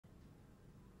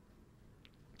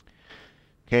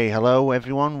Okay, hello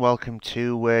everyone. Welcome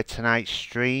to tonight's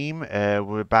stream.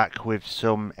 We're back with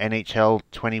some NHL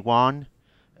 21.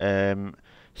 Um,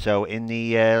 so in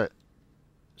the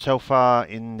so far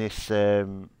in this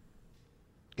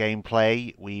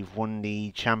gameplay, we've won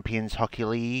the Champions Hockey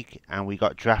League and we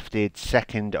got drafted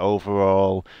second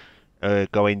overall,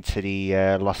 going to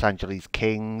the Los Angeles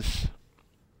Kings.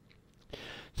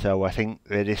 So I think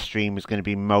this stream is going to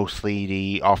be mostly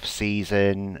the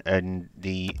off-season and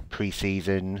the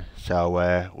pre-season. So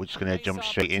we're just going to jump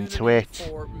straight into it.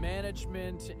 For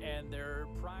management and their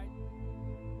pride.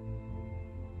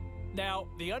 Now,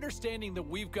 the understanding that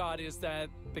we've got is that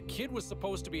the kid was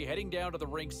supposed to be heading down to the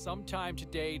rink sometime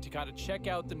today to kind of check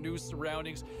out the new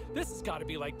surroundings. This has got to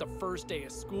be like the first day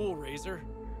of school, Razor.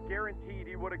 Guaranteed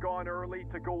he would have gone early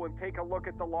to go and take a look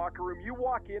at the locker room. You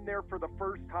walk in there for the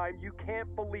first time, you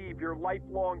can't believe your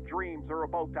lifelong dreams are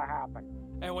about to happen.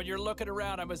 And when you're looking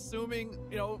around, I'm assuming,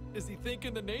 is he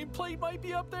thinking the nameplate might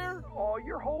be up there? Oh,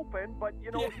 you're hoping, but,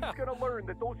 he's going to learn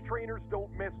that those trainers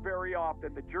don't miss very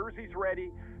often. The jersey's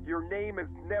ready. Your name has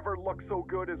never looked so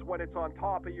good as when it's on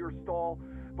top of your stall.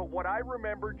 But what I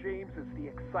remember, James, is the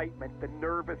excitement, the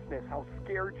nervousness, how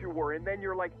scared you were. And then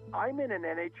you're like, I'm in an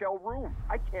NHL room.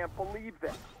 I can't believe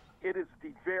this. It is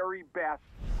the very best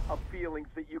of feelings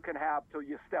that you can have till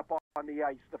you step on the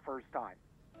ice the first time.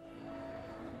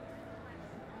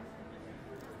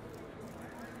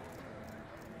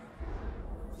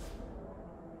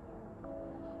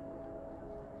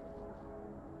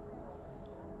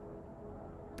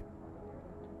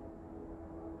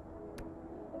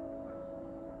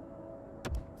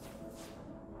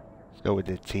 Go with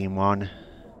the team one.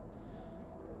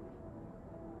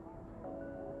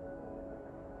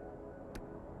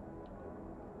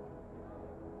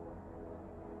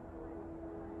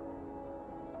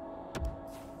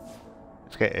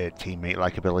 Let's get a teammate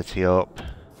likability up.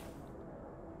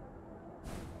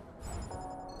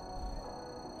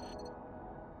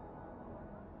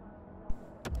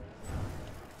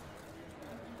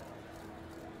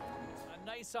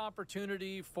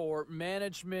 Opportunity for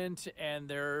management and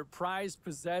their prized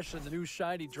possession, the new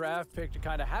shiny draft pick, to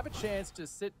kind of have a chance to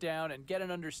sit down and get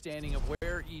an understanding of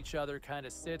where each other kind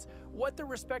of sits, what their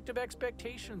respective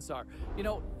expectations are.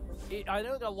 I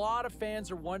know a lot of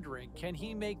fans are wondering, can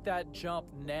he make that jump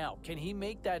now? Can he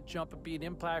make that jump and be an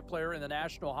impact player in the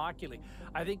National Hockey League?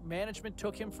 I think management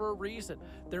took him for a reason.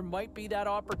 There might be that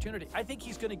opportunity. I think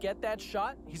he's going to get that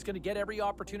shot. He's going to get every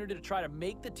opportunity to try to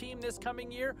make the team this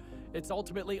coming year. It's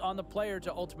ultimately on the player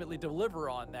to ultimately deliver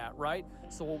on that, right?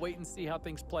 So we'll wait and see how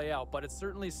things play out. But it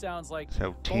certainly sounds like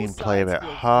so team play a bit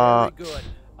very hard. Good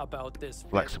about this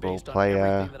Flexible based player. on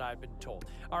everything that I've been told.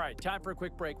 All right, time for a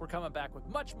quick break. We're coming back with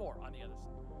much more on the other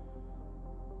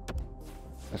side.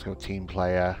 Let's go team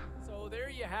player. So there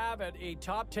you have it, a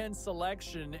top 10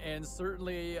 selection, and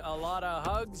certainly a lot of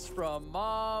hugs from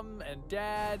mom and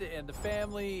dad and the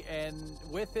family, and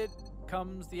with it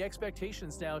comes the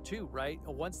expectations now too, right?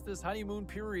 Once this honeymoon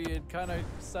period kind of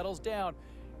settles down,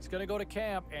 he's going to go to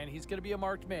camp, and he's going to be a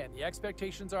marked man. The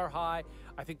expectations are high.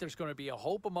 I think there's going to be a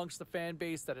hope amongst the fan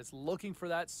base that is looking for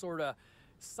that sort of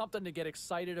something to get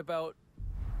excited about.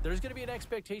 There's going to be an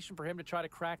expectation for him to try to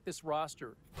crack this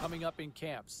roster coming up in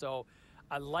camp. So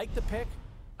I like the pick.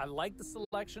 I like the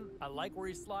selection. I like where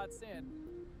he slots in.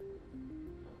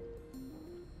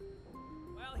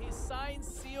 Well, he's signed,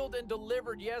 sealed, and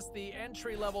delivered. Yes, the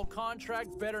entry-level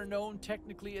contract, better known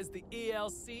technically as the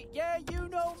ELC. Yeah, you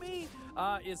know me.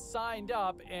 Is signed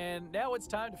up, and now it's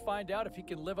time to find out if he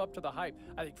can live up to the hype.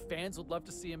 I think fans would love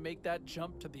to see him make that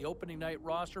jump to the opening night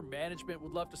roster. Management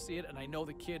would love to see it, and I know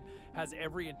the kid has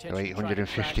every intention. So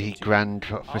 850 grand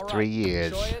for 3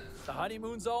 years. Enjoy it. The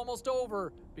honeymoon's almost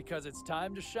over because it's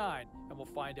time to shine, and we'll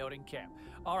find out in camp.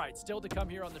 All right, still to come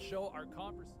here on the show, our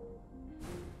conference.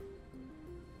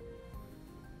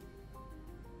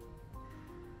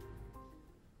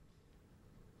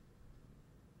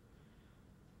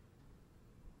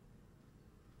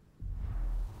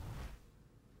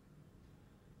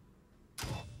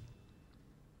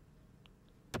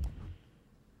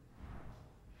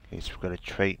 Okay, so we've got a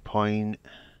trait point.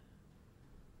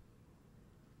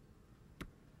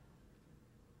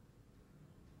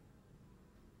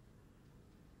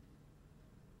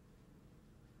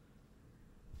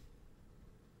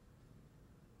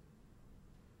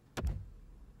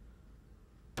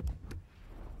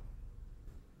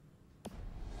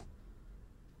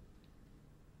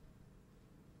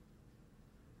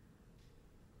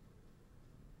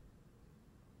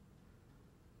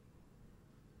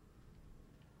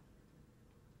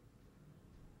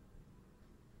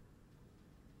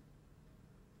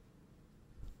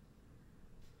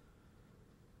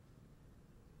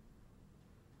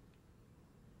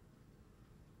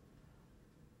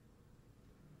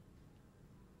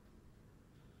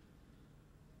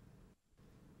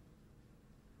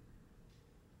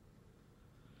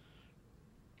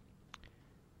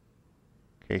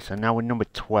 Okay, so now we're number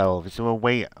 12. Is there a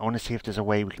way? I want to see if there's a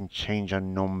way we can change our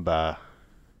number.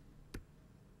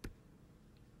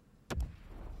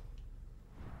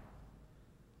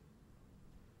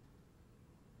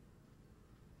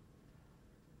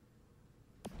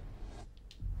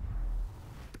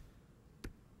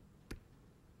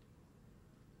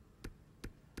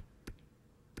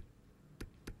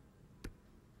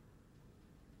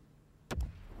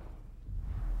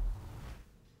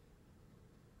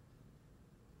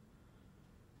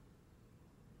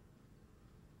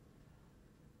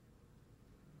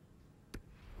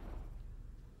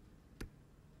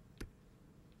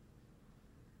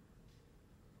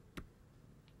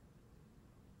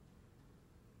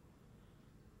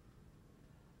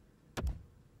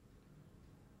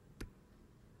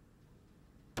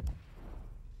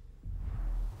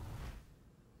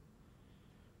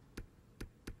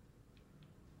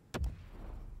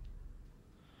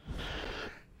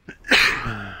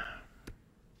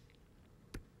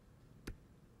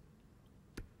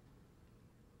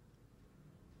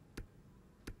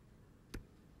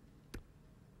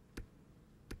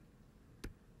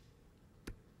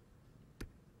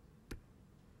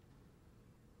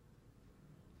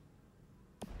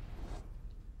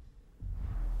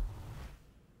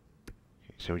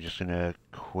 So we're just going to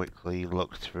quickly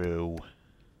look through.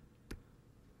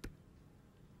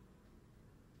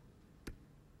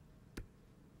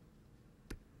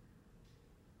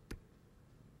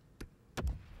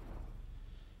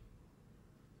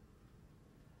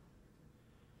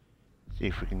 See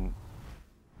if we can.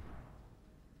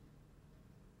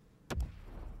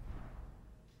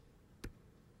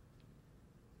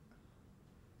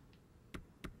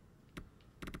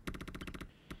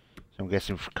 So I'm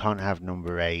guessing if we can't have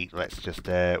number 8, let's just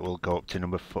we'll go up to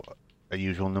number a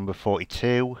usual number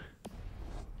 42.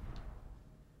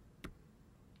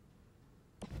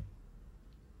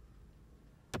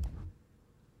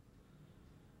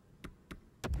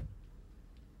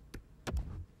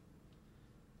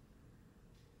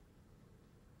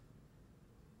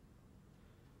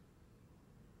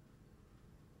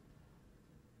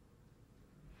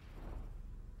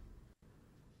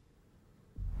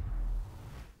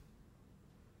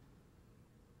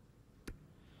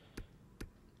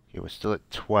 Okay, we're still at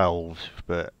 12,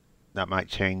 but that might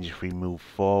change if we move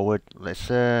forward. Let's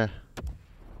look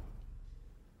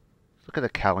at the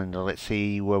calendar. Let's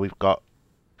see where we've got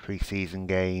pre-season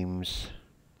games.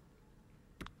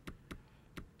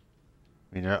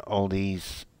 You know, all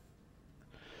these.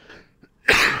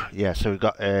 Yeah, so we've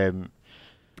got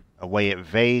away at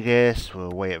Vegas, we're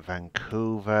away at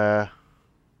Vancouver.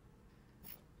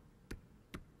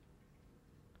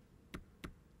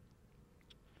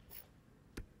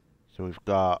 So we've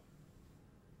got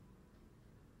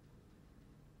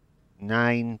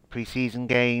 9 pre-season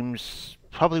games.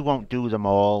 Probably won't do them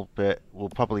all, but we'll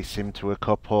probably sim through a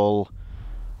couple,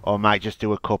 or might just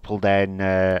do a couple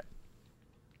then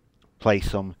play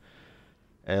some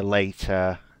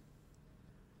later.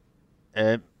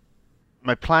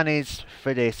 My plan is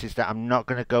for this is that I'm not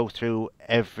going to go through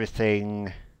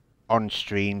everything on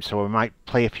stream, so I might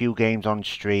play a few games on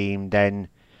stream, then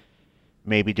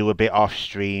maybe do a bit off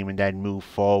stream, and then move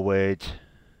forward.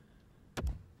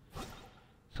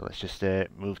 So let's just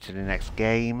move to the next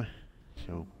game.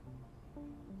 So.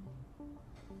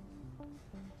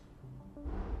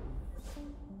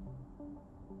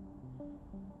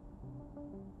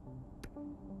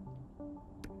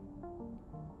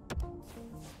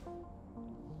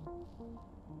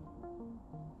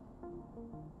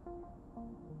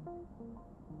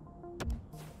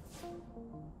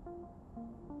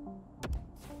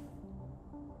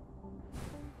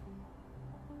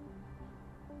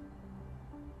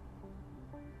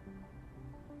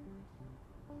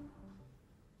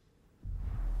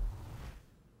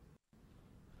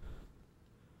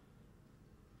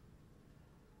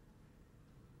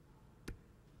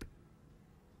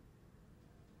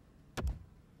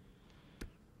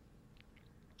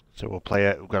 So we'll play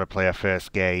it. We've got to play our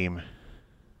first game.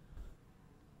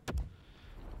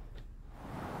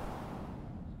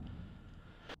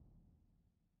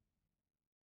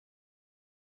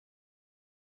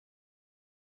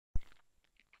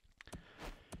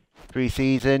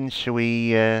 Pre-season. Shall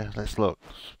we? Let's look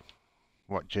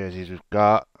what jerseys we've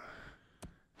got.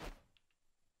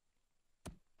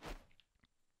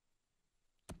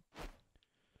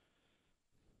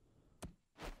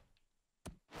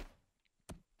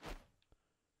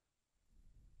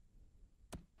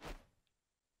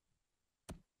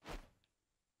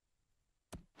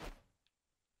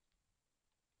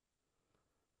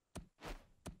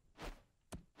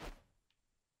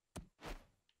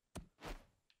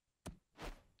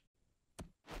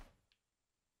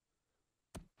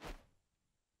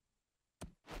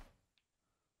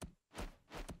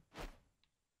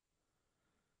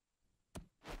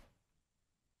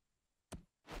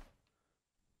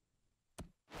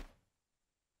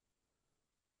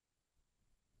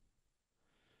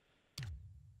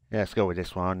 Yeah, let's go with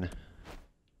this one.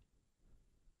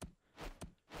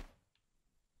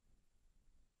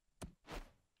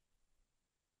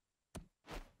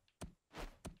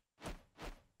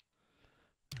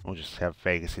 We'll just have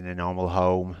Vegas in a normal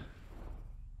home.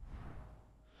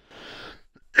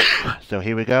 So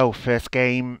here we go. First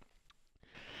game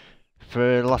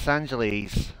for Los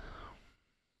Angeles.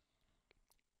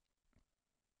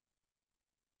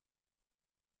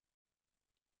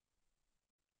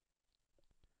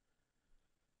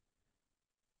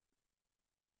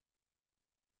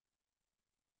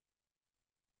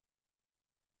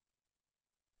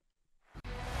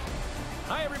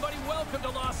 Hi, everybody. Welcome to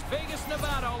Las Vegas,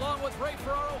 Nevada. Along with Ray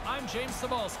Ferraro, I'm James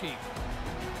Cebulski.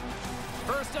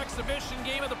 First exhibition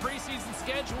game of the preseason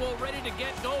schedule, ready to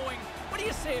get going. What do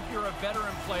you say if you're a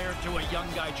veteran player to a young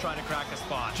guy trying to crack a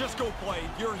spot? Just go play.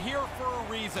 You're here for a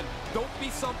reason. Don't be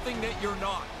something that you're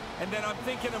not. And then I'm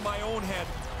thinking in my own head,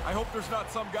 I hope there's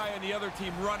not some guy on the other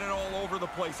team running all over the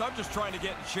place. I'm just trying to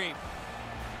get in shape.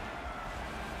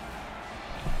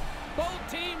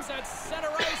 Both teams at center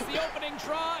ice, the opening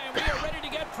draw, and we are ready to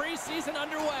get preseason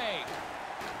underway.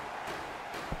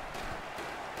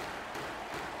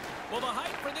 Well, the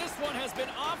hype for this one has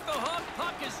been off the hook.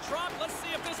 Puck is dropped. Let's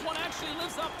see if this one actually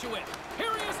lives up to it.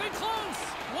 Here he is in close.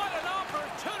 What an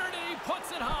opportunity. He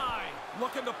puts it high.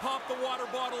 Looking to pop the water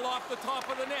bottle off the top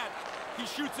of the net. He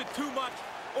shoots it too much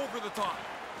over the top.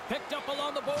 Picked up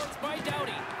along the boards by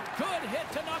Doughty. Good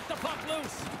hit to knock the puck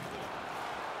loose.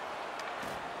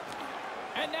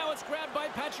 And now it's grabbed by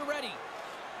Pacioretty.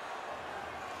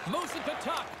 Moves it to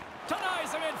Tuck.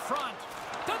 Denies him in front.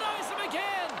 Denies him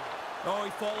again. Oh,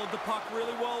 he followed the puck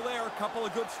really well there. A couple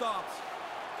of good stops.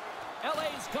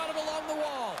 LA's got it along the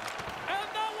wall. And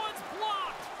that one's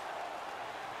blocked.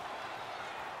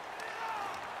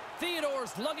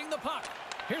 Theodore's lugging the puck.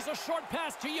 Here's a short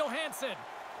pass to Johansson.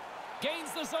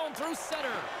 Gains the zone through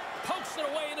center. Pokes it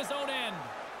away in his own end.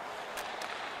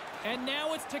 And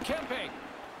now it's to Kempe.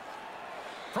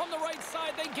 From the right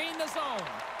side, they gain the zone.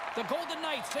 The Golden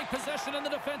Knights take possession in the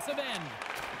defensive end.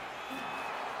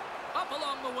 Up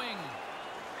along the wing.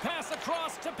 Pass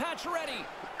across to Pacioretty.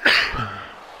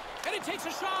 And he takes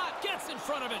a shot. Gets in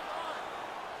front of it.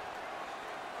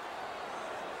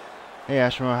 Hey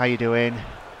Ashmore, how you doing?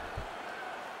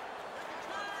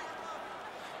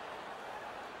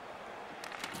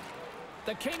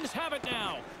 The Kings have it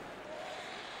now.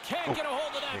 Can't get a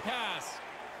hold of that pass.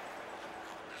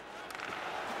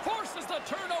 Forces the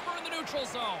turnover in the neutral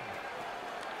zone.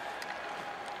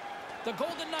 The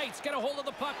Golden Knights get a hold of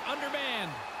the puck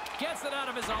undermanned. Gets it out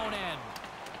of his own end.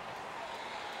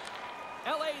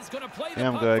 LA's going to play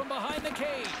the puck from behind the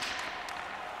cage.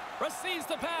 Receives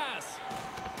the pass.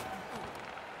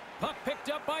 Puck picked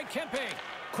up by Kempe.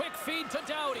 Quick feed to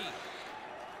Doughty.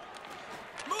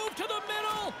 Move to the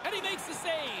middle, and he makes the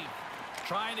save.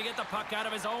 Trying to get the puck out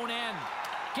of his own end.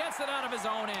 Gets it out of his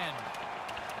own end.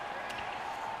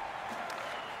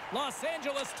 Los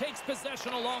Angeles takes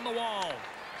possession along the wall.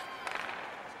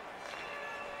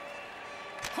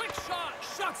 Quick shot,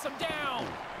 shuts him down.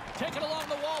 Taken along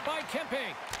the wall by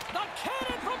Kempe. The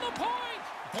cannon from the point.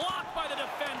 Blocked by the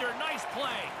defender, nice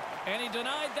play. And he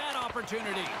denied that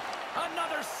opportunity.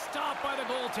 Another stop by the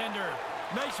goaltender.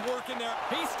 Nice work in there.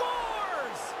 He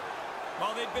scores!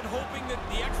 Well, they've been hoping that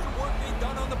the extra work they've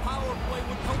done on the power play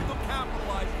would help them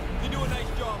capitalize. They do a nice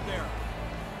job there.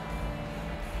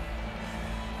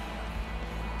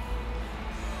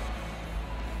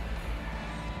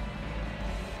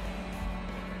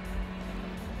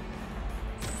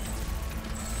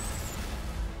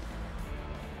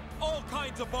 All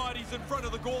kinds of bodies in front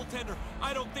of the goaltender.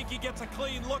 I don't think he gets a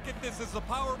clean look at this as the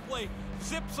power play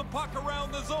zips a puck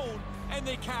around the zone and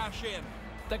they cash in.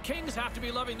 The Kings have to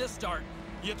be loving this start.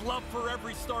 You'd love for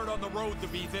every start on the road to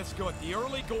be this good. The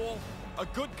early goal, a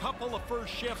good couple of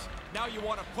first shifts. Now you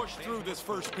want to push through this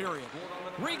first period.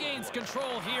 Regains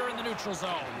control here in the neutral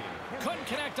zone. Couldn't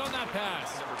connect on that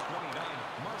pass.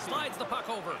 Slides the puck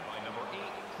over.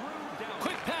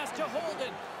 Quick pass to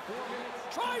Holden.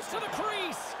 Tries to the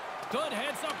crease. Good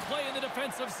heads-up play in the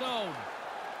defensive zone.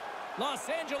 Los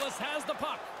Angeles has the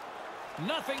puck.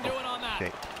 Nothing doing on that.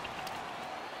 Okay.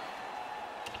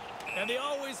 And the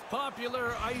always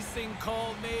popular icing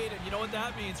call made, and you know what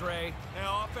that means, Ray?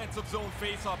 Now, offensive zone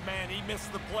face-off, man, he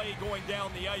missed the play going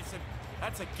down the ice, and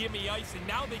that's a gimme icing.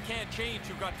 Now they can't change.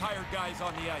 You've got tired guys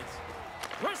on the ice.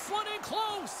 Wrestling in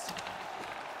close.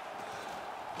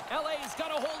 LA's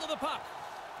got a hold of the puck.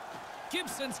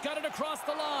 Gibson's got it across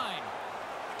the line.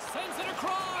 Sends it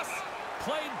across.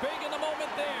 Played big in the moment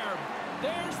there.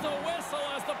 There's the whistle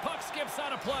as the puck skips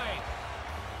out of play.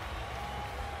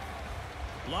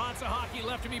 Lots of hockey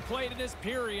left to be played in this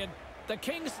period. The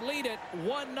Kings lead it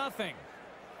 1-0.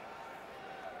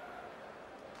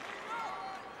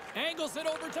 Angles it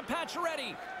over to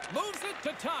Pacioretty. Moves it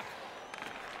to Tuck.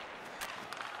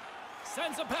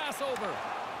 Sends a pass over.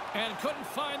 And couldn't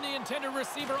find the intended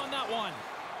receiver on that one.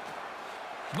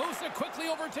 Moves it quickly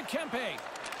over to Kempe.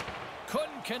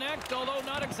 Couldn't connect, although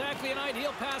not exactly an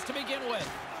ideal pass to begin with.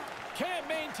 Can't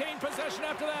maintain possession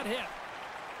after that hit.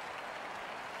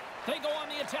 They go on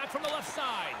the attack from the left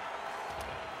side.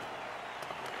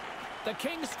 The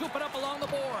Kings scoop it up along the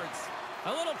boards.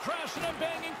 A little crashing and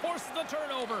banging forces the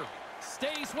turnover.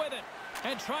 Stays with it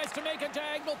and tries to make a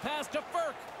diagonal pass to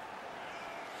Ferk.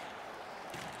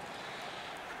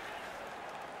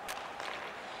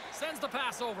 Sends the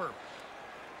pass over.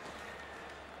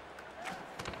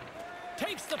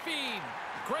 Takes the feed.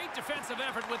 Great defensive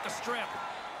effort with the strip.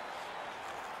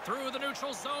 Through the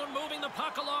neutral zone, moving the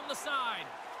puck along the side.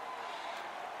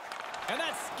 And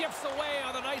that skips away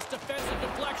on a nice defensive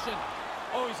deflection.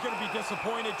 Oh, he's going to be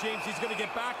disappointed, James. He's going to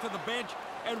get back to the bench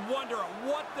and wonder,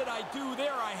 what did I do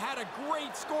there? I had a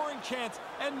great scoring chance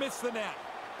and missed the net.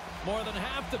 More than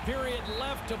half the period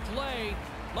left to play.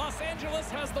 Los Angeles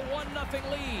has the 1-0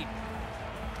 lead.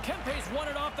 Kempe's won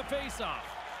it off the faceoff.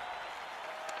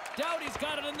 Doughty's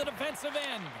got it in the defensive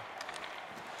end.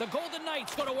 The Golden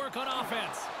Knights going to work on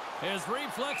offense. His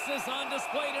reflexes on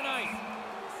display tonight.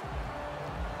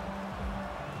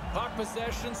 Puck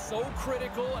possession so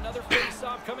critical. Another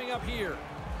faceoff coming up here.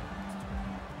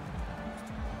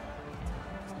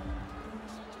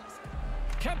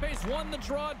 Kempe's won the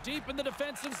draw deep in the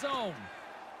defensive zone.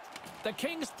 The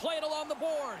Kings play it along the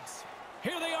boards.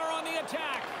 Here they are on the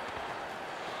attack.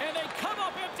 And they come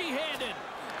up empty-handed.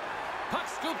 Puck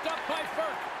scooped up by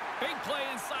Ferk. Big play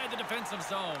inside the defensive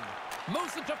zone.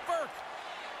 Moves it to Ferk.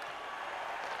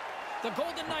 The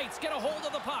Golden Knights get a hold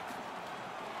of the puck.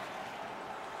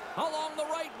 Along the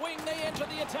right wing, they enter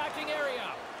the attacking area.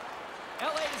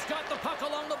 LA's got the puck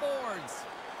along the boards.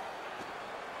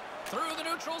 Through the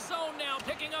neutral zone now,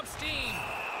 picking up steam.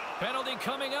 Penalty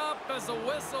coming up as the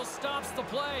whistle stops the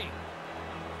play.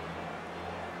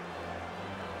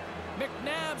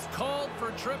 McNabb's called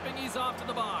for tripping. He's off to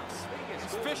the box.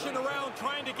 He's fishing around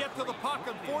trying to get to the puck.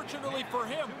 Unfortunately for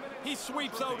him, he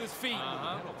sweeps out his feet.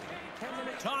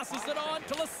 Tosses it on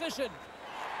to Lesishin.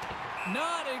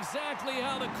 Not exactly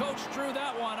how the coach drew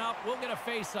that one up. We'll get a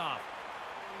face-off.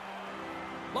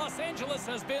 Los Angeles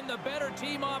has been the better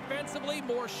team offensively.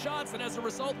 More shots and as a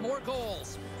result, more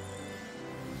goals.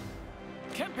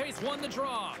 Kempe's won the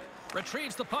draw.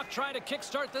 Retrieves the puck, trying to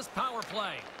kickstart this power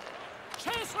play.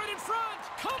 Chase right in front.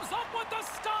 Comes up with the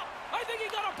stop. I think he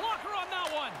got a blocker on that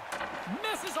one.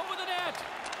 Misses over the net.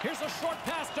 Here's a short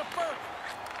pass to Ferk.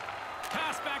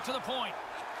 Pass back to the point.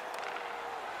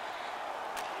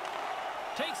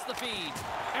 Takes the feed.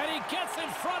 And he gets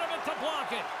in front of it to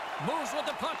block it. Moves with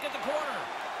the puck at the corner.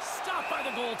 Stopped by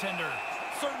the goaltender.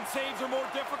 Certain saves are more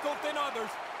difficult than others.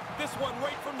 This one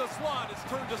right from the slot is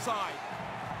turned aside.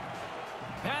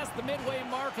 Past the midway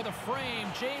mark of the frame,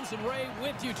 James and Ray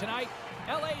with you tonight.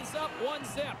 LA's up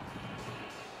 1-0.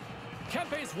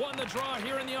 Kempe's won the draw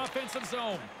here in the offensive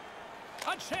zone.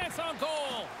 A chance on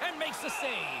goal and makes the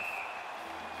save.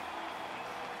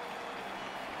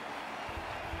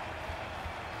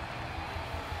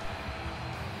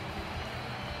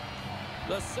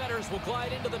 The setters will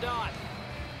glide into the dot.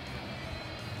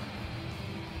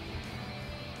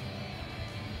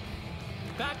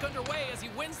 Back underway as he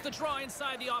wins the draw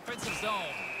inside the offensive zone.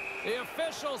 The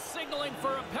official signaling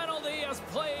for a penalty as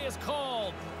play is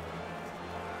called.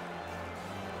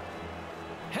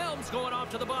 Helms going off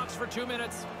to the box for 2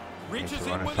 minutes. Reaches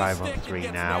in with a stick and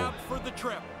gets nabbed for the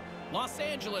trip. Los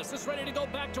Angeles is ready to go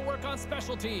back to work on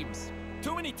special teams.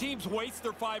 Too many teams waste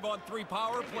their 5-on-3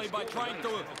 power play by trying to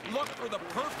look for the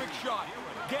perfect shot.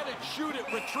 Get it, shoot it,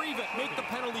 retrieve it, make the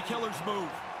penalty killers move.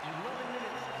 11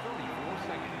 minutes, 34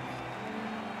 seconds.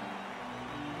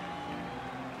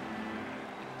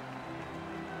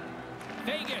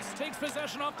 Vegas takes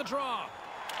possession off the draw.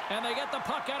 And they get the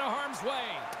puck out of harm's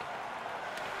way.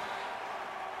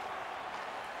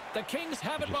 The Kings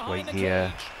have it Just behind the wait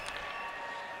here. cage.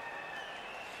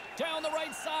 Down the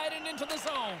right side and into the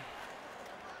zone.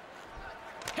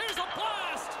 Here's a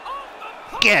blast! Off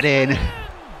the post. Get in!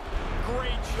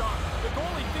 Great shot. The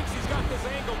goalie thinks he's got this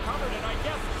angle covered, and I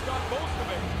guess he's got most of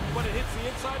it. But it hits the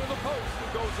inside of the post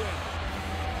and goes in.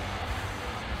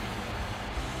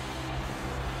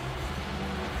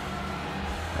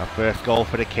 Our first goal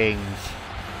for the Kings.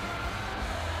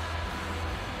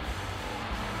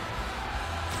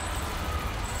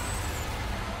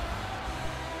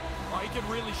 he can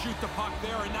really shoot the puck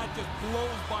there, and that just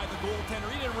blows by the goaltender.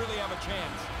 He didn't really have a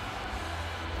chance.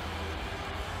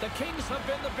 The Kings have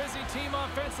been the busy team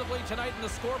offensively tonight, and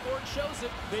the scoreboard shows it.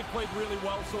 They've played really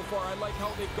well so far. I like how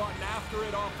they've gotten after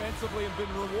it offensively and been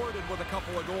rewarded with a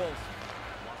couple of goals.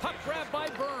 Puck grab by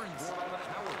Burns.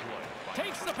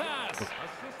 Takes the pass.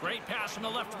 Great pass from the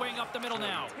left wing up the middle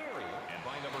now.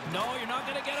 No, you're not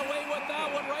going to get away with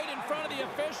that one right in front of the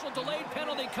official. Delayed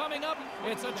penalty coming up.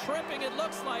 It's a tripping, it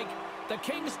looks like. The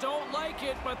Kings don't like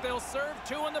it, but they'll serve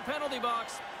 2 in the penalty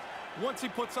box. Once he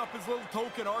puts up his little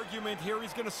token argument here,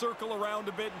 he's going to circle around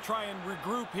a bit and try and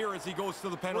regroup here as he goes to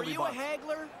the penalty box. Were you a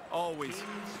haggler? Always.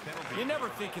 You never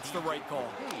think it's the right call.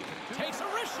 Takes a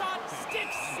wrist shot, stick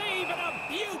save, and a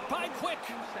beaut by Quick.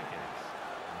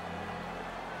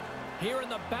 Here in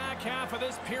the back half of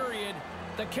this period,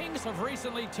 the Kings have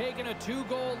recently taken a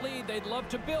 2-goal lead. They'd love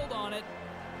to build on it.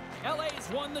 LA's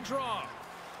won the draw.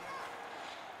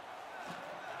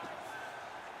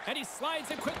 And he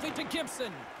slides it quickly to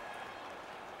Gibson.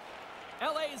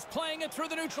 LA's playing it through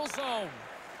the neutral zone.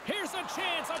 Here's a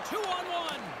chance, a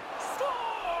 2-on-1.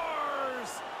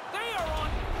 Scores! They are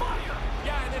on fire!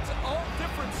 Yeah, and it's all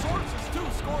different sources, too.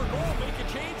 Score a goal, make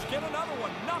a change, get another one.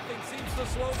 Nothing seems to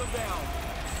slow them down.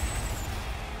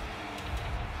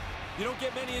 You don't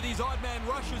get many of these odd man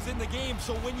rushes in the game,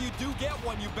 so when you do get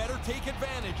one, you better take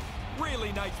advantage.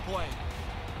 Really nice play.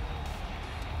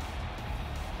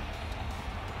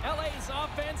 LA's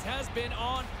offense has been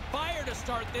on fire to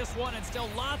start this one, and still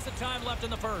lots of time left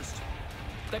in the first.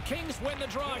 The Kings win the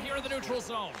draw here in the neutral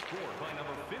zone.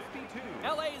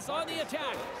 LA's on the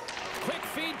attack. Quick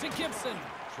feed to Gibson.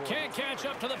 Can't catch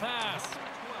up to the pass.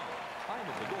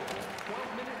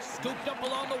 Scooped up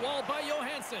along the wall by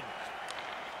Johansson.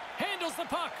 Handles the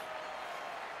puck.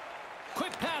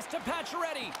 Quick pass to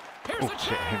Pacioretty. Here's a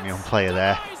chance. Hit me on player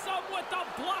there. Denies him with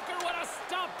the blocker. What a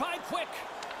stop by Quick.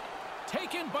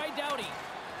 Taken by Doughty.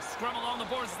 Scrum along the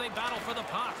boards as they battle for the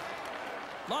puck.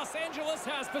 Los Angeles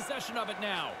has possession of it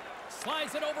now.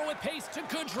 Slides it over with pace to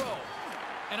Goodrow.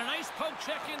 And a nice poke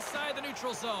check inside the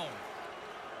neutral zone.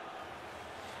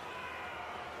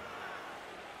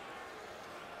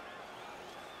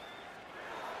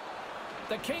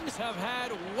 The Kings have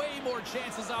had way more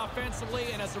chances offensively,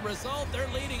 and as a result, they're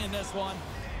leading in this one.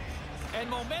 And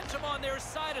momentum on their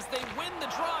side as they win the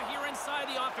draw here inside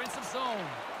the offensive zone.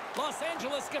 Los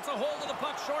Angeles gets a hold of the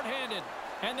puck shorthanded,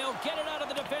 and they'll get it out of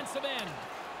the defensive end.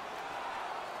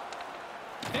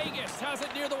 Vegas has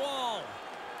it near the wall.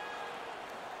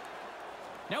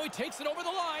 Now he takes it over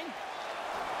the line.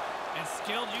 And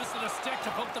skilled use of the stick to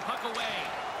poke the puck away.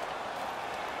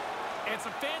 It's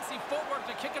a fancy footwork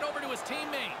to kick it over to his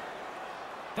teammate.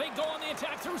 They go on the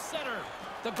attack through center.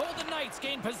 The Golden Knights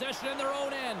gain possession in their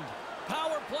own end.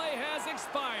 Power play has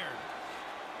expired.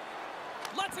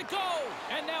 Lets it go,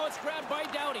 and now it's grabbed by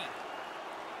Doughty.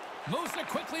 Moves it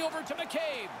quickly over to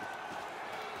McCabe.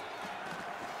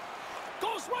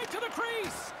 Goes right to the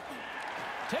crease.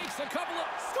 Takes a couple of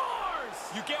scores.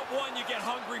 You get one, you get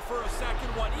hungry for a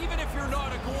second one. Even if you're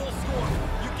not a goal scorer,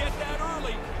 you get that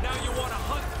early. Now you want to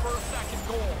hunt for a second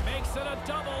goal. Makes it a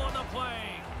double on the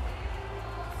play.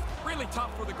 Really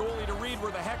tough for the goalie to read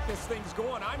where the heck this thing's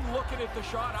going. I'm looking at the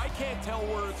shot. I can't tell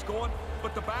where it's going,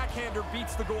 but the backhander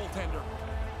beats the goaltender.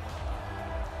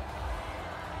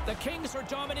 The Kings are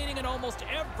dominating in almost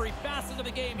every facet of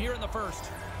the game here in the first.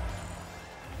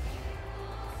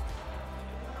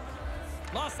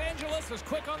 Los Angeles is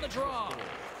quick on the draw.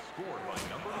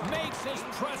 Makes his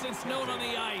presence known on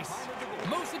the ice.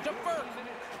 Moves it to Burke.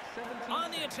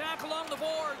 On the attack along the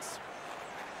boards.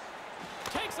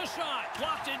 Takes a shot.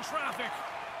 Blocked in traffic.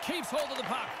 Keeps hold of the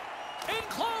puck. In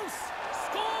close.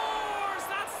 Scores!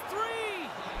 That's 3!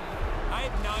 I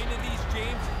had 9 of these,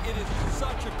 James. It is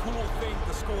such a cool thing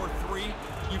to score 3.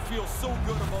 You feel so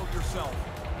good about yourself.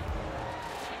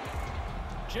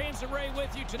 James and Ray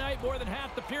with you tonight. More than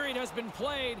half the period has been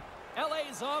played.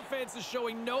 LA's offense is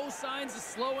showing no signs of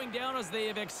slowing down as they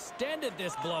have extended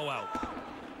this blowout.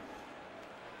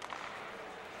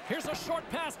 Here's a short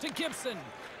pass to Gibson.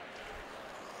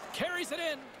 Carries it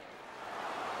in.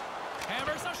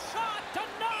 Hammers a shot.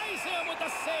 Denies him with the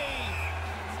save.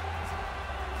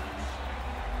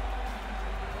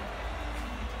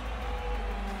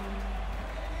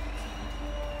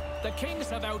 The Kings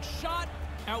have outshot,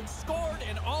 outscored,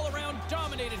 and all-around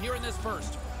dominated here in this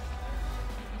first.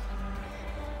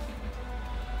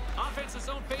 Offensive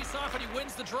zone face-off, and he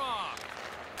wins the draw.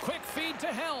 Quick feed to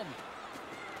Helm.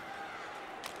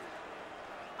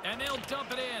 And they'll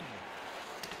dump it in.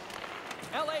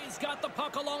 LA's got the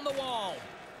puck along the wall.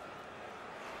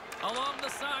 Along the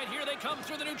side, here they come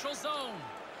through the neutral zone.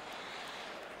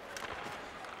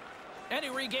 And he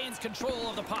regains control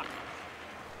of the puck.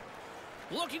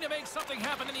 Looking to make something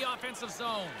happen in the offensive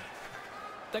zone.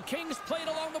 The Kings played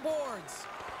along the boards.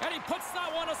 And he puts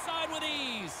that one aside with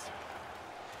ease.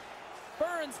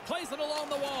 Burns plays it along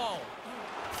the wall.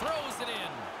 Throws it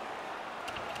in.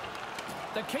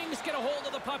 The Kings get a hold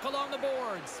of the puck along the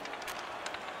boards.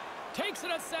 Takes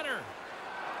it at center.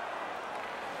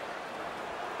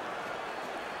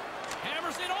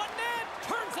 Hammers it on net.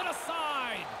 Turns it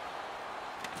aside.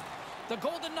 The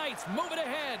Golden Knights move it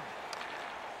ahead.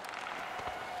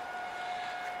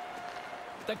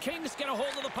 The Kings get a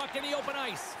hold of the puck in the open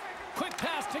ice. Quick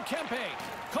pass to Kempe.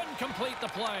 Couldn't complete the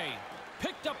play.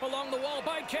 Picked up along the wall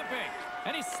by Kempe.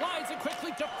 And he slides it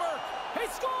quickly to Burke. He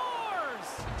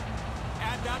scores!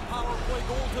 Add that power play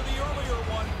goal to the earlier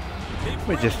one.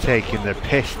 We're just taking the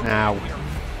piss now.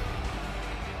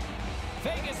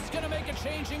 Vegas is going to make a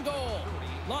change in goal.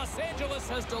 Los Angeles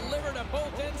has delivered at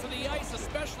both ends of the ice,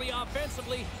 especially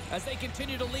offensively, as they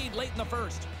continue to lead late in the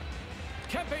first.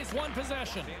 Kempe's won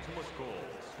possession.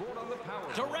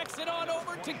 Directs it on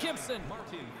over to Gibson.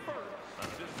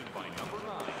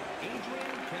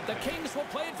 The Kings will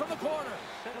play it from the corner.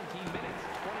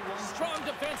 Strong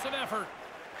defensive effort.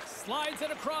 Slides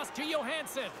it across to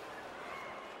Johansson.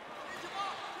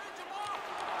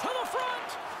 To the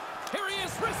front. Here he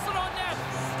is, wrists it on net.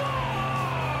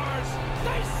 Scores!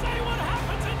 They say what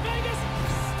happens in Vegas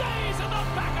stays in the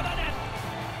back of the net.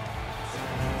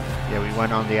 Yeah, we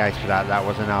went on the ice for that. That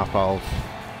wasn't our fault.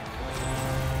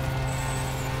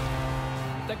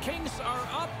 The Kings are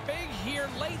up big here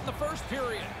late in the first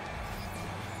period.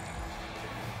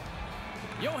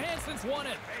 Johansson's won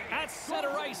it at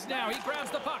center ice now. He grabs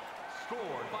the puck.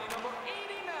 Scored by number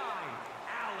 89,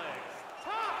 Alex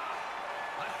Tuck.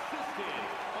 Assisted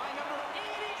by number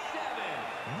 87,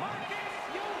 Marcus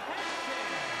Johansson.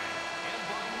 And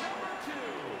by number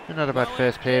 2. Not a bad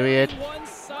first period.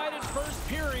 One-sided first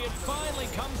period finally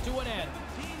comes to an end.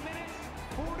 17 minutes,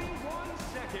 41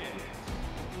 seconds.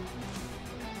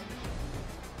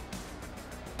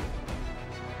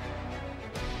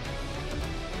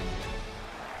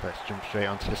 Let's jump straight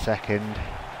onto the second.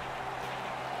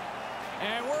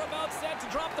 And we're about set to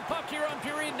drop the puck here on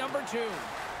period number 2.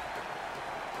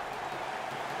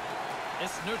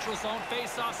 This neutral zone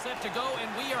face-off set to go, and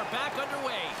we are back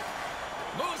underway.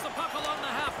 Moves the puck along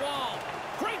the half wall.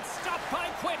 Great stop by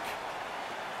Quick.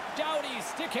 Doughty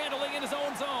stick handling in his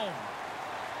own zone.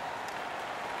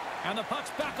 And the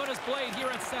puck's back on his blade here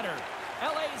at center.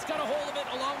 LA's got a hold of it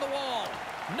along the wall.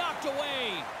 Knocked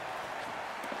away.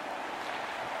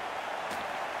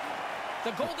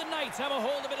 The Golden Knights have a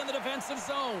hold of it in the defensive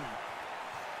zone.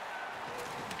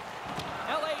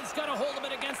 LA's got a hold of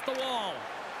it against the wall.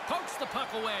 Pokes the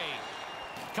puck away.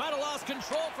 Kind of lost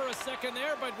control for a second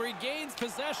there, but regains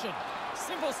possession.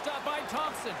 Simple stop by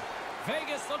Thompson.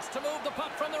 Vegas looks to move the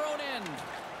puck from their own end.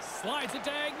 Slides it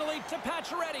diagonally to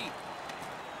Pacioretty.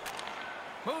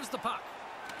 Moves the puck.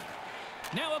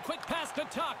 Now a quick pass to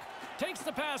Tuck. Takes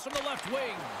the pass from the left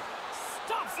wing.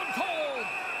 Stops him cold.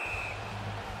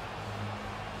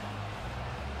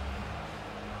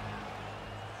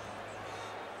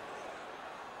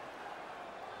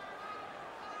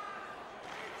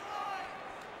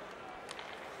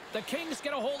 The Kings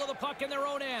get a hold of the puck in their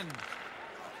own end.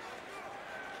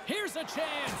 Here's a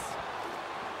chance.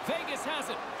 Vegas has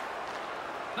it.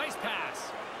 Nice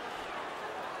pass.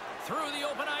 Through the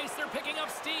open ice, they're picking up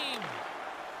steam.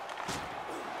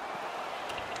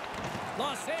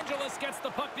 Los Angeles gets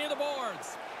the puck near the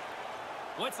boards.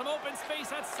 With some open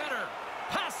space at center.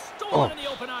 Pass stolen in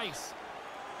the open ice.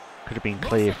 Could have been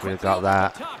clear if we had got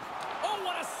that. Oh,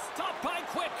 what a stop by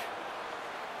Quick.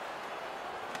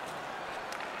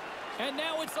 And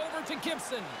now it's over to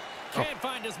Gibson. Can't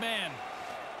find his man.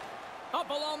 Up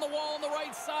along the wall on the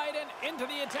right side and into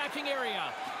the attacking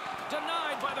area.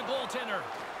 Denied by the goaltender.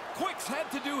 Quick's had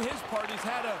to do his part. He's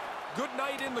had a good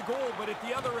night in the goal, but at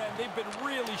the other end, they've been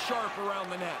really sharp around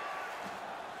the net.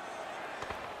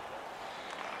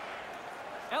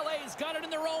 LA's got it in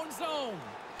their own zone.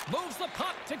 Moves the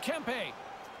puck to Kempe.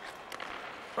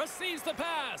 Receives the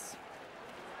pass.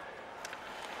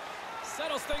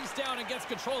 Settles things down and gets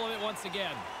control of it once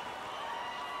again.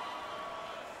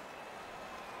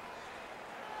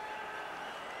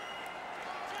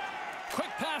 Quick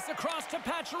pass across to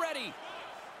Pacioretty.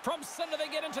 From center they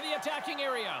get into the attacking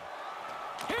area.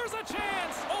 Here's a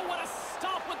chance. Oh, what a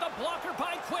stop with the blocker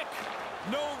by Quick.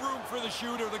 No room for the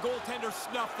shooter. The goaltender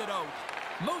snuffed it out.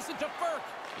 Moves it to Burke.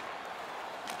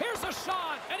 Here's a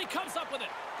shot, and he comes up with it.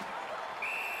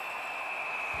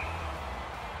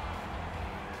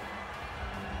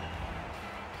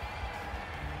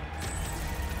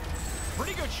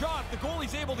 Pretty good shot. The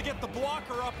goalie's able to get the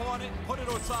blocker up on it and put it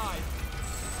outside.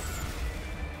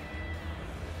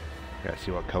 Let's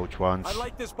see what coach wants. I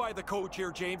like this by the coach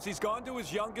here, James. He's gone to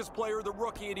his youngest player, the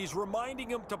rookie, and he's reminding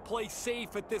him to play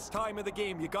safe at this time of the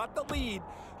game. You got the lead.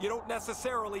 You don't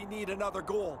necessarily need another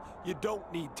goal. You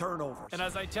don't need turnovers. And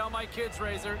as I tell my kids,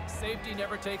 Razor, safety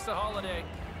never takes a holiday.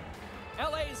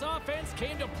 LA's offense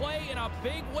came to play in a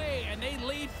big way, and they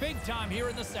lead big time here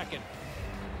in the second.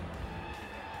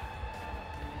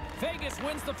 Vegas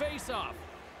wins the faceoff.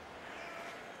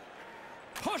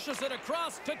 Pushes it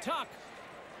across to Tuck.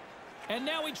 And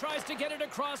now he tries to get it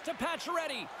across to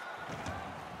Pacioretty.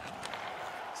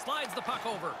 Slides the puck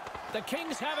over. The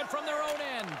Kings have it from their own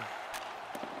end.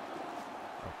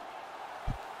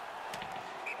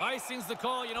 Icing's the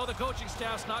call. You know the coaching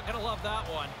staff's not going to love that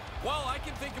one. Well, I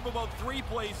can think of about 3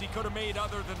 plays he could have made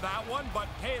other than that one, but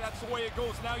hey, that's the way it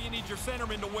goes. Now you need your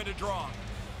centerman to win a draw.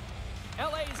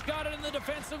 LA's got it in the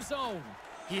defensive zone.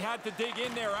 He had to dig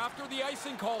in there. After the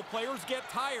icing call, players get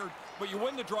tired, but you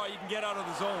win the draw, you can get out of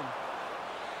the zone.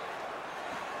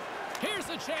 Here's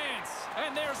a chance,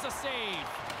 and there's the save.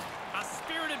 A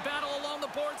spirited battle along the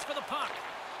boards for the puck.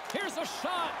 Here's a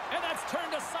shot, and that's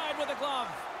turned aside with a glove.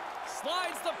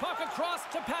 Slides the puck across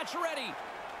to Pacioretty.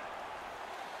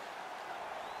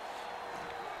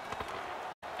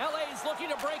 LA's looking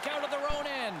to break out of their own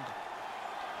end.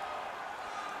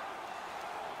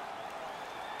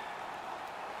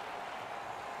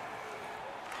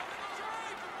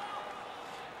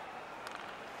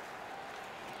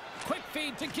 Quick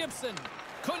feed to Gibson.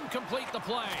 Couldn't complete the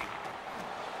play.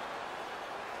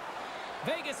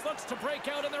 Vegas looks to break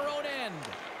out in their own end.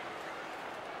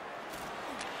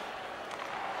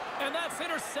 And that's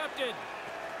intercepted.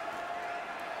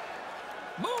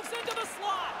 Moves into the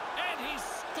slot, and he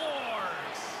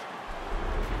scores.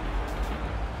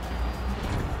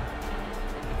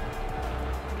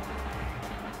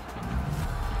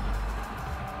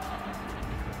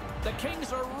 The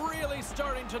Kings are really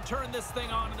starting to turn this thing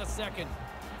on in the second.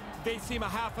 They seem a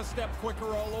half a step quicker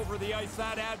all over the ice.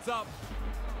 That adds up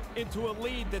into a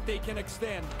lead that they can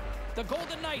extend. The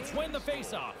Golden Knights win the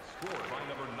faceoff. Scored by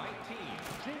number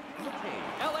 19,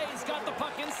 LA's got the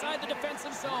puck inside the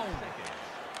defensive zone.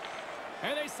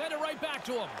 And they send it right back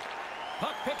to him.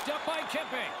 Puck picked up by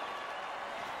Kempe.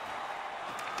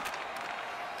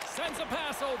 Sends a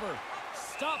pass over.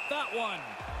 Stop that one.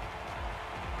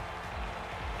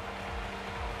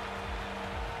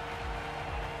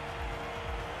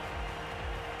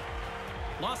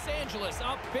 Los Angeles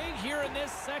up big here in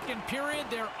this second period.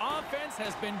 Their offense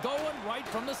has been going right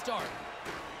from the start.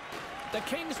 The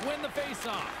Kings win the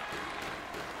faceoff.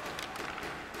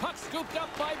 Puck scooped up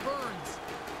by Burns.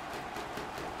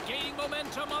 Gaining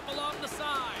momentum up along the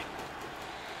side.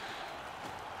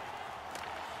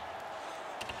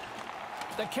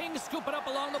 The Kings scoop it up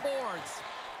along the boards.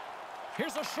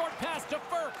 Here's a short pass to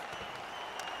Ferk.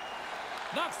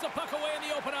 Knocks the puck away in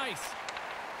the open ice.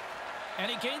 And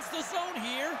he gains the zone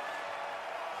here.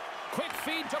 Quick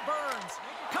feed to Burns.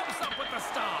 Comes up with the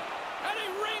stop. And he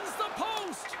rings the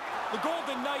post. The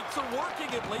Golden Knights are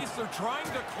working at least. They're trying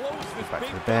to close this Back to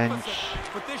big the bench.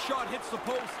 deficit. But this shot hits the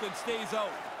post and stays out.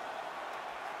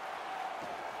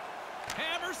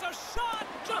 Hammers a shot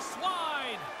just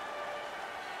wide.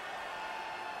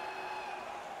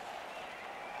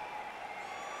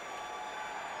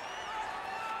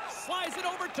 Slides it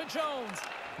over to Jones.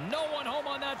 No one home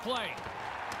on that play.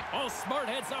 Oh, smart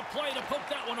heads up play to poke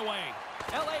that one away.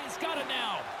 LA's got it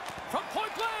now. From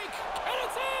point blank, and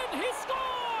it's in! He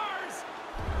scores!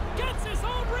 Gets his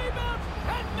own rebound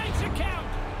and makes it count.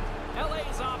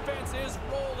 LA's offense is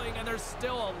rolling, and there's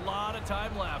still a lot of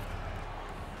time left.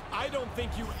 I don't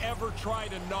think you ever try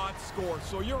to not score.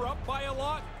 So you're up by a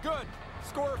lot? Good.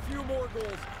 Score a few more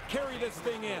goals. Carry this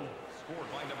thing in. scored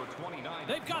by number 29.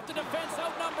 They've got the defense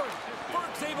outnumbered.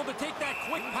 Burke's able to take that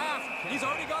quick pass. He's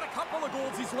already got a couple of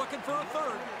goals. He's looking for a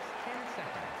third. 10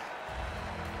 seconds.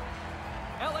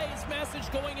 LA's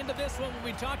message going into this one when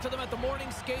we talked to them at the morning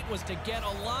skate was to get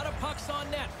a lot of pucks on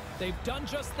net. They've done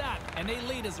just that, and they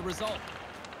lead as a result.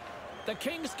 The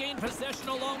Kings gain possession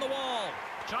along the wall.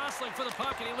 Jostling for the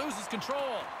puck, and he loses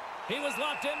control. He was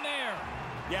locked in there.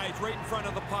 Yeah, he's right in front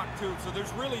of the puck, too, so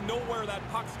there's really nowhere that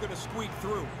puck's going to squeak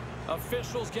through.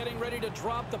 Officials getting ready to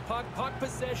drop the puck. Puck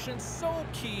possession so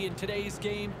key in today's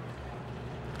game.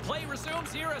 Play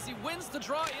resumes here as he wins the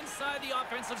draw inside the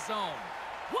offensive zone.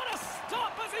 What a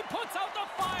stop as he puts out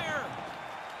the fire!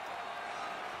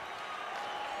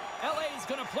 LA's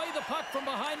going to play the puck from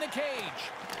behind the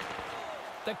cage.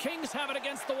 The Kings have it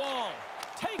against the wall.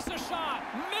 Takes a shot.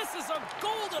 Misses a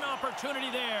golden opportunity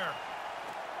there.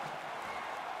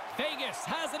 Vegas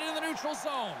has it in the neutral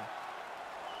zone.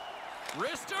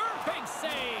 Wrister, big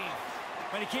save.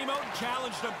 And he came out and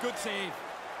challenged him. Good save.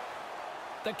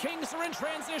 The Kings are in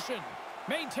transition.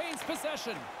 Maintains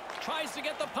possession. Tries to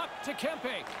get the puck to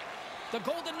Kempe. The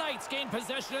Golden Knights gain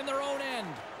possession in their own end.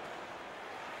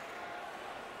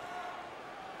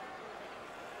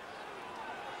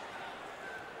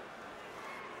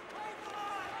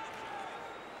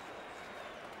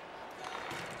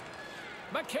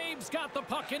 McCabe's got the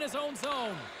puck in his own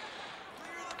zone.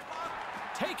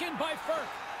 Taken by Firk.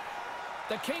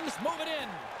 The Kings move it in.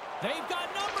 They've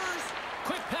got numbers.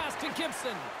 Quick pass to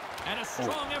Gibson. And a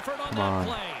strong effort on that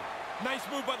play. Nice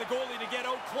move by the goalie to get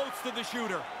out close to the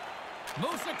shooter.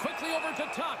 Moves it quickly over to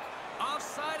Tuck.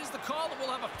 Offside is the call, and we'll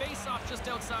have a face-off just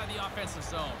outside the offensive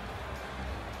zone.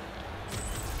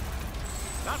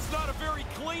 That's not a very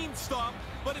clean stop,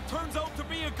 but it turns out to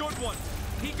be a good one.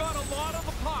 He got a lot of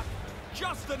the puck,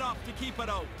 just enough to keep it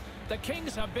out. The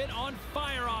Kings have been on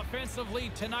fire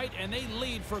offensively tonight, and they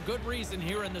lead for good reason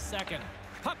here in the second.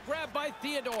 Puck grab by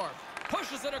Theodore.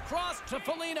 Pushes it across to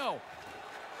Foligno.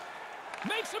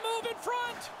 Makes a move in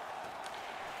front.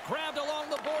 Grabbed along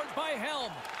the boards by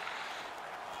Helm.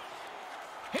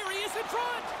 Here he is in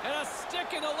front. And a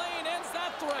stick in the lane ends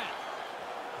that threat.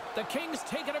 The Kings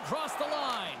take it across the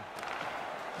line.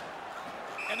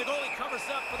 And the goalie covers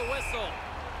up for the whistle.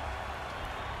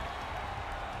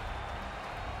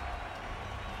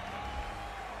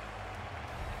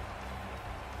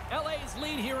 LA's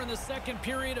lead here in the second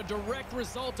period, a direct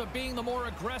result of being the more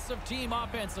aggressive team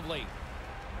offensively.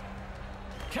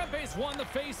 Kempe's won the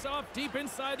face-off deep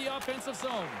inside the offensive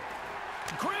zone.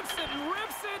 Grips it and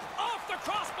rips it off the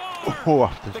crossbar. Oh,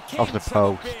 off the Kings post. have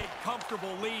a big,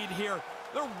 comfortable lead here.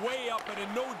 They're way up and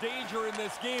in no danger in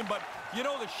this game, but you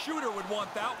know the shooter would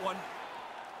want that one.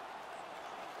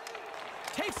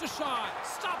 Takes a shot.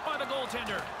 Stopped by the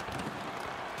goaltender.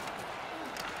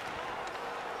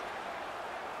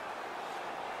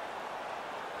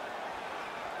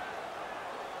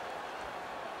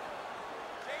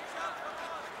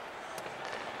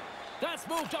 That's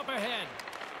moved up ahead.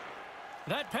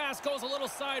 That pass goes a little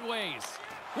sideways.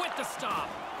 With the stop.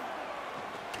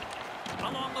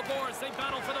 Along the boards, they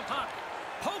battle for the puck.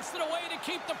 Pokes it away to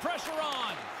keep the pressure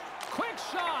on. Quick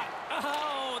shot.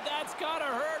 Oh, that's gotta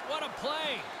hurt. What a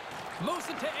play. Moves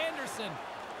it to Anderson.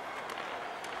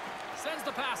 Sends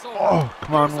the pass over. Oh,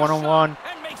 come on, one-on-one.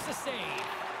 And makes the save.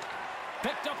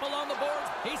 Picked up along the boards.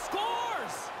 He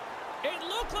scores. It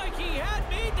looked like he had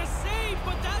made the save,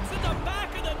 but that's in the back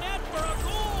of the net for a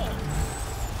goal.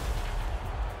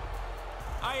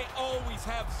 I always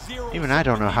have zero. Even I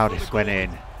don't know how this went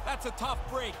in. That's a tough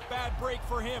break. Bad break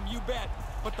for him, you bet.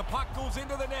 But the puck goes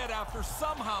into the net after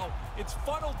somehow it's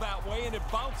funneled that way and it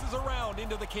bounces around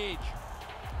into the cage.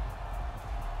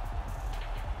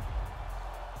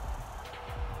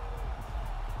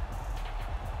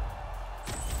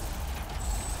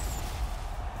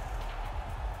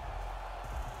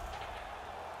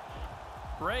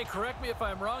 Ray, correct me if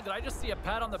I'm wrong. Did I just see a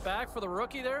pat on the back for the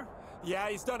rookie there? Yeah,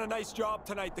 he's done a nice job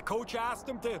tonight. The coach asked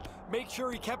him to make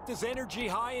sure he kept his energy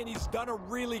high, and he's done a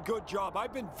really good job.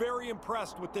 I've been very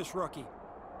impressed with this rookie.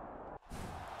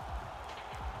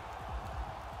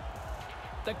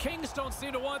 The Kings don't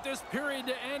seem to want this period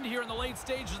to end here in the late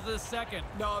stages of the second.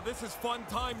 No, this is fun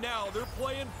time now. They're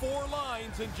playing four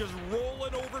lines and just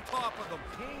rolling over top of them.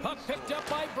 Puck picked up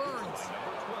by Burns.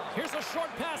 Here's a short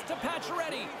pass to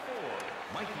Pacioretty.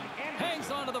 Hangs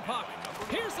onto the puck.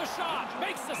 Here's the shot.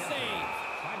 Makes the save.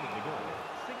 Time of the goal,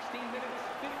 16 minutes,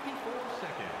 54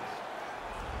 seconds.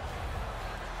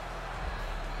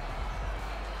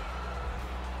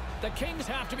 The Kings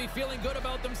have to be feeling good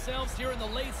about themselves here in the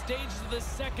late stages of this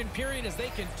second period as they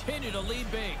continue to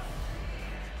lead big.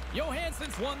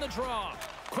 Johansson's won the draw.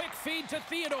 Quick feed to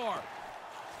Theodore.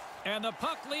 And the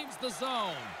puck leaves the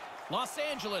zone. Los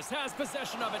Angeles has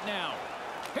possession of it now.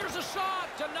 Here's a shot,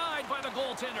 denied by the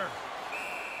goaltender.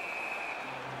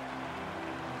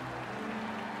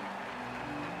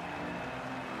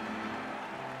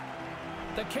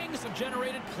 The Kings have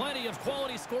generated plenty of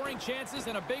quality scoring chances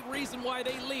and a big reason why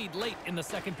they lead late in the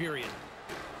second period.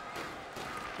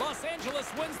 Los Angeles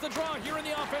wins the draw here in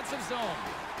the offensive zone.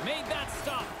 Made that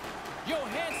stop.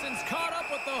 Johansson's caught up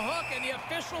with the hook and the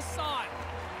official saw it.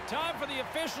 Time for the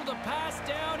official to pass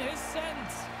down his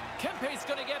sentence. Kempe's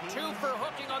going to get 2 for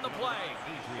hooking on the play.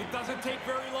 It doesn't take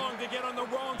very long to get on the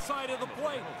wrong side of the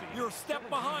plate. You're a step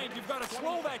behind. You've got to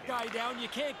slow that guy down. You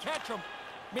can't catch him.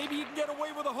 Maybe you can get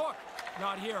away with a hook.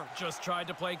 Not here. Just tried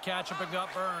to play catch-up and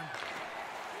got burned.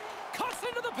 Cuts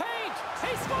into the paint. He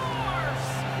scores!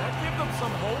 That gives them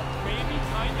some hope, maybe,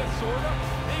 kind of, sort of.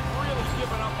 They've really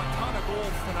given up a ton of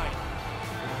goals tonight.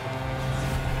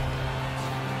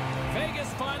 Vegas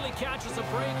finally catches a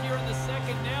break here in the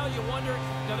second. Now you wonder,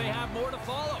 do they have more to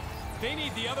follow? They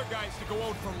need the other guys to go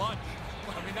out for lunch.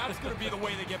 I mean, that's going to be the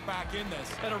way they get back in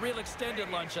this. And a real extended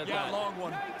lunch at Yeah, that. long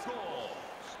one.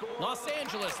 Los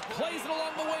Angeles plays it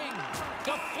along the wing.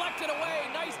 Deflected away.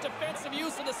 Nice defensive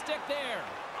use of the stick there.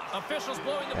 Officials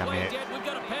blowing the play dead. We've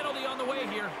got a penalty on the way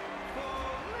here.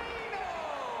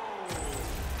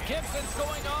 Gibson's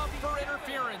going off for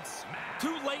interference.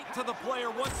 Too late to the player.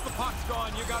 Once the puck's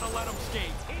gone, you got to let him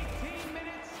skate. 18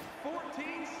 minutes,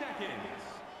 14 seconds.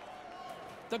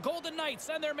 The Golden Knights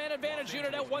send their man advantage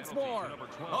unit out once more.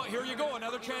 Oh, here you go.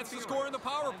 Another chance to score in the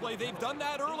power play. They've done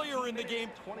that earlier in the game.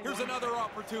 Here's another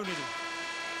opportunity.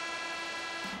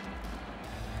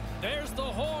 There's the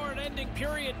horn ending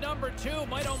period number 2.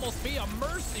 Might almost be a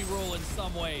mercy rule in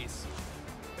some ways.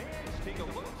 Fans, take a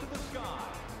look to the sky.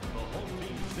 The home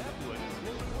team Zeppelin is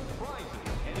loaded with prizes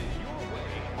and is your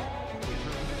way all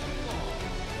intermission long.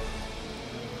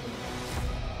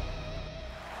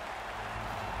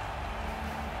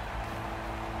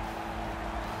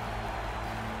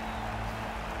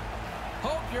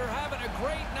 Hope you're having a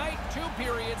great night. 2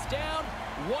 periods down.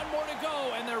 1 more to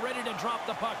go, and they're ready to drop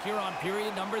the puck here on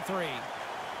period number 3.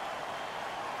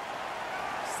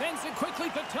 Sends it quickly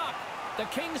to Tuck. The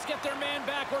Kings get their man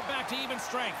back. We're back to even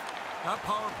strength. That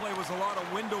power play was a lot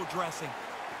of window dressing.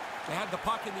 They had the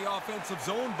puck in the offensive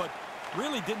zone, but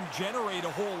really didn't generate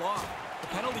a whole lot. The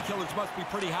penalty killers must be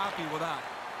pretty happy with that.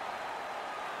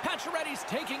 Pacioretty's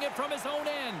taking it from his own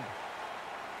end.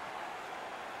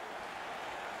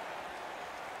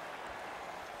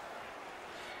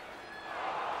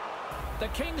 The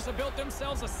Kings have built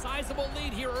themselves a sizable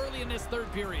lead here early in this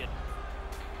 3rd period.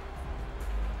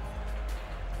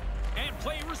 And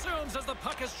play resumes as the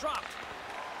puck is dropped.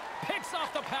 Picks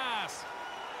off the pass.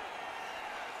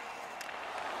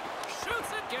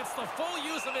 Shoots it. Gets the full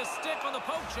use of his stick on the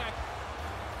poke check.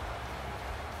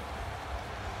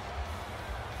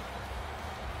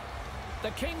 The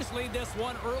Kings lead this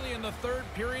one early in the 3rd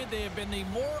period. They have been the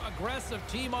more aggressive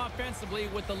team offensively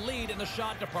with the lead in the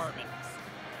shot department.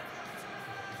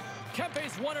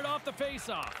 Kempe's won it off the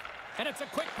faceoff. And it's a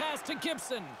quick pass to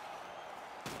Gibson.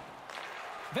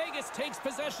 Vegas takes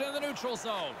possession of the neutral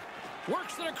zone.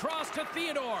 Works it across to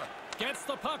Theodore. Gets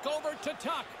the puck over to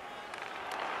Tuck.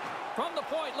 From the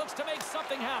point, looks to make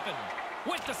something happen.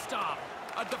 With the stop.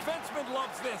 A defenseman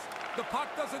loves this. The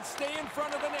puck doesn't stay in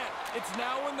front of the net. It's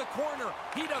now in the corner.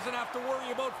 He doesn't have to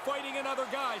worry about fighting another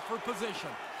guy for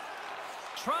position.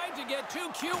 Tried to get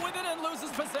too cute with it and loses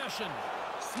possession.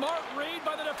 Smart read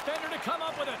by the defender to come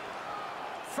up with it.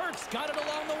 Ferk's got it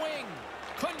along the wing.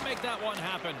 Couldn't make that one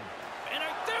happen. And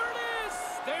there it is!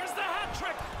 There's the hat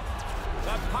trick!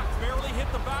 That puck barely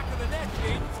hit the back of the net,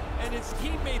 James, and his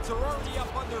teammates are already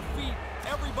up on their feet.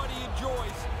 Everybody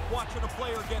enjoys watching a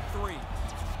player get 3.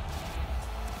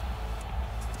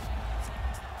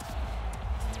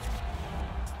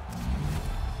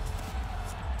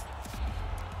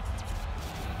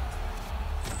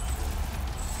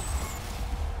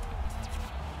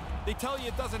 They tell you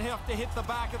it doesn't have to hit the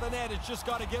back of the net. It's just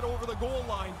got to get over the goal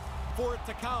line for it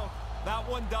to count. That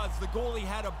one does. The goalie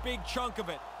had a big chunk of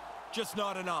it. Just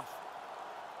not enough.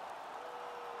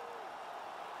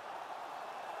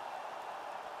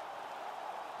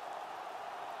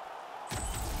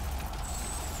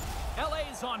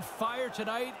 LA's on fire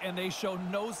tonight, and they show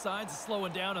no signs of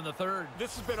slowing down in the 3rd.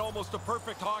 This has been almost a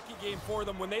perfect hockey game for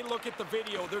them. When they look at the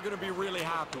video, they're going to be really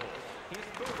happy.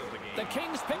 The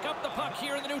Kings pick up the puck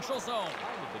here in the neutral zone.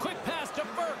 Quick pass to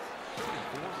Burke. 34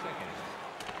 seconds.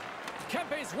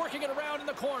 Kempe's working it around in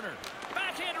the corner.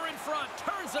 Backhander in front,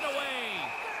 turns it away.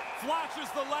 Flashes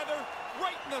the leather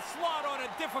right in the slot on a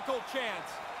difficult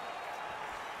chance.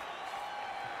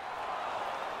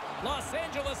 Los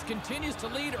Angeles continues to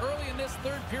lead early in this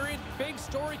 3rd period. Big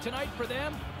story tonight for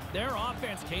them. Their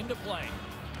offense came to play.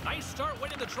 Nice start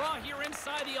winning the draw here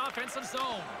inside the offensive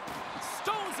zone.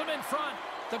 Stones him in front.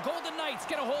 The Golden Knights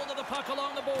get a hold of the puck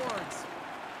along the boards.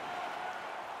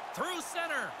 Through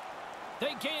center.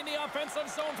 They gain the offensive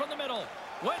zone from the middle.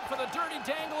 Went for the dirty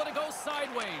dangle and it goes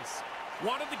sideways.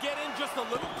 Wanted to get in just a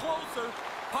little closer.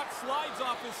 Puck slides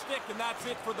off his stick, and that's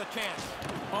it for the chance.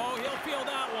 Oh, he'll feel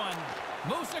that one.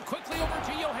 Moves it quickly over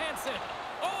to Johansson.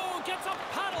 Oh, gets a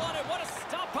paddle on it. What a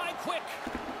stop by Quick.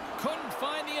 Couldn't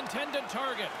find the intended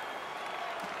target.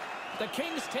 The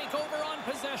Kings take over on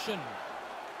possession.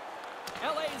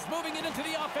 LA's moving it into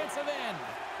the offensive end.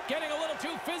 Getting a little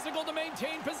too physical to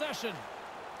maintain possession.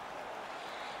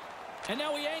 And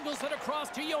now he angles it across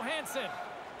to Johansson.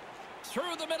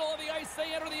 Through the middle of the ice,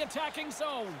 they enter the attacking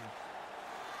zone.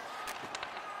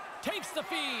 Takes the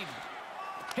feed.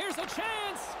 Here's a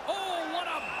chance. Oh, what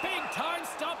a big-time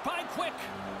stop by Quick.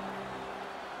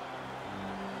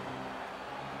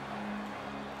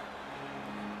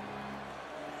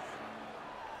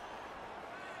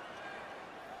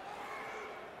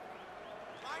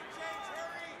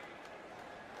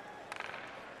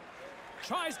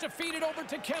 Tries to feed it over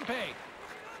to Kempe.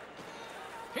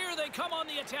 Here they come on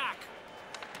the attack.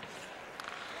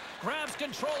 Grabs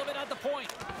control of it at the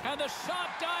point. And the shot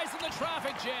dies in the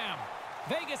traffic jam.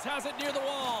 Vegas has it near the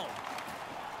wall.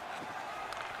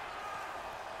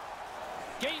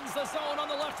 Gains the zone on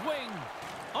the left wing.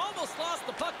 Almost lost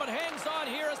the puck, but hangs on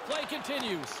here as play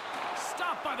continues.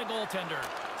 Stopped by the goaltender.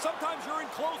 Sometimes you're in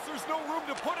close, there's no room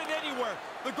to put it anywhere.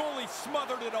 The goalie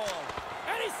smothered it all.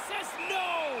 And he says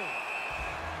no!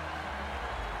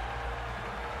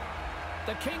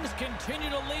 The Kings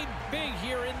continue to lead big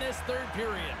here in this third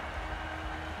period.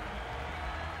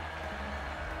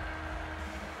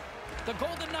 The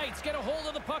Golden Knights get a hold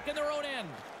of the puck in their own end.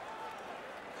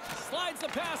 Slides the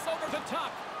pass over to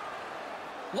Tuck.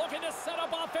 Looking to set up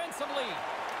offensively.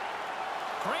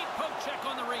 Great poke check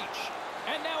on the reach.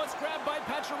 And now it's grabbed by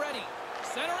Pacioretty.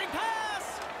 Centering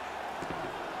pass!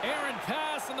 Aaron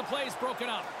pass and the play's broken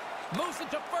up. Moves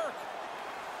it to Burke.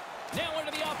 Now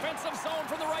into the offensive zone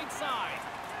from the right side.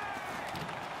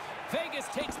 Vegas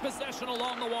takes possession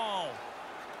along the wall.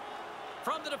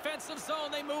 From the defensive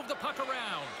zone, they move the puck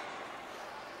around.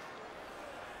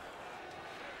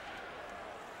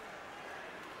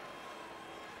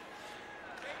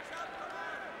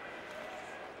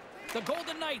 The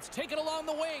Golden Knights take it along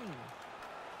the wing.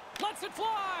 Lets it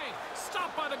fly.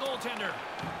 Stopped by the goaltender.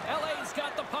 LA's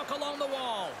got the puck along the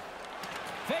wall.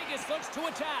 Vegas looks to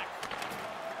attack.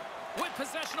 With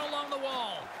possession along the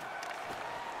wall.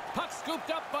 Puck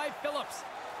scooped up by Phillips.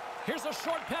 Here's a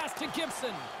short pass to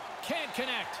Gibson. Can't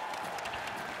connect.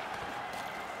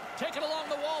 Taken along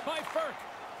the wall by Burke.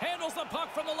 Handles the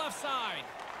puck from the left side.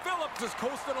 Phillips is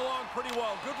coasting along pretty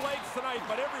well. Good legs tonight,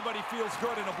 but everybody feels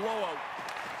good in a blowout.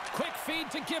 Quick feed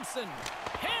to Gibson.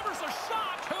 Hammers a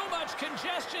shot. Too much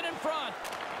congestion in front.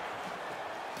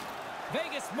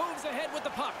 Vegas moves ahead with the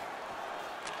puck.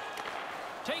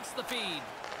 Takes the feed.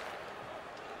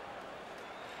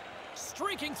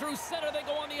 Streaking through center, they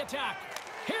go on the attack.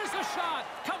 Here's a shot.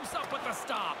 Comes up with the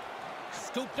stop.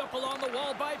 Scooped up along the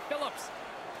wall by Phillips.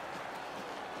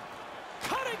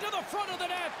 Cutting to the front of the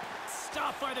net.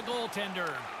 Stopped by the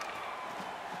goaltender.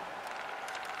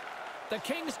 The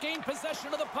Kings gain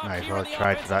possession of the puck here in the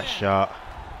tried for that end. shot.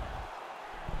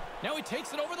 Now he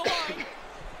takes it over the line.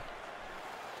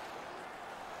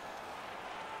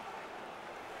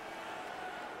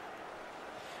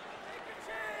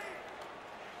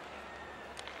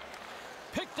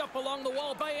 Picked up along the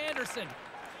wall by Anderson.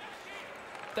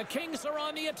 The Kings are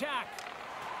on the attack.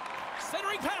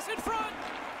 Centering pass in front.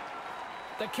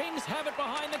 The Kings have it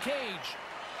behind the cage.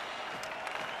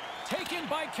 Taken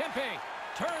by Kempe.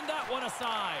 Turned that one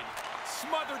aside.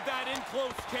 Smothered that in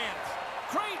close chance.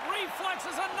 Great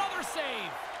reflexes, another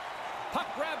save. Puck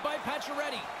grabbed by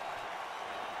Pacioretty.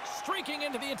 Streaking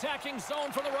into the attacking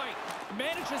zone from the right.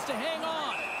 Manages to hang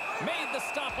on. Made the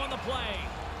stop on the play.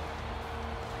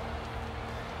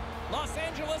 Los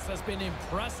Angeles has been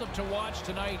impressive to watch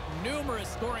tonight. Numerous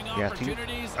scoring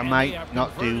opportunities. I might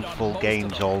not do full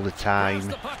games all the time.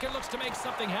 The puck and looks to make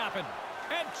something happen.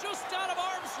 And just out of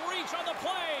arm's reach on the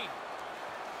play.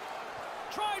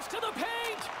 Drives to the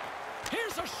paint.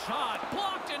 Here's a shot.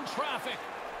 Blocked in traffic.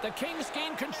 The Kings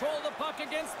gain control of the puck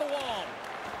against the wall.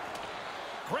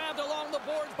 Grabbed along the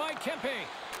boards by Kempe.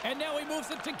 And now he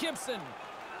moves it to Gibson.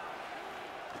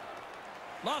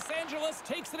 Los Angeles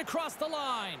takes it across the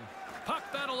line. Puck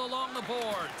battle along the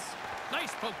boards.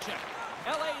 Nice poke check.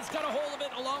 LA's got a hold of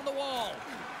it along the wall.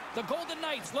 The Golden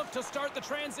Knights look to start the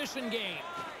transition game.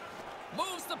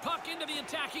 Moves the puck into the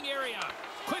attacking area.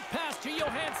 Quick pass to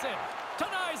Johansson.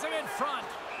 Denies him in front.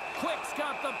 Quick's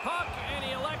got the puck, and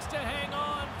he elects to hang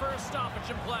on for a stoppage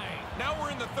in play. Now we're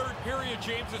in the third period,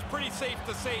 James. It's pretty safe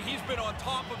to say he's been on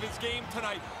top of his game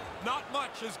tonight. Not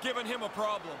much has given him a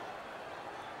problem.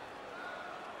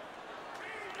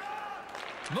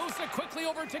 Moves it quickly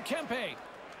over to Kempe.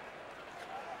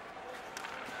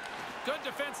 Good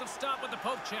defensive stop with the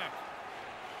poke check.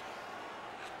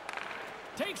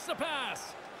 Takes the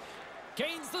pass.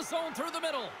 Gains the zone through the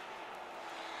middle.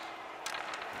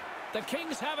 The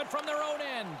Kings have it from their own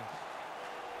end.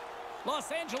 Los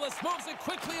Angeles moves it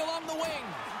quickly along the wing.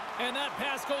 And that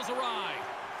pass goes awry.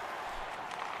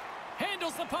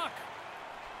 Handles the puck.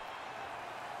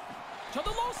 To the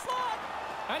low slot.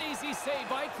 An easy save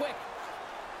by Quick.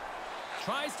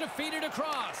 Tries to feed it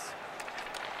across.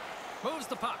 Moves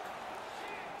the puck.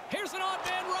 Here's an odd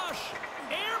man rush.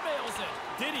 Airmails it.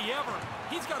 Did he ever?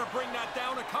 He's got to bring that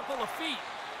down a couple of feet.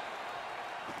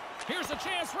 Here's a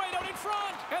chance right out in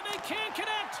front, and they can't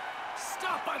connect.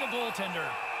 Stopped by the goaltender.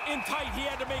 In tight, he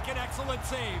had to make an excellent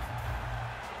save.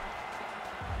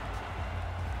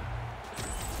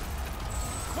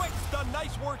 Quick's done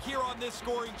nice work here on this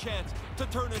scoring chance to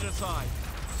turn it aside.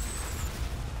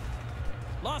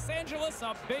 Los Angeles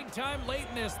up big time late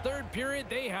in this third period.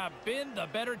 They have been the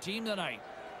better team tonight.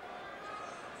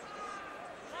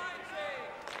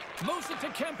 Moves it to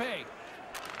Kempe.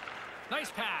 Nice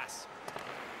pass.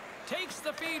 Takes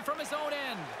the feed from his own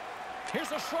end.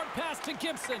 Here's a short pass to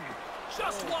Gibson.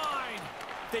 Just wide.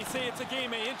 They say it's a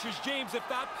game of inches, James. If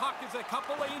that puck is a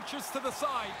couple of inches to the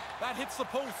side, that hits the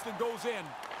post and goes in.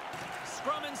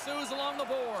 Scrum ensues along the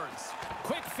boards.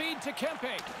 Quick feed to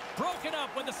Kempe. Broken up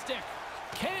with the stick.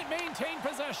 Can't maintain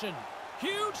possession.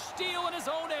 Huge steal in his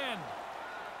own end.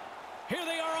 Here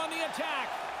they are on the attack.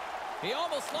 He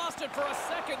almost lost it for a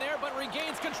second there, but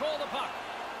regains control of the puck.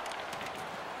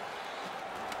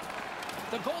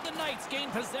 The Golden Knights gain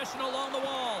possession along the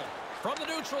wall. From the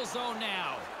neutral zone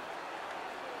now.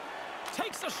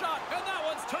 Takes a shot, and that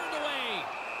one's turned away.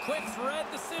 Quick's read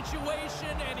the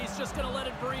situation, and he's just going to let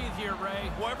it breathe here,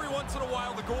 Ray. Well, every once in a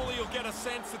while, the goalie will get a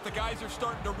sense that the guys are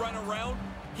starting to run around.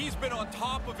 He's been on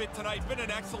top of it tonight. It's been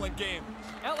an excellent game.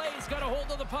 LA's got a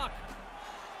hold of the puck.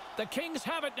 The Kings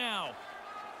have it now.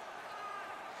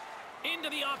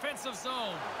 Into the offensive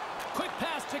zone. Quick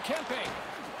pass to Kempe.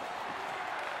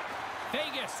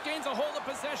 Vegas gains a hold of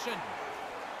possession.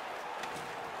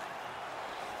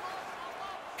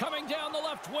 Coming down the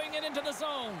left wing and into the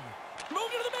zone. Move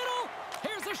to the middle.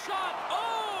 Here's a shot.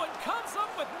 Oh, and comes up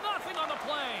with nothing on the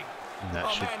play. And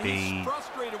that should man, be he's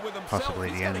frustrated with himself. possibly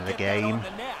He's the end gotta of the get that game. on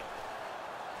the net.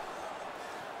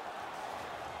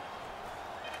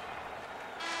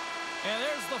 And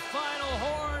there's the final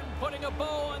horn, putting a bow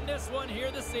on this one here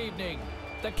this evening.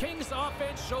 The Kings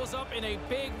offense shows up in a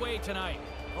big way tonight.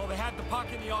 Well, they had the puck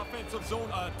in the offensive zone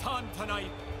a ton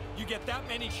tonight. You get that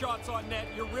many shots on net,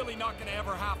 you're really not going to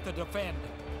ever have to defend.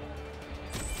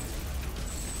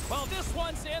 Well, this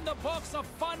one's in the books. A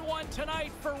fun one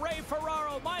tonight for Ray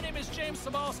Ferraro. My name is James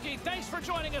Cybulski. Thanks for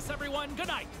joining us, everyone. Good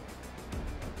night.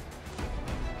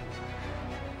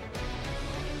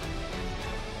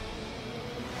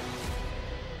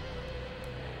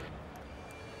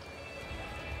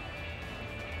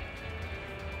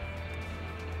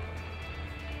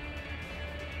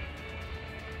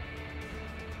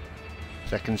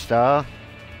 Second star.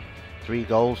 3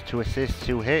 goals, 2 assists,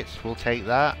 2 hits. We'll take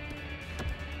that.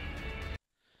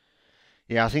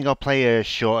 Yeah, I think I'll play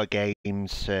shorter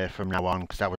games from now on,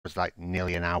 because that was like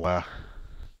nearly an hour.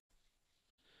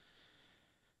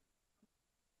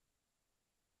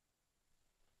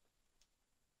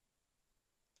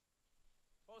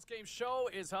 Post-game show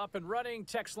is up and running.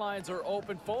 Text lines are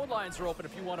open. Phone lines are open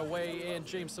if you want to weigh in.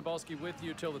 James Cybulski with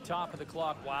you till the top of the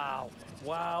clock. Wow.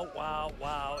 Wow, wow,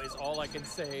 wow is all I can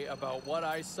say about what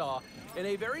I saw. In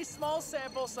a very small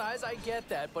sample size, I get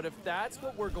that. But if that's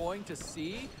what we're going to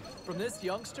see from this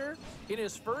youngster in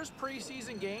his first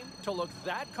preseason game, to look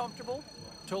that comfortable,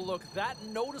 to look that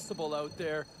noticeable out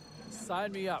there,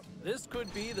 sign me up. This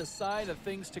could be the sign of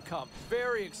things to come.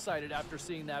 Very excited after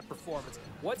seeing that performance.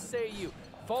 What say you?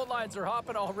 Phone lines are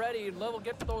hopping already, and we'll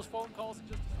get to those phone calls in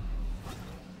just a second.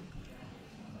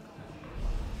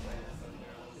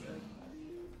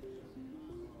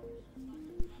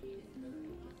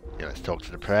 Yeah, let's talk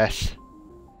to the press.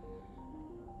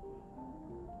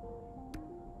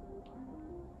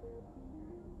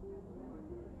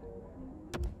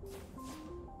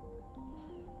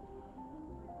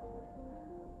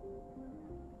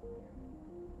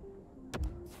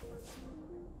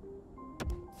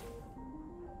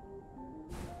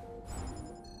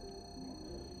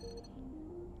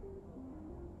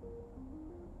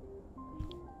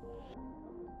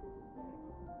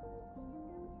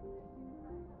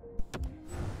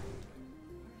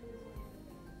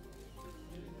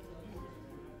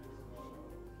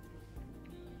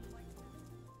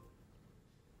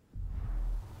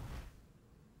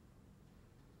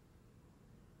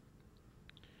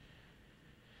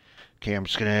 Okay, I'm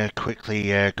just going to quickly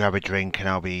grab a drink and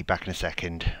I'll be back in a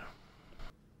second.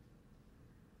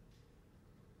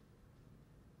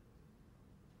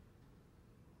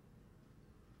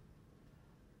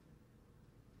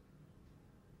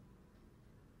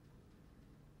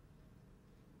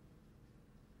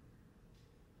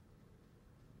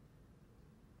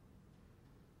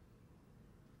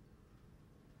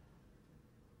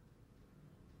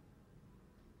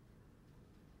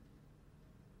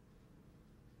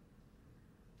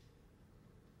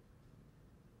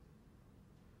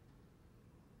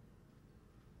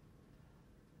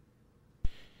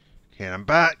 Okay, I'm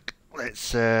back. Let's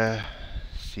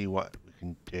see what we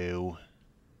can do.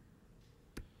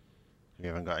 We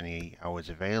haven't got any hours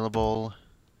available,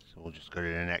 so we'll just go to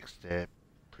the next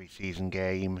pre-season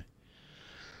game.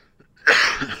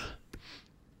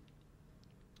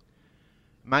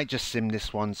 Might just sim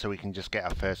this one so we can just get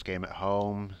our first game at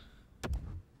home.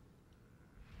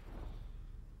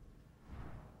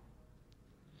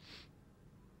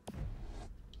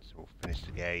 So we'll finish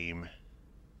the game.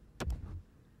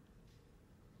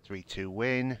 3-2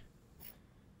 win.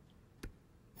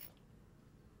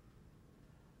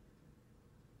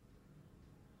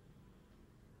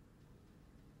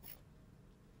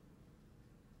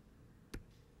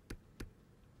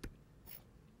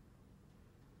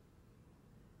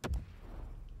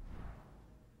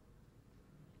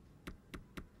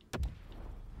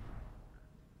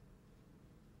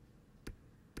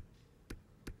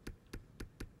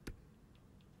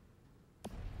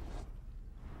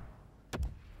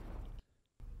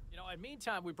 In the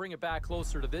meantime, we bring it back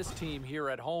closer to this team here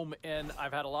at home, and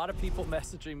I've had a lot of people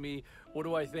messaging me, what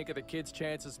do I think of the kid's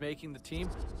chances making the team?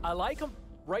 I like him.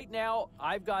 Right now,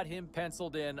 I've got him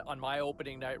penciled in on my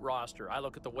opening night roster. I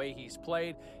look at the way he's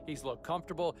played. He's looked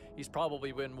comfortable. He's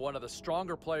probably been one of the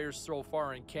stronger players so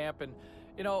far in camp, and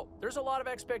you know, there's a lot of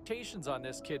expectations on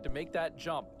this kid to make that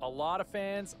jump. A lot of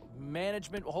fans,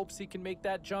 management hopes he can make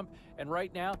that jump, and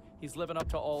right now, he's living up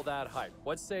to all that hype.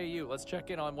 What say you? Let's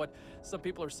check in on what some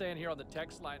people are saying here on the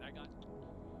text line. I got...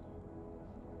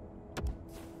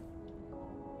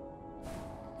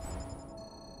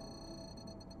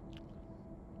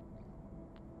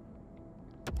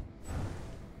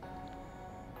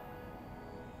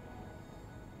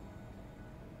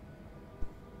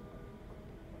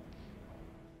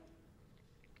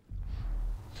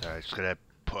 So I'm just going to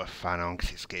put a fan on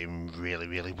because it's getting really,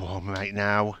 really warm right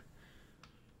now.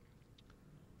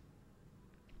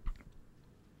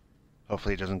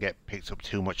 Hopefully it doesn't get picked up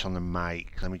too much on the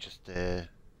mic. Let me just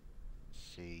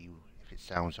see if it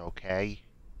sounds okay.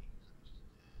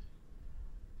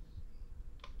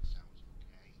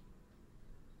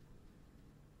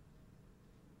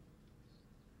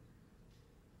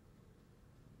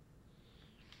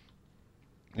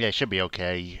 Yeah, it should be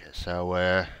okay.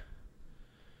 So,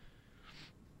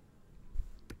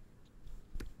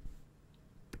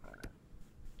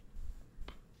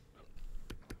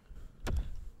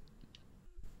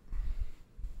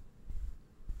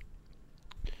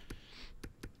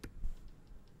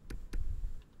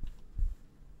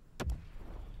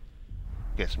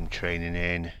 get some training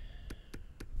in.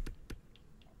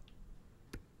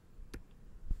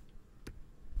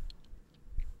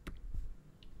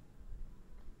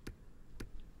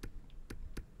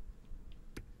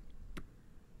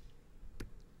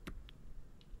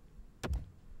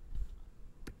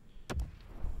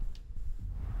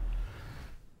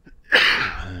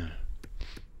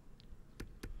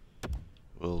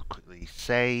 We'll quickly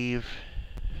save.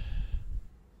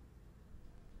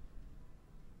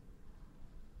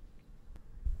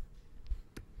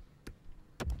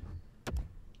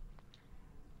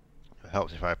 It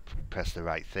helps if I press the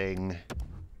right thing.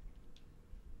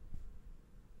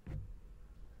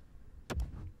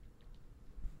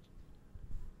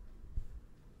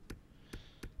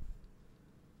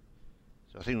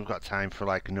 So I think we've got time for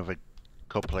like another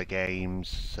couple of games,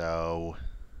 so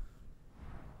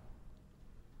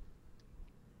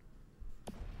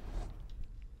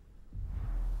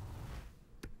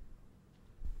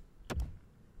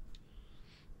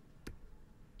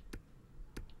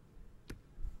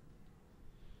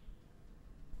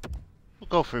we'll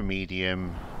go for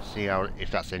medium, see how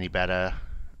if that's any better.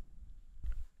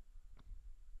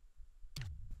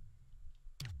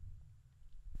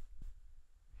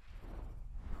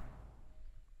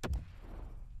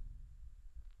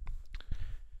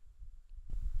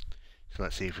 So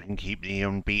let's see if we can keep the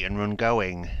unbeaten run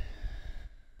going.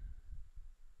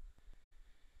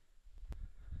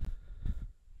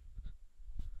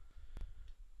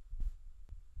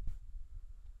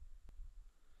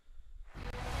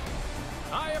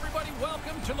 Hi, everybody.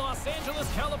 Welcome to Los Angeles,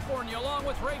 California. Along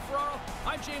with Ray Ferraro,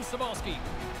 I'm James Cybulski.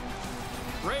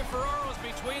 Ray Ferraro's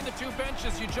between the two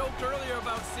benches. You joked earlier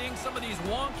about seeing some of these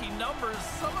wonky numbers.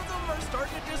 Some of them are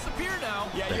starting to disappear now.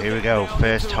 Yeah, So here we go,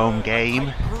 first home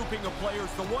game. Grouping of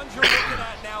players. The ones you're looking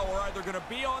at now are either going to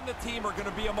be on the team or going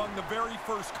to be among the very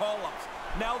first call-ups.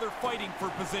 Now they're fighting for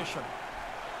position.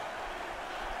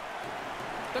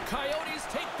 The Coyotes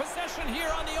take possession here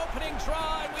on the opening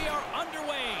drive. We are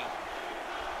underway.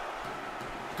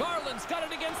 Garland's got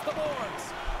it against the boards.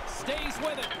 Stays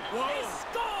with it. Whoa. He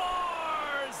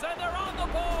scores! and they're on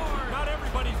the board. Not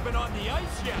everybody's been on the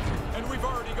ice yet, and we've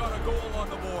already got a goal on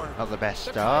the board. Not the best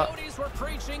The start. Coyotes were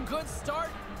preaching good start.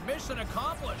 Mission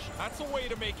accomplished. That's a way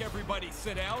to make everybody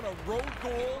sit down. A road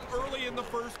goal early in the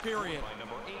first period.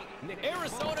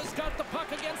 Arizona's got the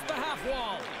puck against the half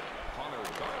wall.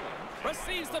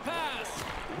 Receives the pass.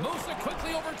 Moves it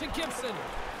quickly over to Gibson.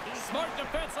 Smart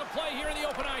defensive play here in the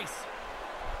open ice.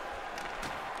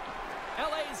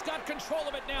 LA's got control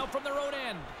of it now from their own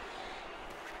end.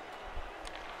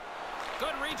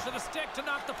 Good reach to the stick to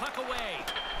knock the puck away.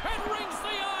 And rings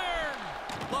the iron.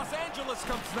 Los Angeles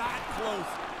comes that close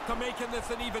to making this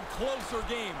an even closer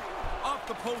game. Off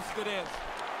the post it is.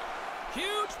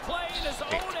 Huge play in his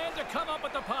own end to come up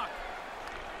with the puck.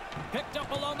 Picked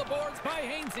up along the boards by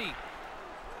Hainsey.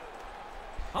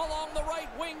 Along the right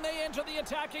wing, they enter the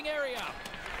attacking area.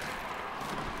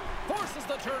 Forces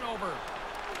the turnover.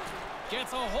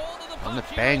 Gets a hold of the On the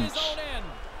puck here in his bench. own end.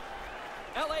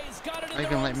 LA's got it in They their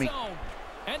can own let me- zone.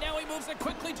 And now he moves it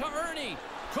quickly to Ernie.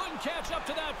 Couldn't catch up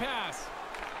to that pass.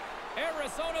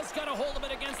 Arizona's got a hold of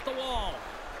it against the wall.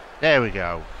 There we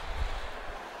go.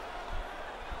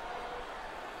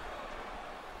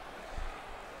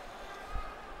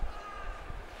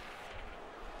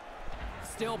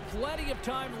 Still plenty of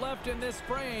time left in this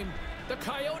frame. The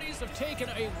Coyotes have taken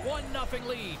a 1-0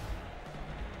 lead.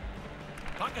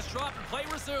 Puck is dropped and play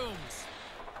resumes.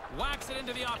 Whacks it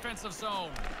into the offensive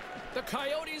zone. The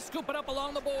Coyotes scoop it up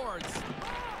along the boards.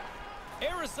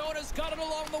 Arizona's got it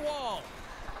along the wall.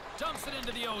 Dumps it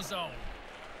into the O-zone.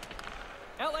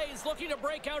 LA's looking to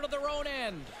break out of their own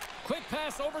end. Quick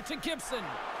pass over to Gibson.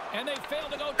 And they fail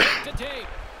to go tape to tape.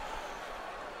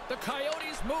 The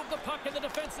Coyotes move the puck in the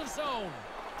defensive zone.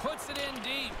 Puts it in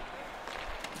deep.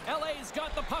 LA's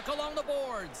got the puck along the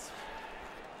boards.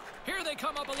 Here they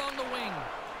come up along the wing.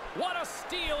 What a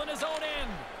steal in his own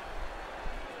end.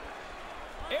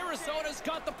 Arizona's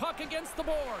got the puck against the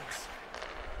boards.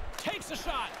 Takes a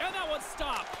shot, and that one's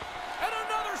stopped. And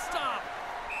another stop.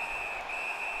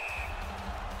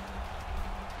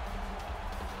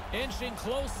 Inching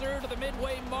closer to the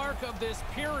midway mark of this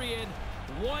period.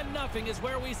 1-0 is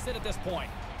where we sit at this point.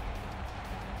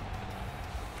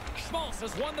 Schmaltz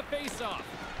has won the faceoff.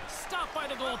 Stopped by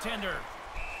the goaltender.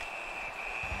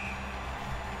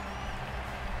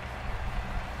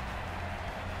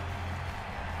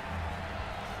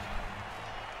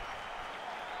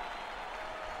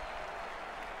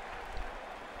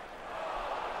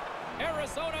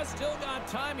 Arizona still got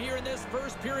time here in this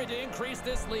first period to increase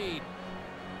this lead.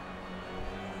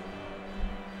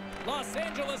 Los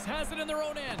Angeles has it in their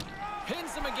own end.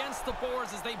 Pins them against the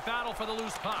boards as they battle for the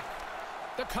loose puck.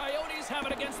 The Coyotes have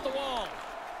it against the wall.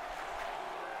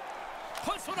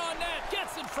 Puts one on net,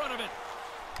 gets in front of it.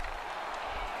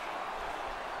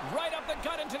 Right up the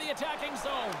gut into the attacking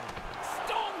zone.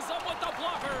 Stones him with the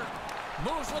blocker.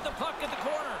 Moves with the puck at the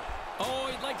corner. Oh,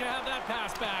 he'd like to have that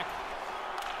pass back.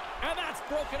 And that's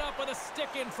broken up with a stick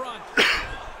in front.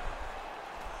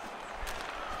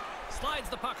 Slides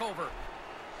the puck over.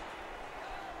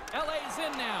 LA's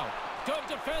in now. Good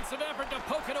defensive effort to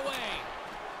poke it away.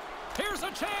 Here's a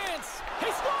chance.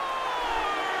 He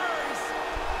scores!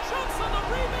 Jumps on the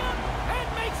rebound and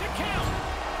makes it count.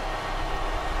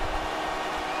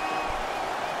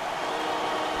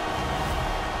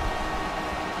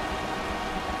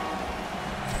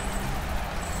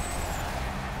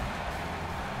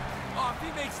 If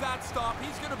he makes that stop,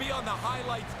 he's going to be on the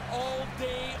highlights all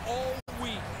day, all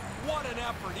week. What an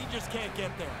effort. He just can't get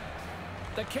there.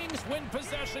 The Kings win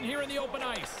possession here in the open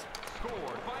ice.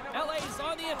 LA's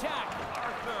on the attack.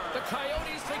 The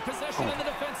Coyotes take possession in the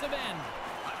defensive end.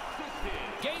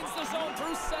 Gains the zone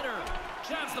through center.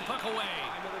 Jabs the puck away.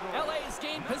 LA's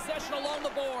gained possession along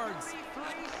the boards.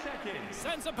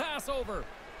 Sends a pass over.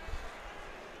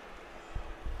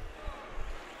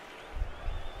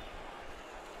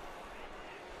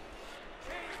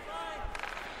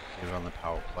 Here on the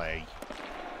power play.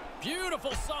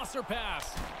 Beautiful saucer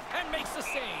pass. And makes the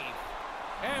save.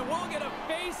 And we'll get a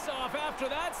face-off after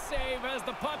that save as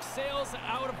the puck sails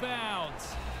out of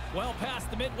bounds. Well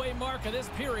past the midway mark of this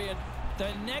period,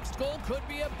 the next goal could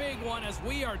be a big one as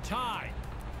we are tied.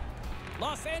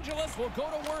 Los Angeles will go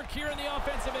to work here in the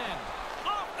offensive end.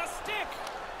 Off the stick!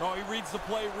 Oh, he reads the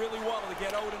play really well to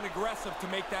get out and aggressive to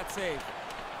make that save.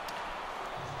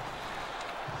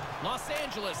 Los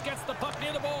Angeles gets the puck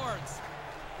near the boards.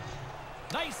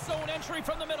 Nice zone entry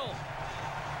from the middle.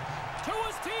 To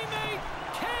his teammate.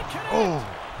 Can't connect. Oh.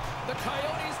 The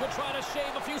Coyotes will try to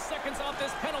shave a few seconds off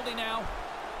this penalty now.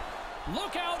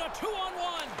 Look out, a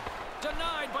 2-on-1.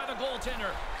 Denied by the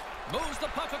goaltender. Moves the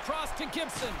puck across to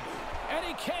Gibson. And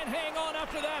he can't hang on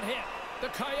after that hit. The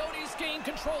Coyotes gain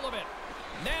control of it.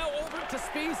 Now over to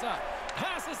Spiza.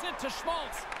 Passes it to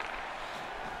Schmaltz.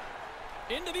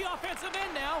 Into the offensive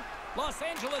end now. Los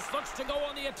Angeles looks to go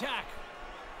on the attack.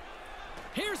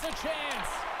 Here's a chance.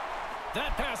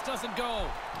 That pass doesn't go.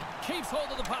 Keeps hold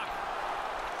of the puck.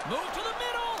 Move to the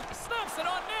middle. Snaps it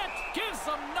on net. Gives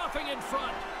them nothing in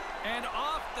front. And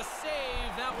off the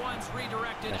save, that one's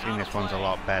redirected. I think this one's a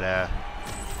lot better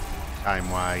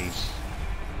time-wise.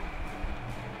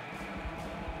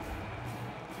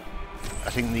 I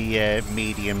think the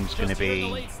medium's going to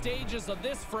be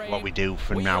what we do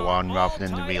from now on rather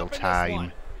than the real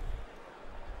time.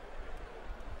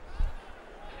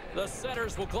 The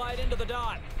setters will glide into the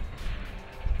dot.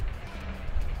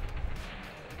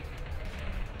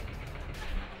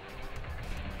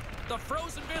 The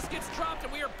frozen biscuits dropped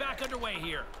and we are back underway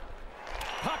here.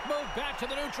 Puck moved back to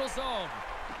the neutral zone.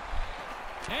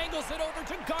 Angles it over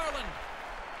to Garland.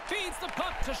 Feeds the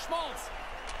puck to Schmaltz.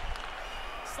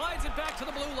 Slides it back to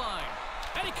the blue line.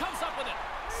 And he comes up with it.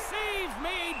 Save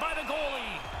made by the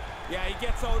goalie. Yeah, he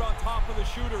gets out on top of the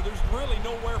shooter. There's really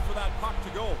nowhere for that puck to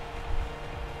go.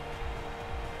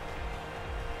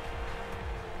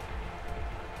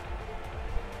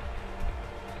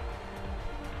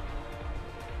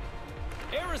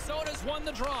 Arizona's won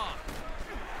the draw.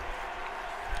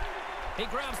 He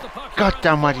grabs the puck. God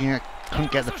damn, why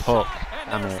couldn't get the puck?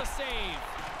 Damn it.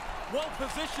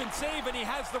 Well-positioned save, and he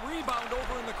has the rebound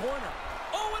over in the corner.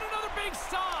 Oh, and another big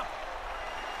stop.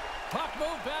 Puck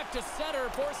moved back to center,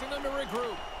 forcing them to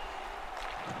regroup.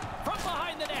 From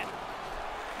behind the net.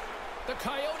 The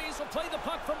Coyotes will play the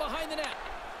puck from behind the net.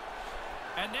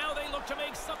 And now they look to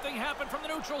make something happen from the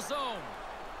neutral zone.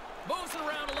 Moves it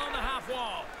around along the half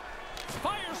wall.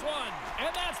 Fires one,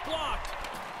 and that's blocked.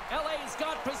 LA's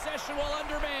got possession while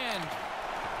undermanned.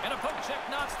 And a poke check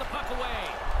knocks the puck away.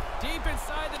 Deep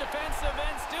inside the defensive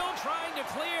end, still trying to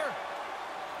clear.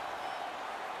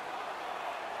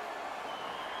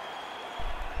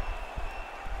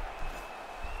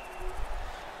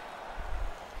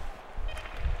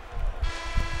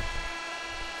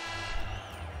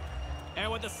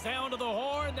 And with the sound of the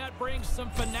horn, that brings some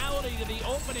finality to the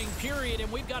opening period,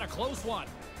 and we've got a close one.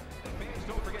 Fans,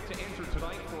 don't forget to enter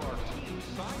tonight for our team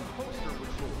signed poster,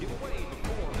 which we'll give away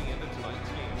before the end of tonight's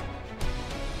game.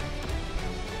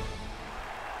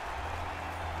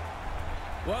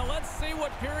 Well, let's see what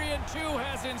period 2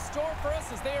 has in store for us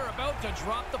as they are about to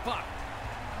drop the puck.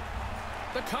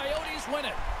 The Coyotes win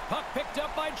it. Puck picked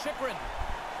up by Chychrun.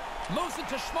 Moves it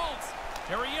to Schmaltz.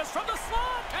 Here he is from the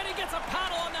slot, and he gets a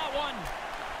paddle on that one.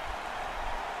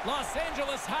 Los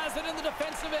Angeles has it in the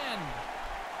defensive end.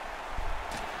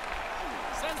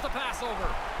 Sends the pass over.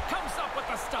 Comes up with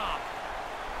the stop.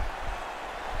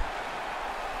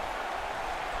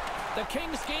 The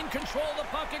Kings gain control of the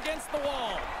puck against the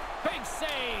wall. Big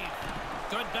save.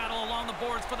 Good battle along the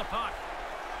boards for the puck.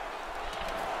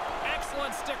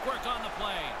 Excellent stick work on the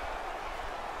play.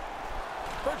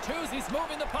 Bertuzzi's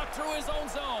moving the puck through his own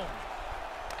zone.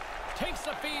 Takes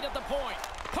the feed at the point.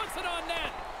 Puts it on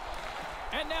net.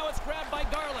 And now it's grabbed by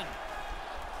Garland.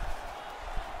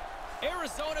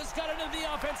 Arizona's got it into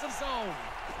the offensive zone.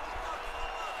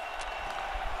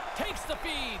 Takes the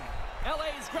feed.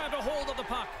 LA's grabbed a hold of the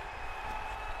puck.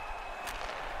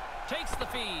 Takes the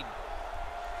feed.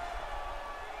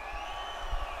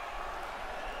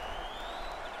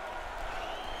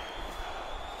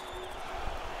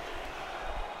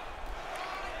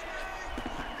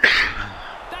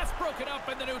 That's broken up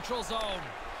in the neutral zone.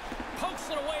 Pokes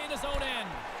it away in his own end.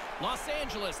 Los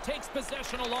Angeles takes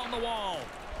possession along the wall.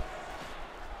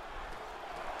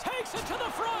 Takes it to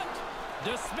the front.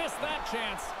 Dismiss that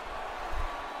chance.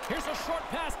 Here's a short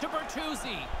pass to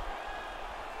Bertuzzi.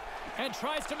 And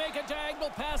tries to make a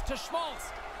diagonal pass to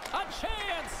Schmaltz. A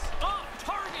chance! Off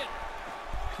target!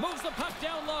 Moves the puck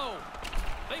down low.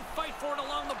 They fight for it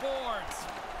along the boards.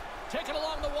 Taken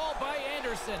along the wall by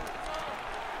Anderson.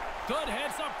 Good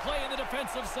heads-up play in the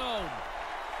defensive zone.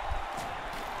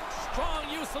 Strong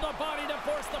use of the body to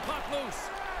force the puck loose.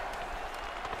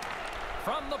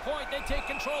 From the point, they take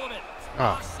control of it.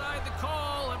 Offside the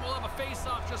call, and we'll have a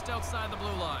face-off just outside the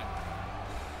blue line.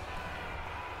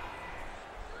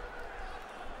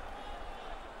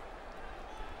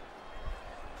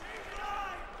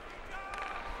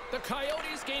 The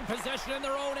Coyotes gain possession in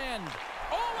their own end.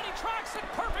 Oh, and he tracks it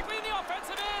perfectly in the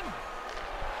offensive end.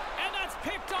 And that's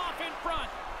picked off in front.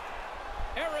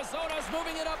 Arizona's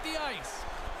moving it up the ice.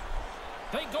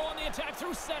 They go on the attack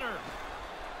through center.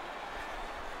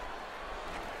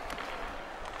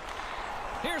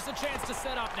 Here's the chance to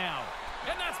set up now.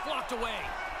 And that's blocked away.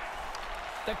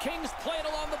 The Kings play it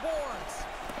along the boards.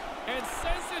 And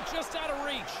sends it just out of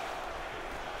reach.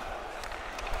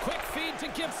 feed to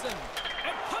Gibson.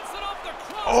 And puts it off the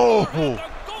crossbar. Oh. And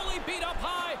the goalie beat up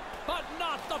high, but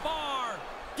not the bar.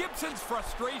 Gibson's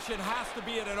frustration has to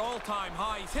be at an all-time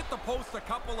high. He's hit the post a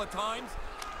couple of times.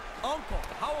 Uncle,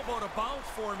 how about a bounce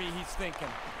for me, he's thinking.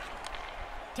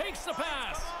 Takes the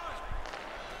pass.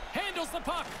 Handles the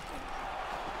puck.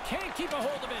 Can't keep a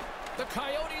hold of it. The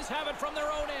Coyotes have it from their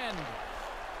own end.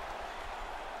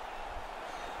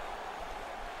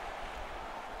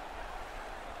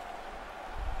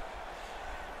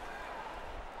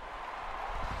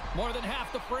 More than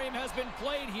half the frame has been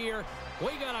played here.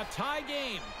 We got a tie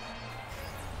game.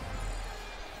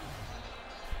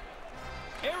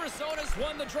 Arizona's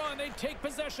won the draw, and they take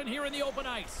possession here in the open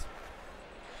ice.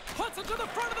 Puts it to the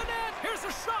front of the net. Here's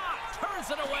a shot. Turns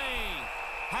it away.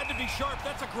 Had to be sharp.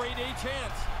 That's a grade A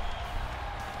chance.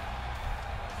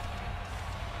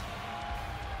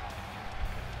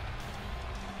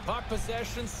 Puck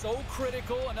possession so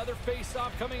critical. Another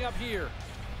face-off coming up here.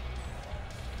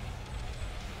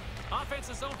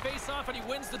 Offensive zone face-off, and he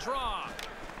wins the draw.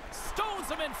 Stones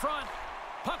him in front.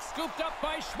 Puck scooped up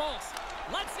by Schmaltz.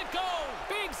 Lets it go.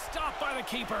 Big stop by the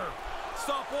keeper.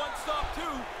 Stop one, stop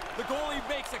two. The goalie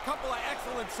makes a couple of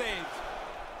excellent saves.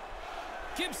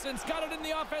 Gibson's got it in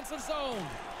the offensive zone.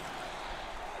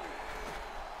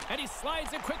 And he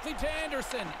slides it quickly to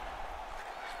Anderson.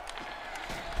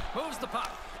 Moves the puck.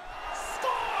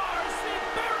 Scores! He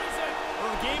buries it!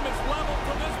 Well, the game is level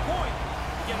to this point.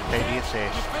 You get a Maybe chance,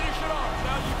 assist. you finish it off.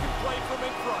 Now you can play from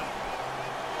in front.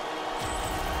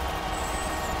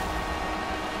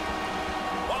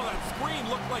 Well, that screen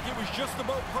looked like it was just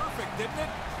about perfect, didn't it?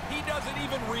 He doesn't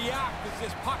even react as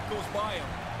this puck goes by him.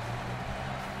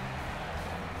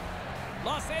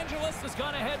 Los Angeles has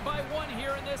gone ahead by 1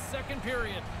 here in this second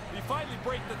period. You finally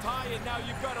break the tie, and now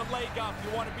you've got a leg up. You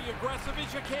want to be aggressive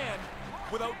as you can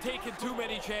without taking too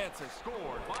many chances.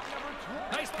 Scored by number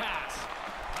 20. Nice pass.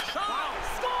 Shot!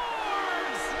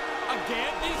 Scores!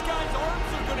 Again, these guys' arms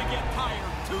are going to get tired.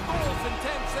 2 goals in 10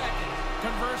 seconds.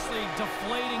 Conversely,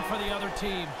 deflating for the other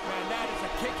team. Man, that is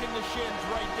a kick in the shins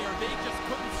right there. They just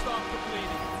couldn't stop the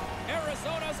bleeding.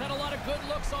 Arizona's had a lot of good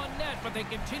looks on net, but they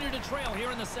continue to trail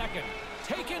here in the second.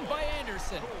 Taken by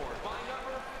Anderson. Scored by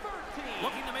number 13.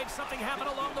 Looking to make something happen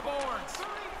along the boards.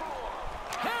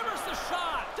 34. Hammers the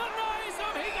shot. Denies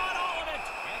him. He got all of it.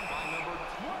 And by number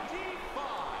 25.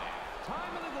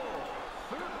 Time of the goal,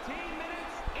 13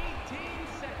 minutes, 18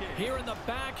 seconds. Here in the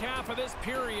back half of this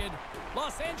period,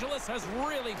 Los Angeles has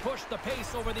really pushed the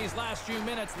pace over these last few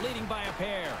minutes, leading by a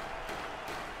pair.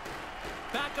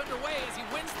 Back underway as he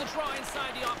wins the draw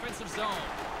inside the offensive zone.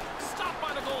 Stopped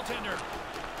by the goaltender.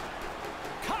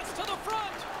 Cuts to the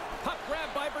front. Puck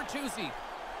grabbed by Bertuzzi.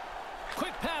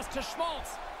 Quick pass to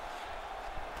Schmaltz.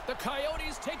 The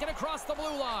Coyotes take it across the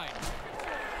blue line.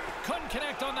 Couldn't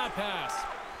connect on that pass.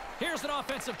 Here's an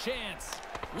offensive chance.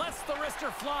 Lets the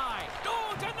wrister fly.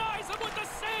 Oh, denies him with the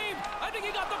save. I think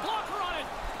he got the blocker on it.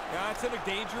 Yeah, it's in a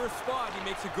dangerous spot. He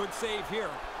makes a good save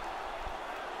here.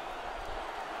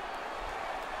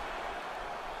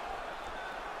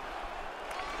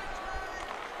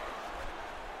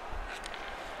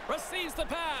 Receives the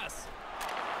pass.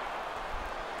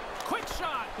 Quick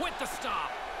shot with the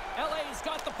stop. LA's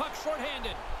got the puck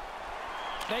shorthanded.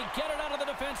 They get it out of the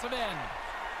defensive end.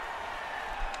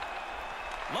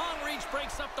 Long reach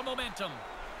breaks up the momentum.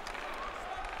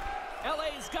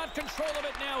 LA's got control of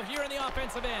it now here in the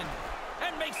offensive end.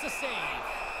 And makes the save.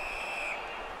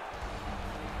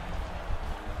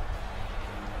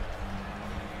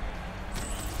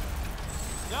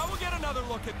 Now we'll get another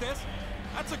look at this.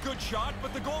 That's a good shot,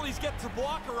 but the goalie's gets the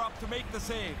blocker up to make the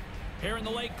save. Here in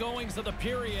the late goings of the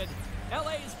period,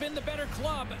 LA's been the better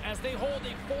club as they hold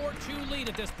a 4-2 lead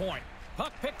at this point.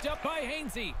 Puck picked up by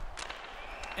Hainsey.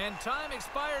 And time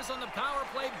expires on the power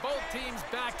play. Both teams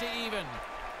back to even.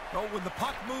 No, when the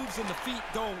puck moves and the feet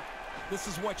don't, this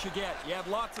is what you get. You have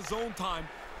lots of zone time,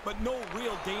 but no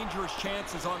real dangerous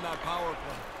chances on that power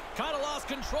play. Kind of lost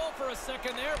control for a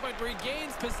second there, but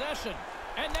regains possession.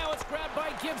 And now it's grabbed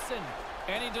by Gibson.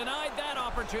 And he denied that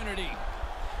opportunity.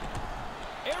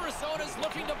 Arizona's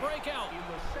looking to break out. In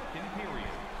the second period.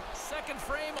 Second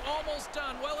frame almost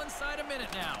done. Well inside a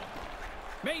minute now.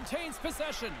 Maintains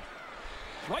possession.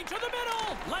 Right to the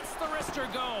middle. Lets the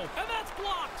wrister go. And that's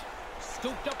blocked.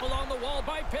 Scooped up along the wall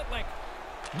by Pitlick.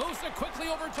 Moves it quickly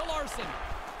over to Larson.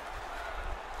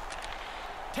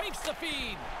 Takes the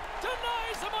feed.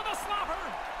 Denies him on the slapper.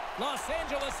 Los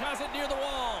Angeles has it near the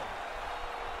wall.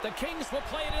 The Kings will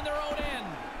play it in their own end.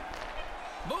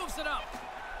 Moves it up.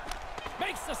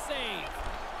 Makes the save.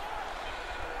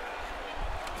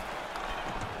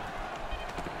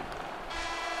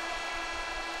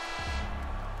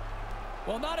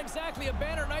 Well, not exactly a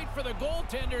banner night for the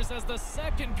goaltenders as the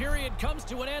second period comes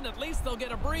to an end. At least they'll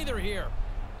get a breather here.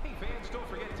 Hey fans, don't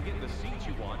forget to get the seats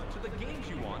you want to the games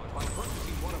you want by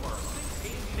purchasing one of our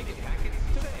 6-game ticket packets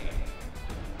today.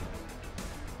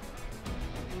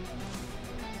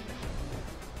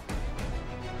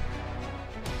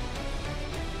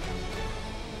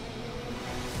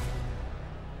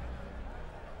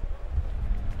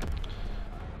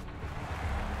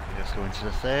 Let's go into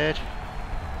the third.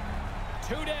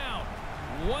 2 down,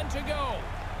 1 to go.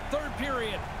 Third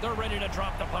period, they're ready to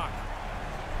drop the puck.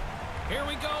 Here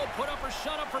we go, put up or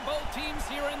shut up for both teams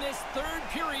here in this third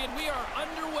period. We are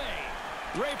underway.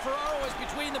 Ray Ferraro is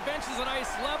between the benches at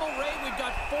ice level. Ray, we've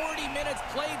got 40 minutes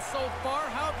played so far.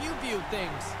 How have you viewed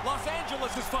things? Los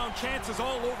Angeles has found chances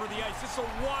all over the ice. It's a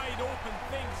wide open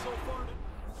thing so far.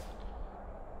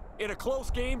 In a close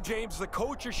game, James, the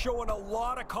coach is showing a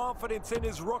lot of confidence in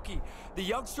his rookie. The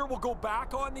youngster will go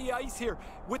back on the ice here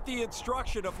with the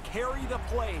instruction of carry the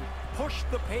play, push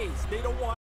the pace. They don't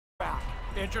want back.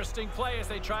 Interesting play as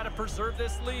they try to preserve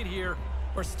this lead here.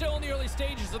 We're still in the early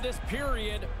stages of this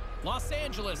period. Los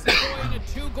Angeles enjoying a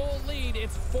 2-goal lead.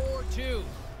 It's 4-2.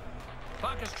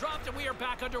 Puck is dropped and we are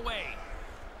back underway.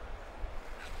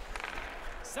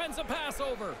 Sends a pass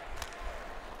over.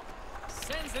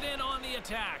 Sends it in on the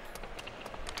attack.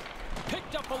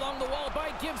 Picked up along the wall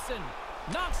by Gibson.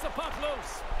 Knocks the puck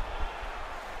loose.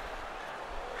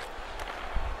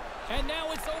 And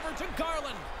now it's over to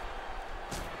Garland.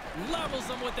 Levels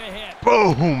him with the hit.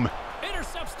 Boom!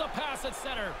 Intercepts the pass at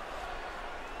center.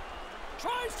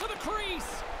 Tries to the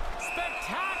crease.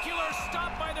 Spectacular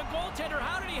stop by the goaltender.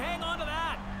 How did he hang on to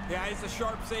that? Yeah, it's a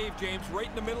sharp save, James. Right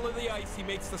in the middle of the ice, he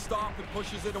makes the stop and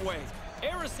pushes it away.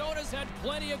 Arizona's had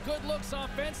plenty of good looks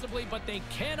offensively, but they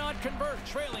cannot convert,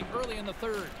 trailing early in the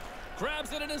third.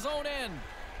 Grabs it in his own end.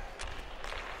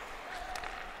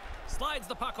 Slides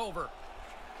the puck over.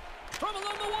 From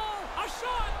along the wall, a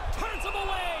shot! Turns him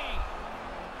away!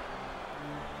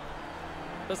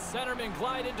 The centermen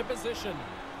glide into position.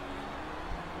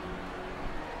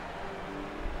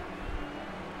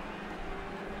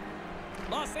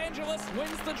 Los Angeles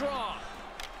wins the draw.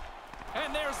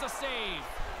 And there's the save.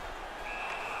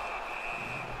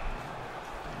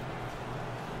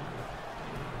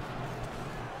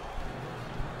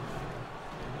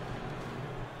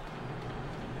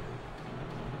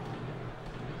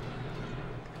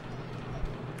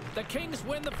 The Kings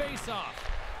win the faceoff.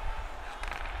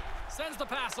 Sends the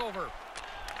pass over.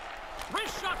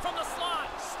 Wrist shot from the slot.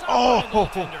 Stopped by the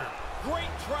goaltender. Great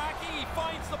tracking. He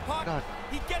finds the puck. God.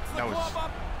 He gets the glove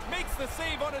up, makes the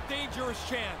save on a dangerous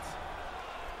chance.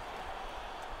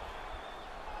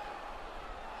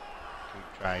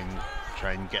 Try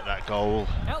and get that goal.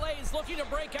 LA's looking to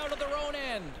break out of their own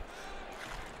end.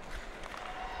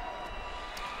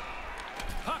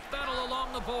 Puck battle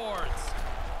along the boards.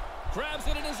 Grabs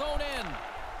it in his own end.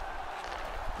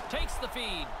 Takes the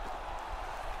feed.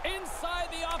 Inside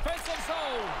the offensive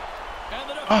zone. And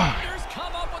the defenders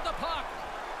come up with the puck.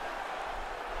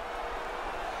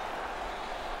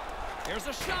 Here's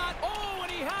a shot. Oh,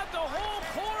 and he had the whole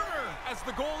corner. As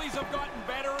the goalies have gotten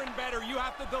better and better, you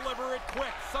have to deliver it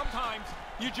quick. Sometimes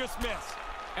you just miss.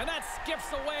 And that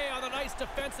skips away on a nice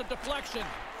defensive deflection.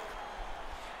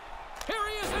 Here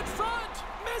he is in front.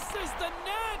 Misses the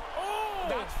net. Oh!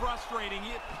 That's frustrating.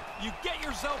 You get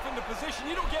yourself into position.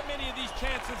 You don't get many of these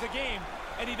chances a game,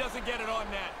 and he doesn't get it on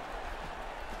net.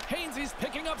 Hainsey's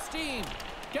picking up steam.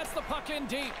 Gets the puck in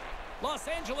deep. Los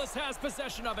Angeles has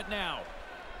possession of it now.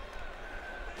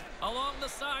 Along the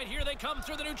side, here they come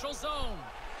through the neutral zone.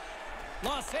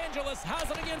 Los Angeles has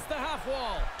it against the half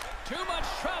wall. Too much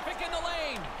traffic in the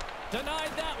lane.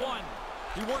 Denied that one.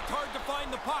 He worked hard to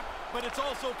find the puck, but it's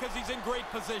also because he's in great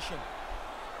position.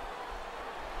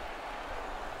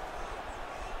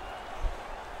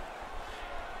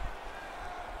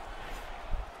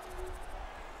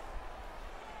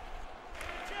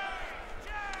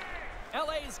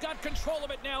 LA's got control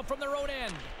of it now from their own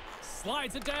end.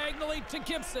 Slides it diagonally to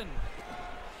Gibson.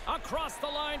 Across the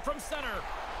line from center.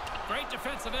 Great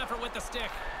defensive effort with the stick.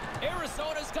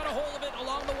 Arizona's got a hold of it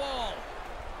along the wall.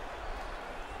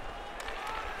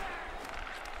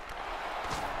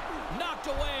 Knocked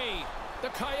away. The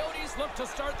Coyotes look to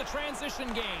start the transition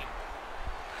game.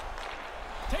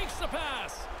 Takes the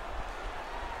pass.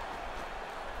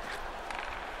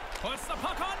 Puts the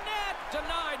puck on net.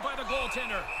 Denied by the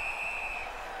goaltender.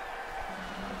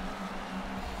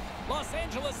 Los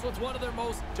Angeles was one of their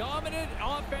most dominant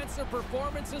offensive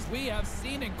performances we have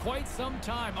seen in quite some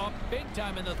time. Up big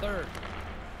time in the third.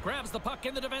 Grabs the puck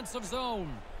in the defensive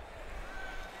zone.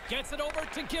 Gets it over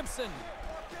to Gibson.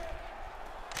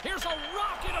 Here's a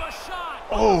rocket of a shot.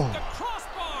 Oh. The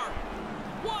crossbar.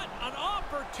 What an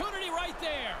opportunity right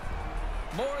there.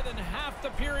 More than half the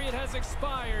period has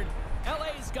expired.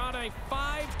 LA's got a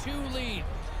 5-2 lead.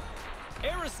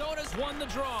 Arizona's won the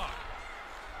draw.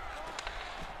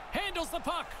 Handles the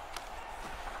puck.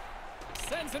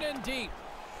 Sends it in deep.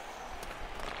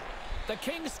 The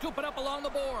Kings scoop it up along the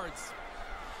boards.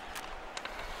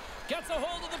 Gets a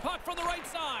hold of the puck from the right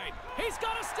side. He's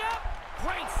got a step.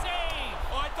 Great save.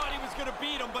 Oh, I thought he was going to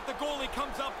beat him, but the goalie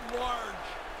comes up large.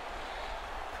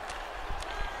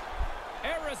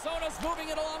 Arizona's moving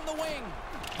it along the wing.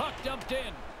 Puck dumped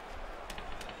in.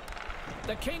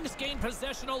 The Kings gain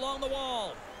possession along the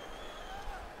wall.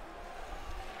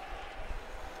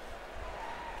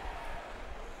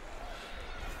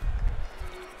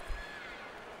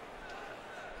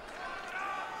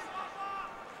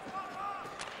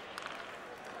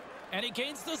 And he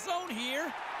gains the zone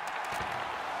here.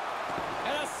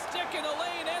 And a stick in the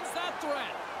lane ends that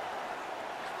threat.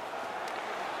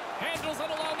 Handles it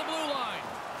along the blue line.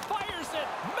 Fires it.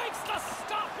 Makes the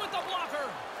stop with the blocker.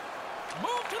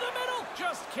 Move to the middle.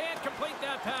 Just can't complete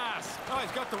that pass. Oh,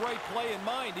 he's got the right play in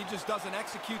mind. He just doesn't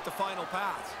execute the final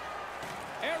pass.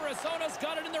 Arizona's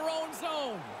got it in their own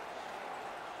zone.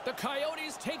 The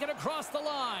Coyotes take it across the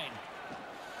line.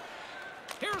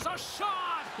 Here's a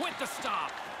shot with the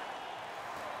stop.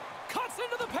 Cuts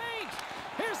into the paint.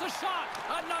 Here's a shot.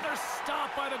 Another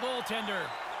stop by the goaltender.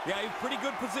 Yeah, he's pretty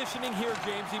good positioning here,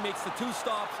 James. He makes the 2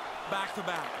 stops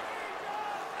back-to-back.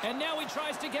 And now he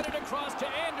tries to get it across to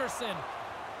Anderson.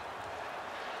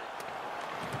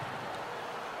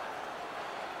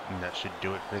 And that should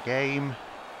do it for the game.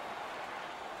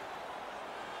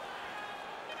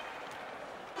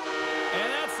 And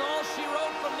that's all she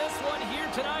wrote from this one here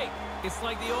tonight. It's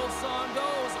like the old song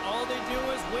goes, all they do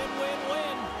is win, win,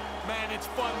 win. Man, it's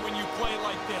fun when you play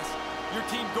like this. Your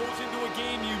team goes into a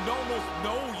game you almost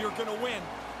know you're going to win,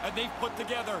 and they've put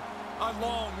together a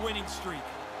long winning streak.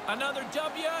 Another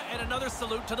W and another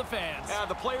salute to the fans. Yeah,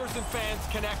 the players and fans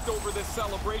connect over this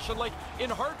celebration. Like in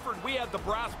Hartford, we had the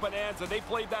Brass Bonanza. They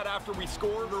played that after we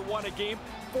scored or won a game.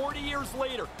 40 years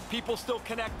later, people still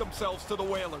connect themselves to the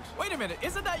Whalers. Wait a minute,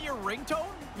 isn't that your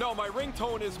ringtone? No, my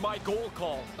ringtone is my goal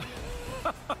call.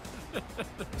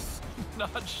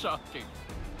 Not shocking.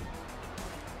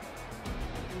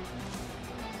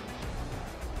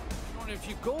 If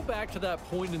you go back to that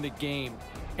point in the game,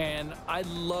 and I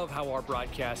love how our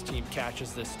broadcast team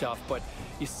catches this stuff, but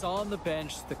you saw on the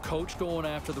bench the coach going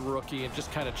after the rookie and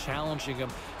just kind of challenging him.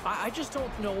 I just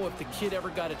don't know if the kid ever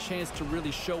got a chance to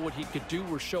really show what he could do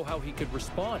or show how he could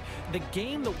respond. The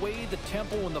game, the way the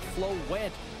tempo and the flow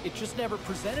went, it just never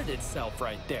presented itself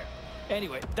right there.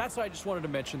 Anyway, that's why I just wanted to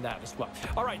mention that as well.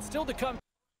 All right, still to come.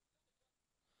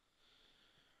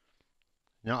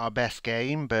 Not our best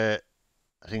game, but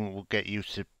I think we'll get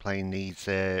used to playing these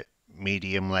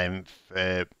medium length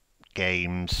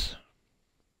games.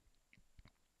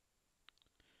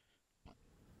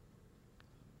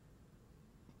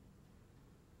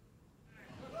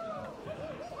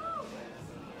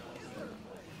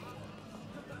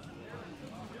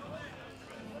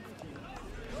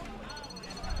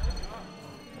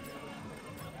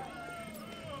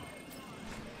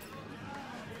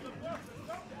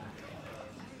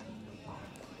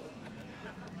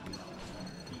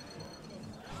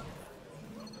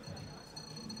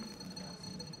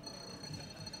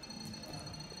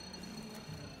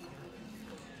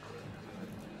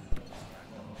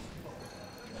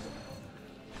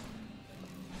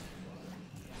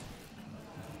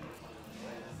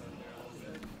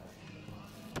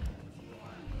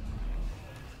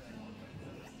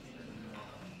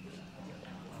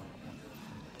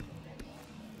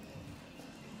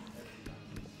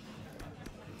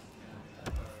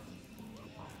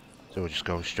 So we'll just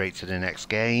go straight to the next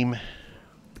game.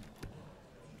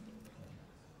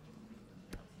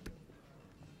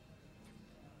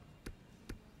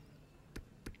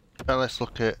 Well, let's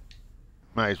look at,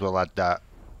 might as well add that.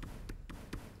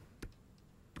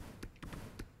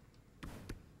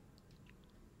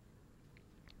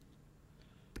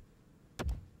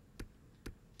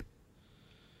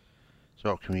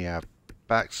 So what can we have?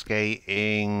 Back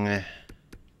skating,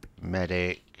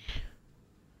 medic.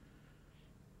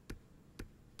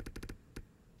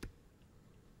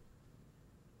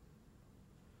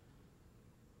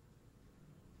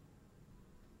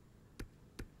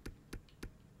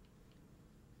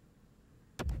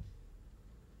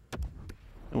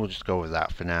 We'll just go with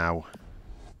that for now.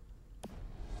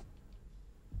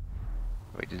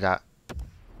 Wait, did that?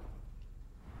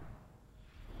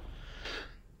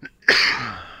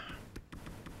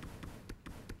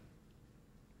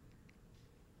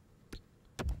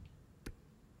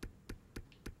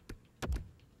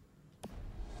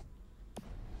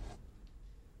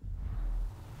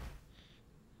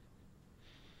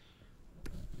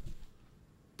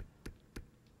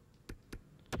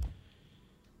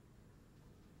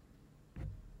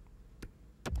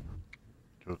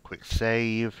 Do a quick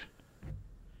save.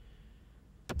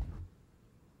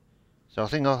 So I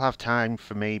think I'll have time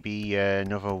for maybe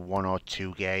another 1 or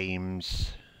 2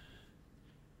 games.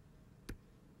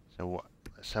 So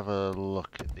let's have a look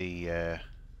at the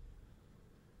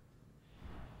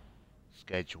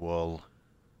schedule.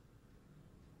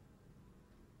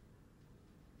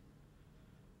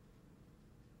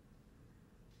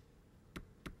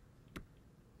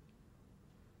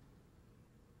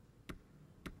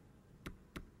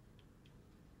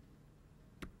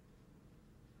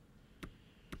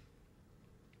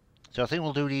 So I think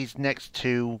we'll do these next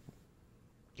 2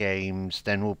 games,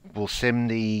 then we'll sim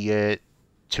the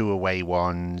 2 away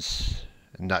ones,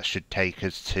 and that should take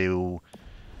us to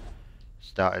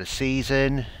start of the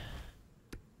season.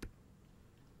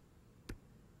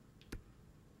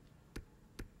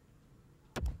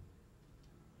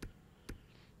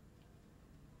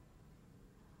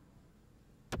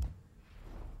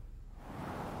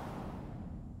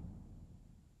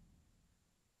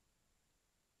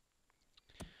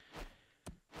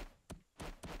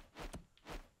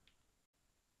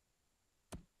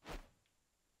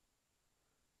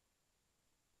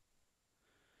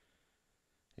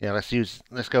 Yeah,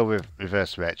 let's go with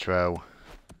reverse retro.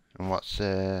 And what's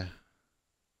yeah,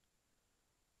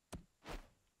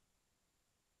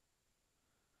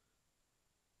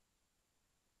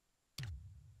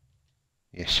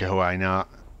 sure, why not?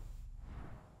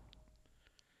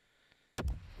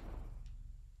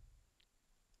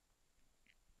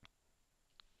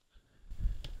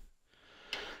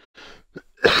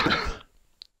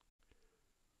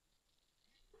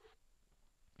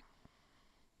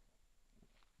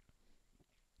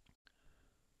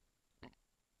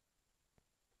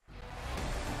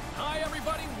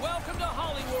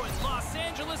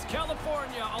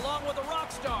 California, along with a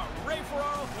rock star, Ray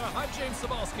Ferraro. Hi, James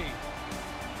Cebulski.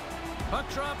 Puck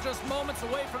drop just moments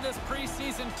away from this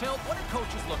preseason tilt. What are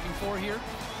coaches looking for here?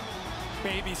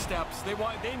 Baby steps. They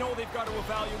know they've got to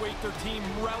evaluate their team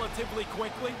relatively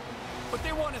quickly, but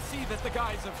they want to see that the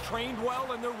guys have trained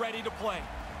well and they're ready to play.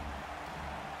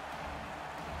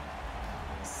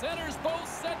 Centers both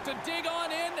set to dig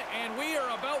on in, and we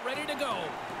are about ready to go.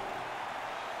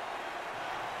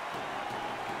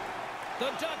 The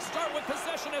Ducks start with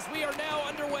possession as we are now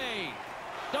underway.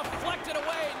 Deflected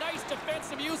away. Nice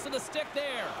defensive use of the stick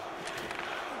there.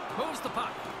 Moves the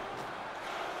puck.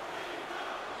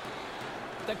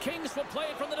 The Kings will play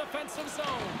it from the defensive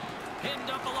zone. Pinned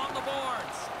up along the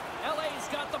boards. LA's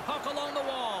got the puck along the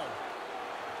wall.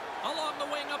 Along the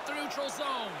wing up the neutral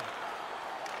zone.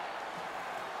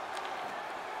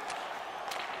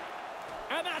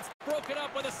 And that's broken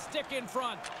up with a stick in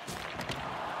front.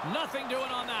 Nothing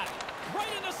doing on that. Right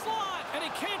in the slot, and he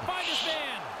can't find his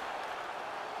man.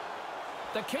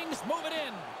 The Kings move it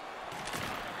in.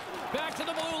 Back to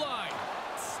the blue line.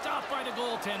 Stopped by the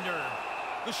goaltender.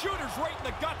 The shooter's right in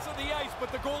the guts of the ice,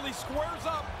 but the goalie squares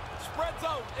up, spreads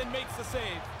out, and makes the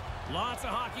save. Lots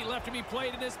of hockey left to be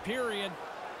played in this period.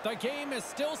 The game is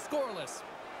still scoreless.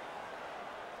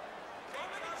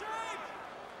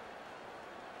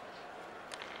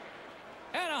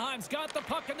 Anaheim's got the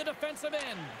puck in the defensive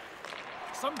end.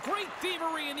 Some great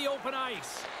thievery in the open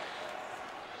ice.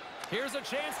 Here's a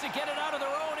chance to get it out of their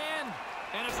own end.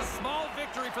 And it's a small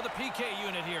victory for the PK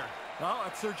unit here. Well,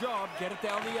 that's their job. Get it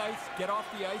down the ice, get off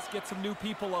the ice, get some new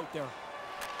people out there.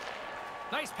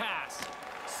 Nice pass.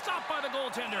 Stopped by the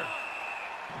goaltender.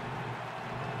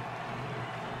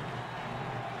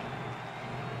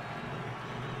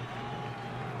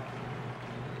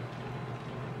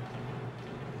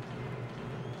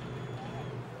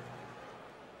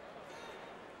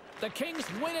 The Kings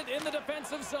win it in the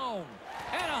defensive zone.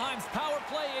 Anaheim's power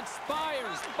play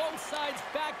expires. Both sides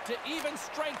back to even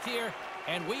strength here,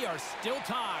 and we are still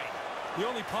tied. The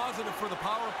only positive for the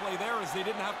power play there is they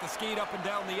didn't have to skate up and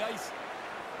down the ice.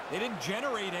 They didn't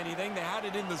generate anything. They had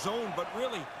it in the zone, but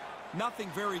really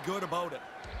nothing very good about it.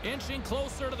 Inching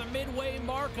closer to the midway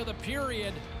mark of the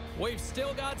period. We've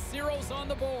still got zeros on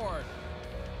the board.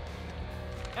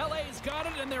 LA's got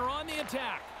it, and they're on the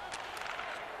attack.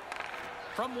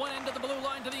 From one end of the blue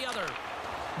line to the other.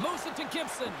 Moves it to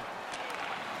Gibson.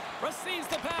 Receives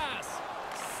the pass.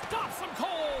 Stops him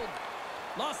cold.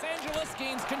 Los Angeles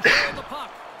gains control of the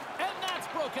puck. And that's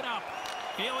broken up.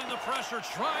 Feeling the pressure,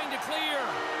 trying to clear.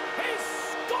 He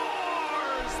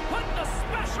scores! Putting a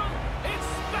special in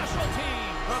special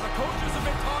teams. Well, the coaches have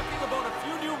been talking about a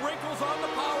few new wrinkles on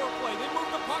the power play. They move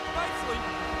the puck nicely,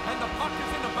 and the puck is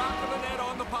in the back of the net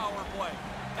on the power play.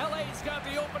 LA's got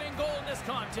the opening goal in this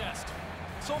contest.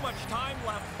 So much time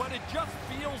left, but it just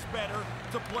feels better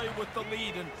to play with the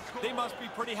lead, and they must be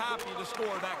pretty happy to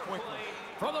score that quickly.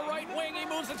 From the right wing, he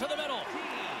moves it to the middle.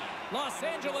 Los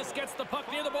Angeles gets the puck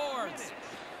near the boards.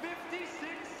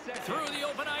 Through the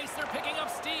open ice, they're picking up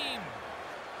steam.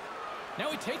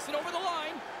 Now he takes it over the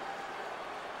line.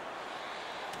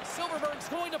 Silverberg's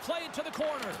going to play it to the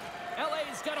corner.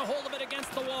 LA's got a hold of it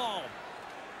against the wall.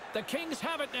 The Kings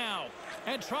have it now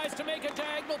and tries to make a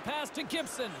diagonal pass to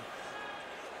Gibson.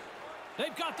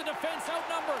 They've got the defense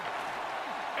outnumbered.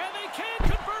 And they can't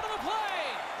convert on the play.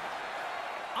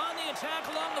 On the attack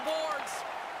along the boards.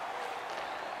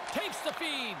 Takes the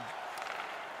feed.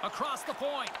 Across the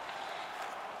point.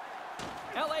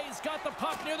 LA's got the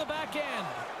puck near the back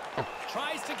end.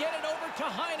 Tries to get it over to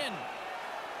Heinen.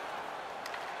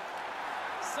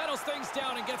 Settles things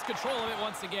down and gets control of it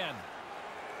once again.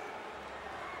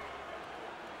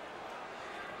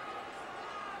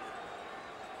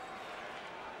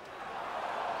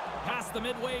 Past the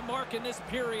midway mark in this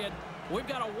period, we've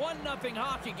got a 1-0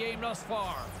 hockey game thus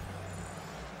far.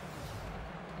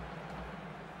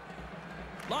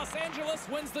 Los Angeles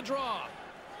wins the draw.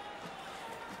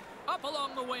 Up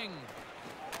along the wing.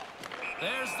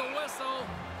 There's the whistle.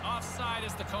 Offside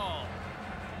is the call.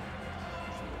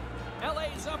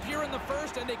 LA's up here in the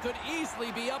first, and they could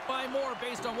easily be up by more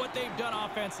based on what they've done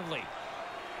offensively.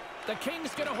 The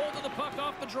Kings get a hold of the puck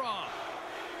off the draw.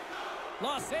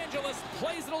 Los Angeles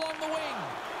plays it along the wing,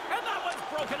 and that one's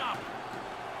broken up.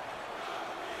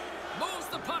 Moves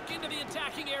the puck into the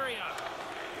attacking area.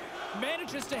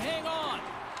 Manages to hang on.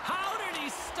 How did he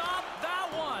stop that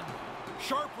one?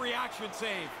 Sharp reaction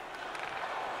save.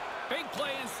 Big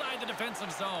play inside the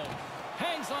defensive zone.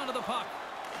 Hangs onto the puck.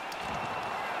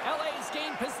 LA's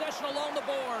gained possession along the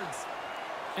boards.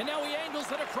 And now he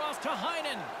angles it across to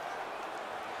Heinen.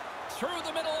 Through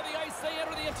the middle of the ice, they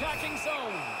enter the attacking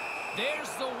zone. There's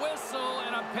the whistle,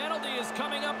 and a penalty is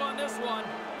coming up on this one.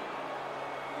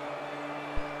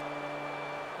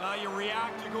 You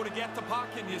react, you go to get the puck,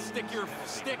 and you stick your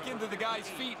stick into the guy's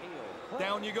feet.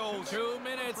 Down you go. 2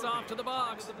 minutes off to the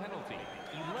box. The penalty.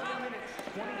 11 minutes,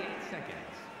 28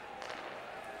 seconds.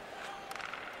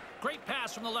 Great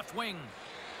pass from the left wing.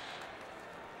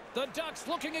 The Ducks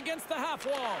looking against the half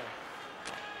wall.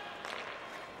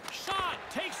 Shot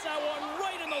takes that one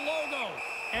right in the logo.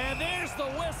 And there's the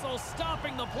whistle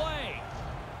stopping the play.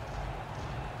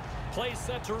 Play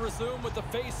set to resume with the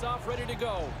face-off ready to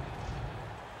go.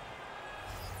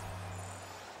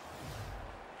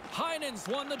 Heinen's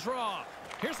won the draw.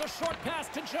 Here's a short pass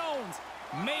to Jones.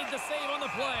 Made the save on the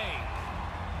play.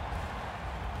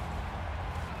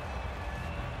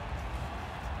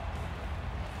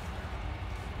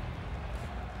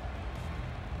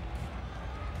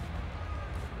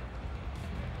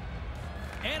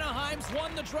 Anaheim's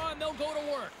won the draw, and they'll go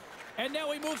to work. And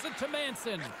now he moves it to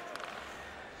Manson.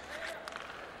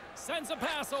 Sends a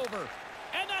pass over.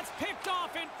 And that's picked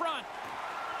off in front.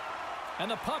 And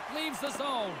the puck leaves the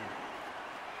zone.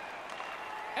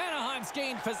 Anaheim's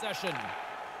gained possession.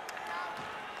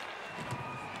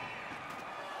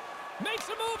 Makes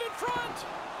a move in front.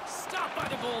 Stopped by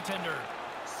the goaltender.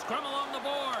 Scrum along the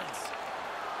boards.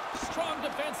 Strong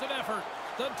defensive effort.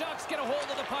 The Ducks get a hold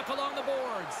of the puck along the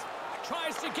boards.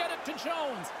 Tries to get it to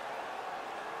Jones.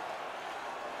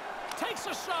 Takes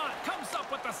a shot. Comes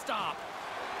up with the stop.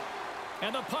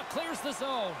 And the puck clears the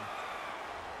zone.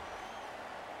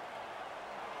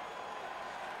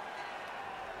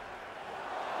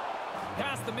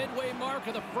 Past the midway mark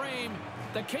of the frame,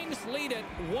 the Kings lead it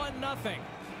 1-0.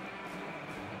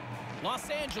 Los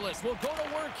Angeles will go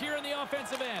to work here in the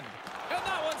offensive end. And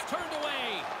that one's turned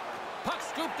away. Puck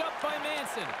scooped up by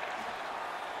Manson.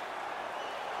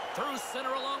 Through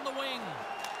center along the wing.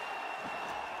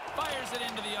 Fires it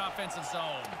into the offensive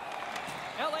zone.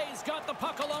 LA's got the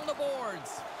puck along the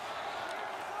boards.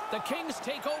 The Kings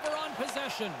take over on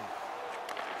possession.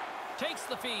 Takes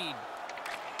the feed.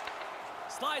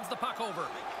 Slides the puck over.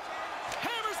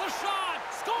 Hammers the shot.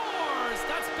 Scores!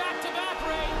 That's back-to-back,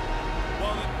 Ray.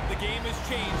 Well, the game has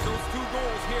changed. Those 2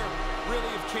 goals here really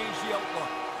have changed the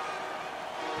outlook.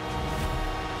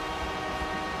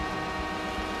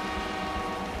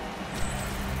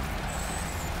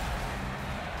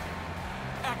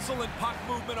 Excellent puck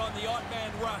movement on the odd man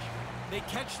rush. They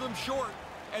catch them short,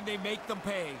 and they make them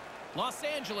pay. Los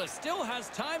Angeles still has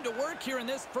time to work here in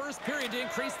this first period to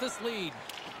increase this lead.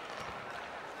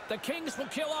 The Kings will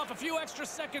kill off a few extra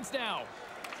seconds now.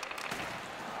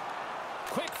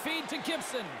 Quick feed to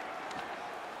Gibson.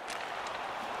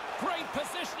 Great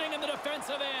positioning in the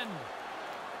defensive end.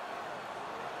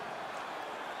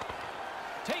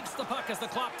 Takes the puck as the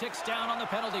clock ticks down on the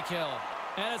penalty kill.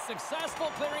 And a successful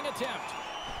clearing attempt.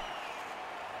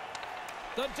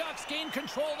 The Ducks gain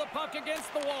control of the puck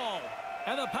against the wall.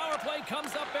 And the power play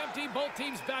comes up empty. Both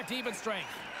teams back to even strength.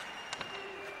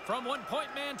 From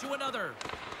one-point man to another.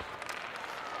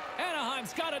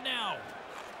 Anaheim's got it now.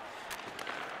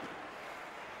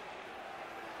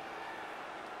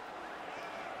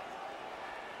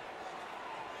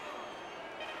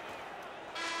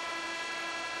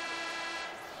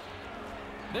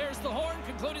 There's the horn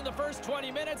concluding the first 20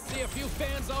 minutes. See a few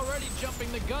fans already jumping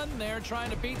the gun there, trying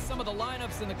to beat some of the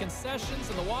lineups in the concessions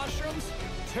and the washrooms.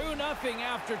 2-0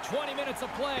 after 20 minutes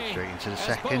of play. Straight into the as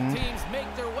second. both teams make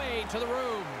their way to the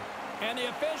room. And the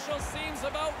official seems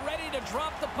about ready to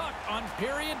drop the puck on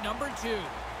period number 2.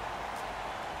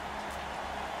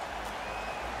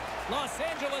 Los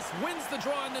Angeles wins the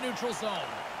draw in the neutral zone.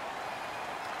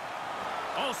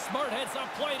 Oh, smart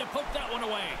heads-up play to poke that one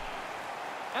away.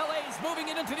 LA's moving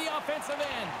it into the offensive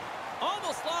end.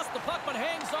 Almost lost the puck, but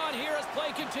hangs on here as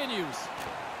play continues.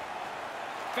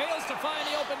 Fails to find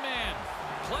the open man.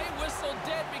 Play whistle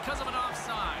dead because of an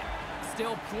offside.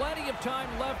 Still plenty of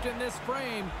time left in this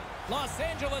frame. Los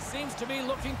Angeles seems to be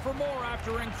looking for more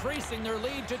after increasing their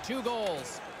lead to 2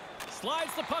 goals.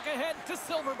 Slides the puck ahead to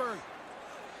Silverberg.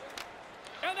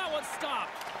 And that one's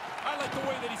stopped. I like the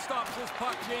way that he stops this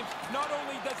puck, James. Not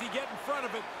only does he get in front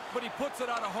of it, but he puts it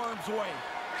out of harm's way.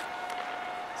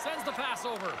 Sends the pass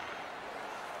over.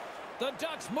 The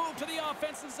Ducks move to the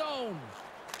offensive zone.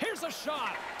 Here's a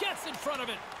shot. Gets in front of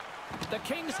it. The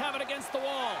Kings have it against the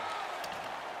wall.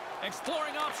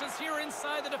 Exploring options here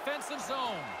inside the defensive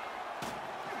zone.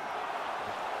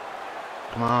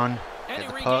 Come on. And Get he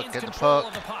the puck, regains get the control puck.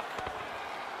 of the puck.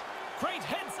 Great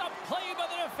heads-up play by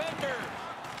the defender.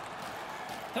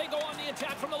 They go on the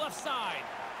attack from the left side.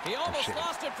 He almost shit.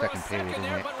 lost it for Second a second period,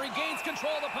 there, isn't it? but regains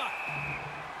control of the puck.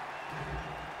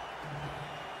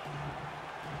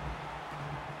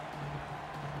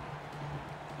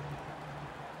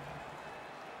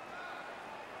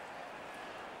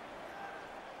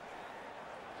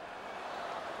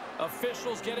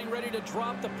 Officials getting ready to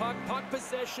drop the puck. Puck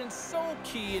possession so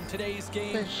key in today's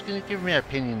game. I'm just going to give my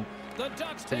opinion The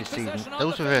Ducks for take this season. possession on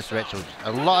Those the reverse faceoff. retros,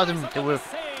 a lot of them, Denies there him were with a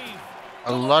save.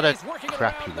 a lot of He's working it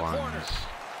crappy around the corner. ones.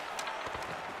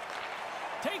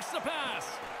 Takes the pass.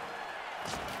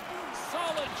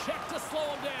 Solid check to slow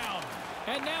him down.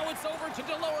 And now it's over to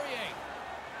Delorier.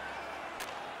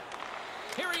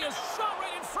 Here he is, shot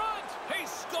right in front. He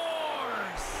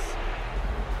scores.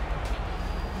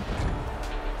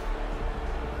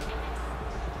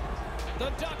 The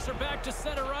Ducks are back to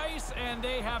center ice, and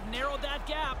they have narrowed that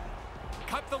gap.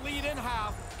 Cut the lead in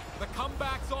half. The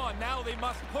comeback's on. Now they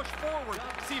must push forward.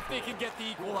 See if they can get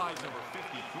the equalizer.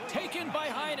 Taken by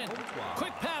Heinen.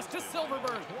 Quick pass to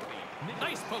Silverberg.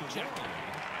 Nice poke check.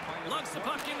 Lugs the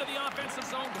puck into the offensive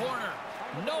zone corner.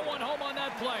 No one home on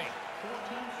that play.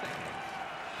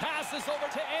 Passes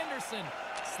over to Anderson.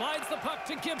 Slides the puck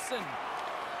to Gibson.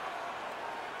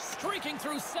 Streaking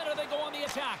through center, they go on the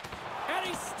attack. And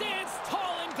he stands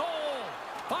tall in goal.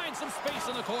 Finds some space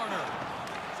in the corner.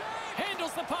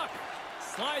 Handles the puck.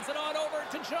 Slides it on over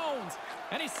to Jones.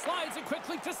 And he slides it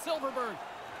quickly to Silverberg.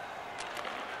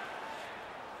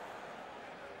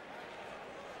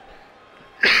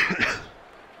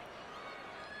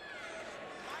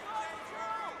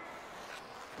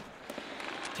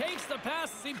 Takes the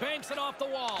pass as he banks it off the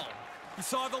wall. You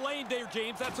saw the lane there,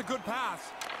 James. That's a good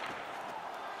pass.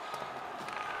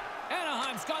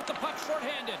 Anaheim's got the puck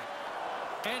shorthanded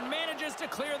and manages to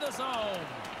clear the zone.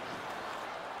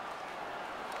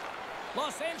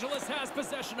 Los Angeles has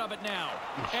possession of it now,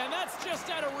 and that's just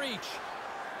out of reach.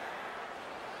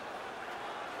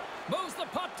 Moves the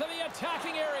puck to the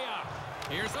attacking area.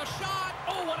 Here's a shot.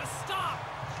 Oh, what a stop.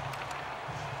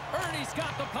 Ernie's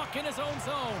got the puck in his own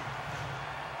zone.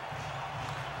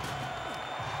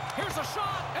 Here's a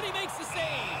shot, and he makes the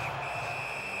save.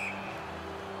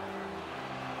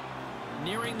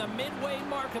 Nearing the midway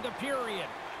mark of the period.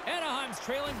 Anaheim's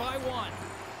trailing by 1.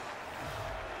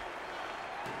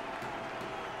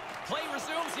 Play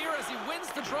resumes here as he wins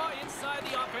the draw inside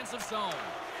the offensive zone.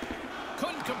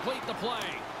 Couldn't complete the play.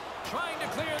 Trying to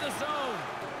clear the zone.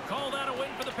 Call that a win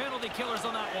for the penalty killers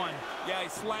on that one. Yeah, he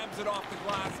slams it off the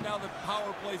glass. Now the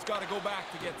power play's got to go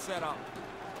back to get set up.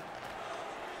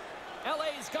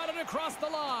 LA's got it across the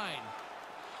line.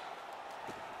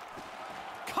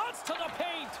 Cuts to the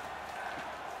paint.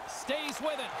 Stays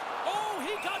with it. Oh,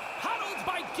 he got paddled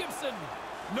by Gibson.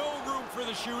 No room for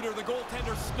the shooter. The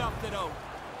goaltender snuffed it out.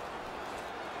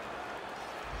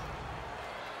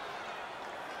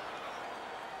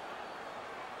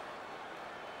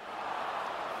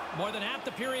 More than half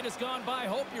the period has gone by.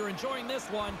 Hope you're enjoying this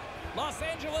one. Los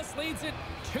Angeles leads it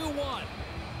 2-1.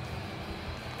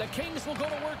 The Kings will go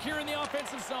to work here in the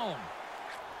offensive zone.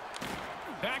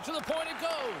 Back to the point it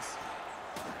goes.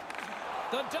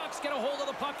 The Ducks get a hold of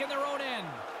the puck in their own end.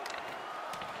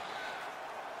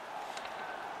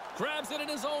 Grabs it in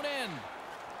his own end.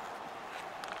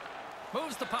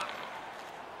 Moves the puck.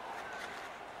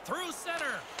 Through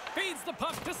center. Feeds the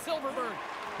puck to Silverberg.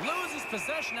 Loses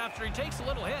possession after he takes a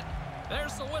little hit.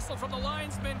 There's the whistle from the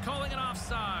linesman calling it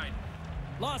offside.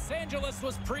 Los Angeles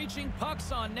was preaching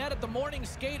pucks on net at the morning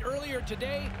skate earlier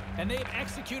today, and they've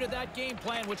executed that game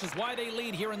plan, which is why they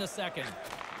lead here in the second.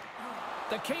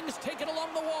 The Kings take it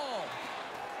along the wall.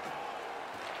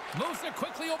 Moves it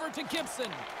quickly over to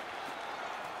Gibson.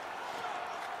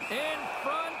 In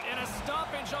front, and a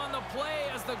stoppage on the play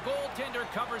as the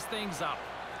goaltender covers things up.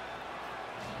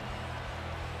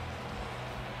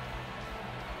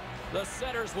 The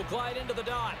setters will glide into the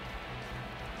dot.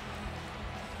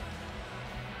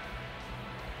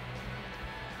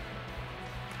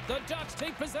 The Ducks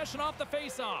take possession off the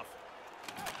faceoff.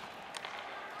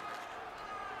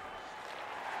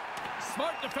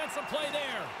 Smart defensive play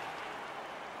there.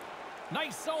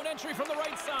 Nice zone entry from the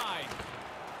right side.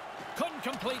 Couldn't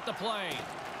complete the play.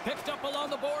 Picked up along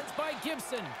the boards by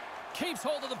Gibson. Keeps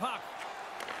hold of the puck.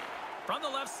 From the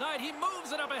left side, he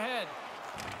moves it up ahead.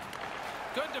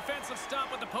 Good defensive stop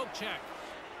with the poke check.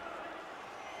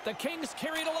 The Kings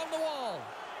carry it along the wall.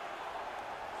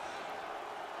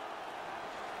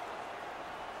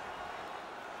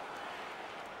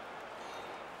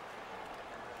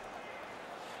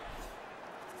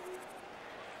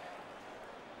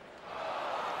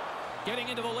 Getting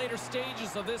into the later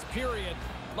stages of this period,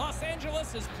 Los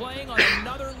Angeles is playing on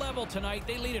another level tonight.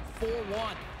 They lead at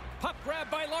 4-1. Puck grab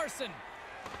by Larson.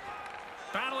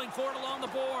 Battling for it along the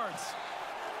boards.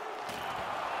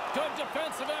 Good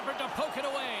defensive effort to poke it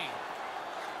away.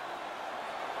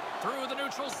 Through the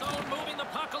neutral zone, moving the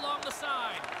puck along the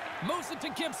side. Moves it to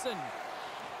Gibson.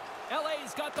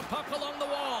 LA's got the puck along the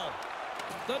wall.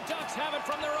 The Ducks have it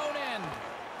from their own end.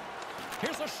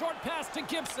 Here's a short pass to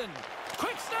Gibson.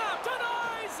 Quick snap,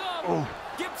 denies him! Oh.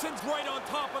 Gibson's right on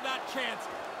top of that chance.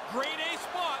 Grade A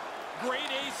spot, grade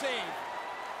A save.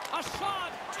 A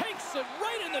shot takes it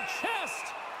right in the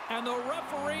chest. And the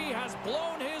referee has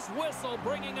blown his whistle,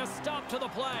 bringing a stop to the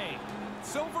play.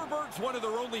 Silverberg's one of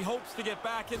their only hopes to get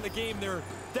back in the game. Their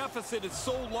deficit is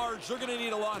so large, they're going to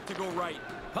need a lot to go right.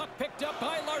 Puck picked up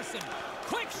by Larson.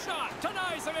 Quick shot,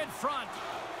 denies him in front.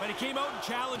 But he came out and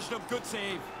challenged him. Good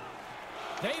save.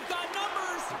 They've got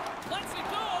numbers. Lets it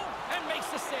go and makes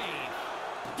the save.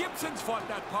 Gibson's fought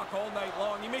that puck all night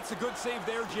long. He makes a good save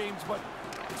there, James, but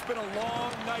it's been a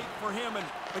long night for him, and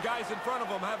the guys in front of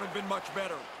him haven't been much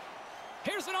better.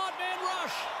 Here's an odd man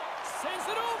rush. Sends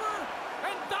it over,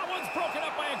 and that one's broken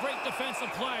up by a great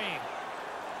defensive play.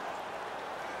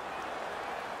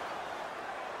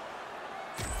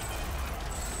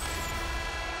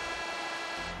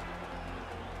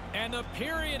 And the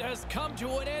period has come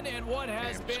to an end in what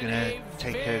has been a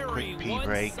take very a quick pee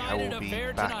break. I will be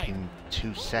back in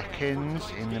 2 seconds.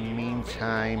 In the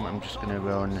meantime, I'm just going to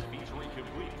run. Featuring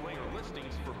complete player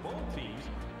listings for both teams,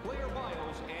 player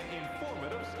bios, and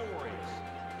informative stories.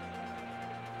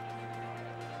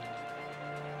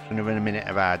 I'm going to run a minute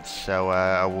of ads, so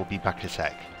I will be back in a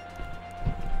sec.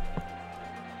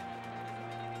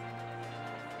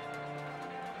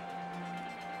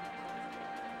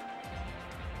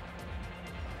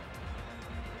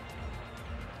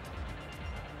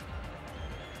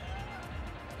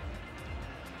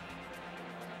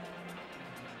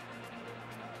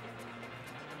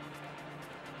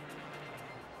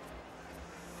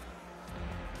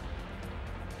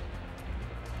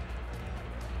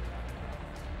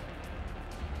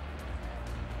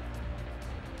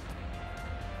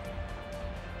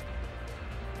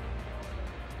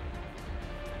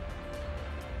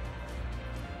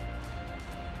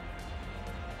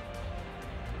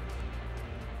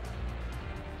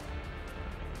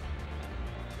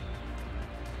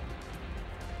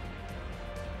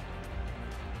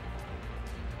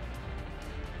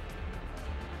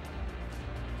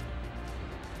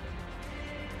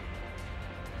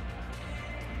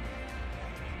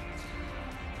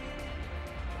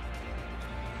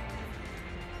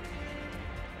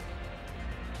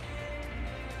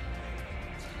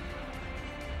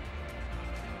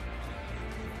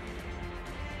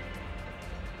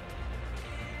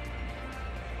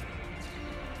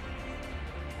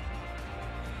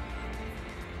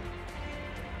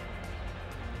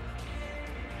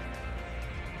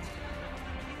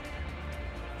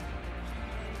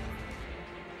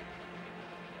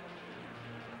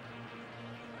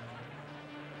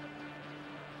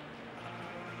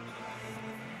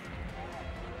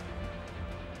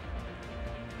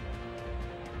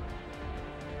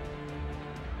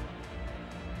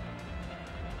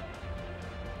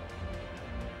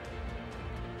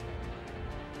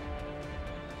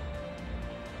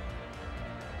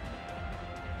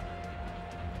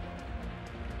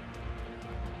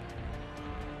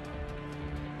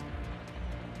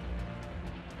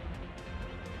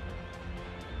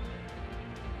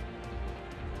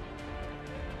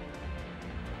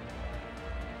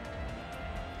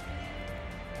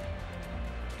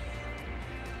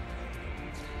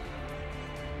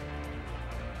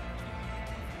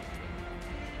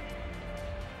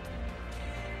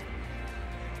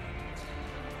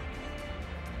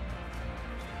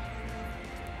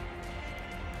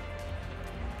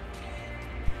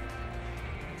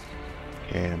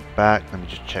 back. Let me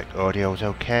just check audio's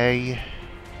okay.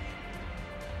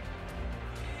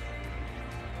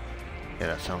 Yeah,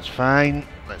 that sounds fine.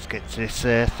 Let's get to this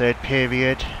third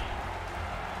period.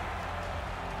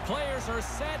 Players are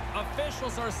set,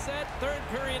 officials are set, third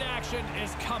period action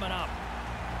is coming up.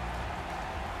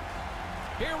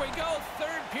 Here we go,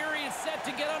 third period set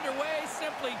to get underway.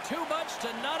 Simply too much to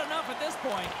not enough at this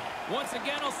point. Once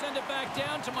again, I'll send it back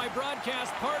down to my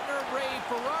broadcast partner, Ray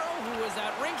Ferraro, who is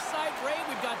at ringside. Ray,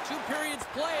 we've got 2 periods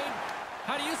played.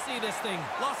 How do you see this thing?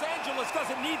 Los Angeles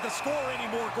doesn't need to score any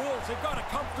more goals. They've got a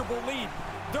comfortable lead.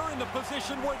 They're in the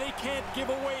position where they can't give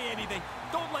away anything.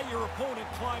 Don't let your opponent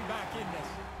climb back in this.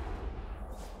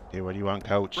 Yeah, what do you want,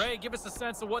 Coach? Ray, give us a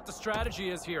sense of what the strategy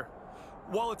is here.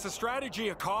 Well, it's a strategy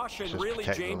of caution, Just really,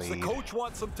 protect the James. The lead. coach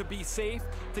wants them to be safe,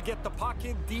 to get the puck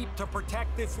in deep, to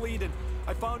protect this lead. And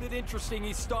I found it interesting.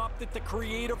 He stopped at the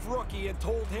creative rookie and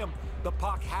told him the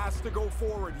puck has to go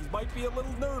forward. He might be a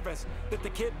little nervous that the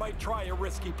kid might try a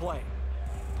risky play.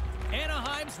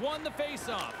 Anaheim's won the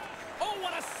faceoff. Oh,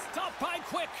 what a stop by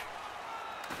Quick.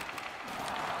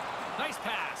 Nice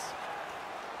pass.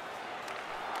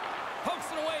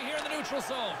 Pokes it away here in the neutral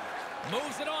zone.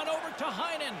 Moves it on over to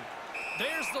Heinen.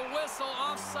 There's the whistle.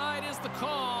 Offside is the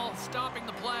call, stopping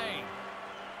the play.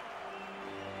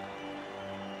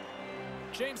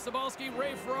 James Cybulski,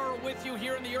 Ray Ferraro with you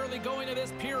here in the early going of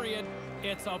this period.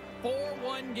 It's a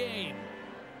 4-1 game.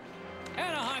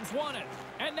 Anaheim's won it,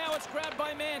 and now it's grabbed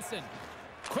by Manson.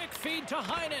 Quick feed to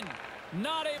Heinen.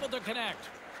 Not able to connect.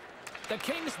 The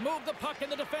Kings move the puck in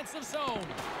the defensive zone.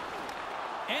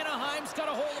 Anaheim's got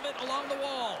a hold of it along the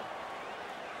wall.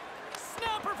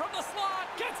 Snapper from the slot.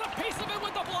 Gets a piece of it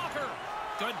with the blocker.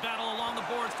 Good battle along the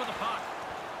boards for the puck.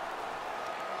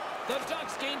 The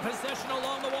Ducks gain possession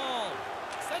along the wall.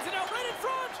 Sends it out right in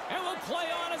front. And will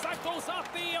play on as that goes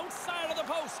off the outside of the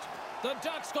post. The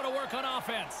Ducks go to work on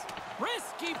offense.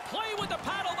 Risky play with the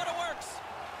paddle, but it works.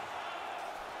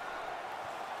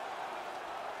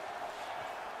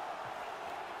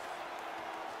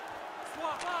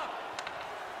 Swap up.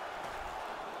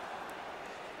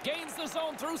 Gains the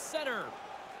zone through center.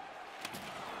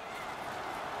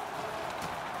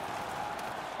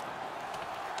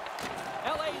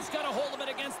 LA's got a hold of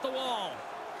it against the wall.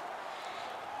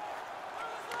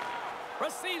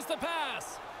 Receives the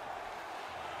pass.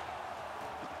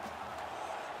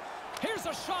 Here's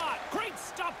a shot. Great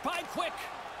stop by Quick.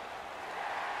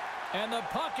 And the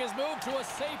puck is moved to a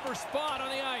safer spot on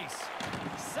the ice.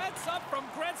 Sets up from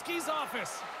Gretzky's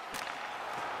office.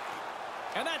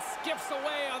 And that skips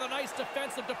away on a nice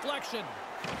defensive deflection.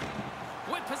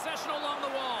 With possession along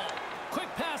the wall. Quick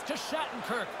pass to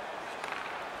Shattenkirk.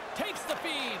 Takes the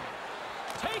feed.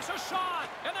 Takes a shot.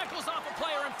 And that goes off a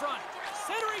player in front.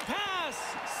 Centering pass.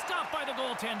 Stopped by the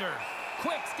goaltender.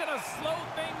 Quick's going to slow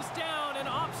things down and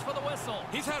opts for the whistle.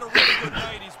 He's had a really good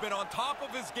night. He's been on top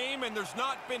of his game, and there's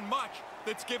not been much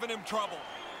that's given him trouble.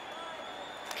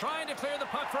 Trying to clear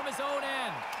the puck from his own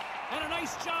end. And a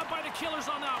nice job by the Killers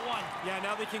on that one. Yeah,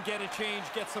 now they can get a change,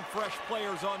 get some fresh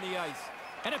players on the ice.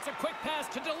 And it's a quick pass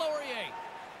to Delorier.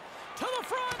 To the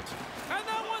front. And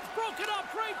that one's broken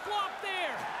up. Great block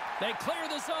there. They clear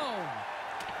the zone.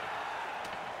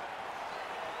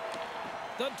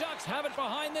 The Ducks have it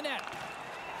behind the net.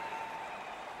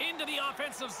 Into the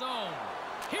offensive zone.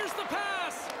 Here's the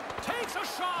pass. Takes a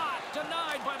shot.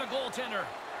 Denied by the goaltender.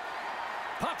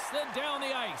 Puck slid down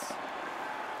the ice.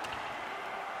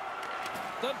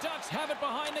 The Ducks have it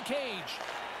behind the cage.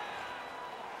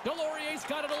 Delorier's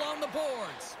got it along the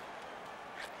boards.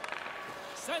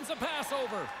 Sends a pass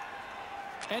over.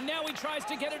 And now he tries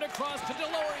to get it across to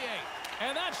Delorier.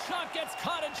 And that shot gets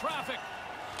caught in traffic.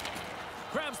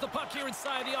 Grabs the puck here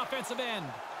inside the offensive end.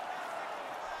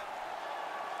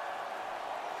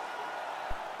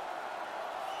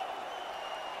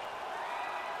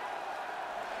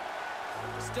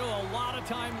 Still a lot of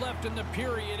time left in the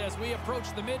period as we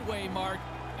approach the midway mark.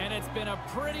 And it's been a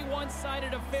pretty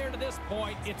one-sided affair to this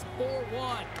point. It's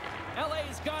 4-1.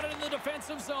 LA's got it in the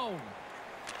defensive zone.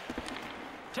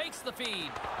 Takes the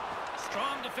feed.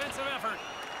 Strong defensive effort.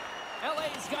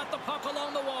 LA's got the puck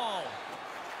along the wall.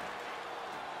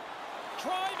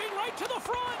 Driving right to the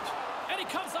front. And he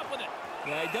comes up with it.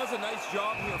 Yeah, he does a nice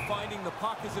job here finding the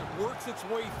puck as it works its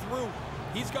way through.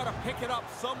 He's got to pick it up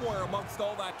somewhere amongst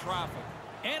all that traffic.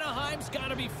 Anaheim's got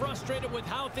to be frustrated with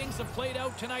how things have played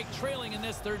out tonight, trailing in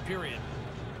this third period.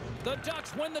 The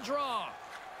Ducks win the draw.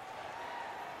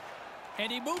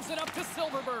 And he moves it up to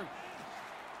Silverberg.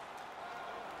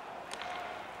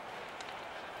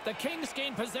 The Kings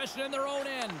gain possession in their own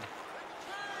end.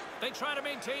 They try to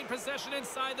maintain possession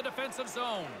inside the defensive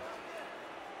zone.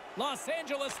 Los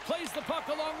Angeles plays the puck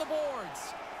along the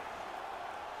boards.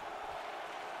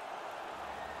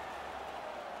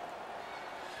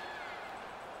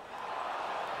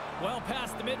 Well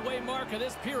past the midway mark of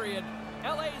this period,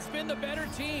 LA's been the better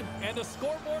team, and the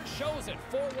scoreboard shows it.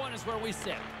 4-1 is where we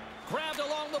sit. Grabbed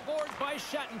along the boards by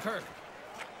Shattenkirk.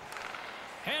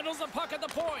 Handles the puck at the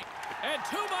point, and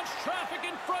too much traffic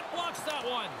in front blocks that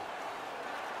one.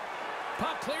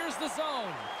 Puck clears the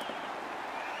zone.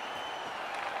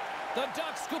 The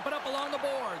Ducks scoop it up along the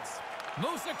boards.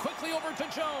 Moves it quickly over to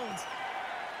Jones.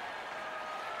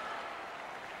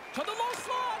 To the low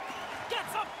slot.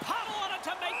 Gets a paddle on it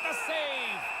to make the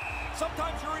save.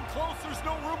 Sometimes you're in close, there's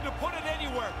no room to put it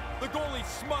anywhere. The goalie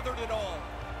smothered it all.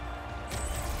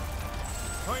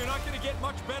 Oh, you're not going to get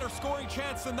much better scoring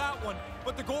chance than that one,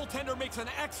 but the goaltender makes an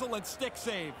excellent stick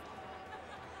save.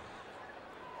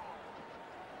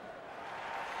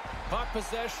 Puck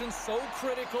possession so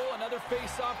critical. Another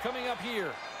face-off coming up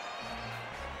here.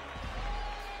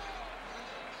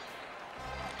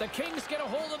 The Kings get a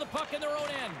hold of the puck in their own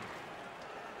end.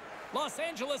 Los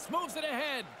Angeles moves it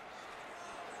ahead.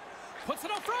 Puts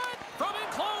it up front. From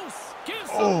in close. Gives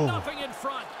them nothing in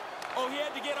front. Oh, he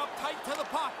had to get up tight to the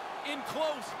puck. In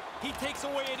close. He takes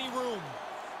away any room.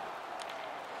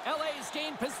 LA's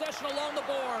gained possession along the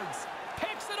boards.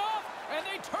 Picks it off, and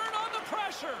they turn on the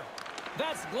pressure.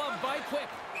 That's gloved by Quick.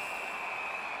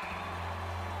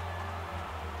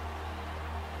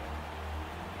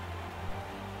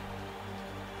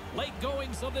 Late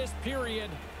goings of this period.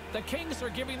 The Kings are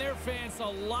giving their fans a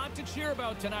lot to cheer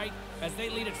about tonight as they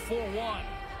lead at 4-1.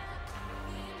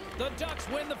 The Ducks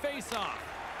win the faceoff.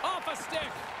 Off a stick.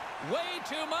 Way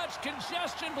too much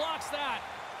congestion blocks that.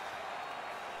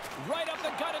 Right up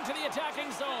the gut into the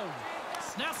attacking zone.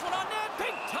 Snaps one on net.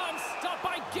 Big time stop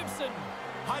by Gibson.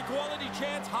 High quality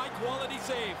chance, high quality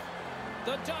save.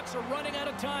 The Ducks are running out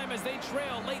of time as they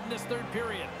trail late in this third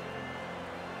period.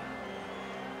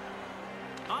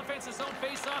 Offense's own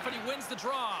face-off, and he wins the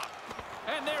draw.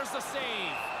 And there's the save.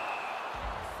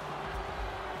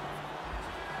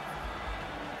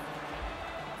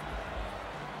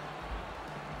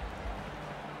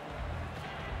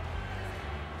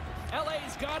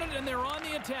 LA's got it, and they're on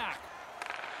the attack.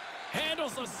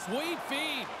 Handles a sweet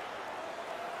feed.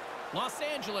 Los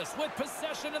Angeles with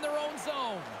possession in their own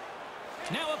zone.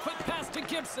 Now a quick pass to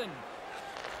Gibson.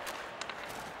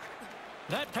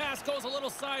 That pass goes a little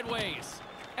sideways.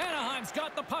 Anaheim's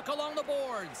got the puck along the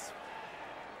boards.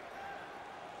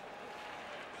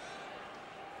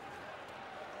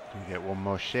 Do we get one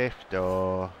more shift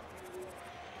or...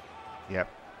 Yep.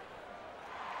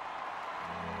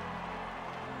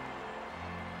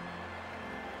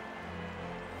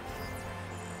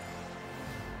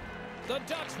 The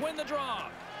Ducks win the draw.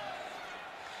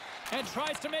 And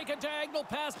tries to make a diagonal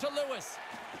pass to Lewis.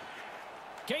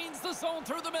 Gains the zone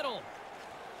through the middle.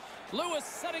 Lewis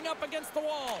setting up against the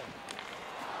wall.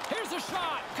 Here's a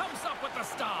shot. Comes up with the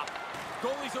stop.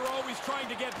 Goalies are always trying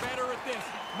to get better at this.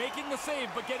 Making the save,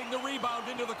 but getting the rebound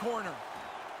into the corner.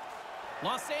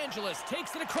 Los Angeles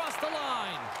takes it across the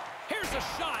line. Here's a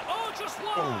shot. Oh, just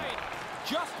wide.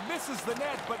 Just misses the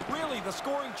net, but really the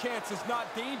scoring chance is not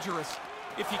dangerous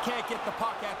if you can't get the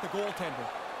puck at the goaltender.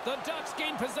 The Ducks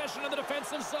gain possession of the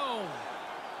defensive zone.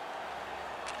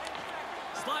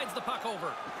 Slides the puck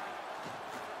over.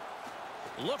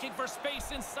 Looking for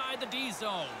space inside the D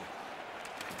zone.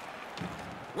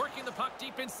 Working the puck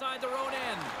deep inside their own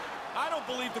end. I don't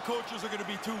believe the coaches are going to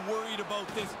be too worried about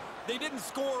this. They didn't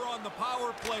score on the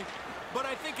power play, but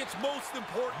I think it's most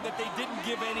important that they didn't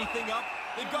give anything up.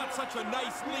 They've got such a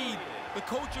nice lead. The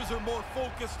coaches are more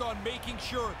focused on making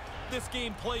sure this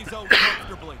game plays out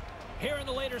comfortably. Here in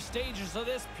the later stages of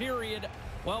this period,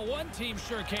 well, one team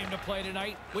sure came to play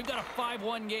tonight. We've got a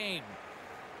 5-1 game.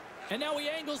 And now he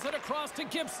angles it across to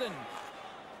Gibson.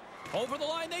 Over the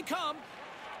line they come.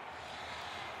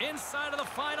 Inside of the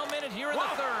final minute here in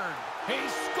the third. He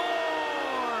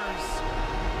scores!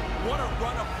 What a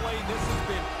run of play this has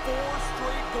been. 4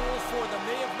 straight goals for them.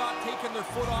 They have not taken their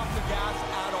foot off the gas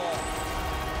at all.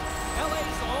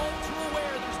 LA's all too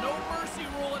aware there's no mercy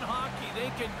rule in hockey. They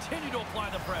continue to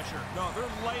apply the pressure. No, they're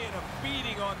laying a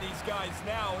beating on these guys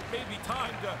now. It may be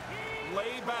time to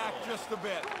lay back just a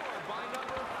bit.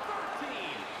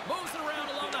 Moves it around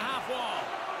along the half wall.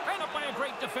 And up by a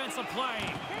great defensive play.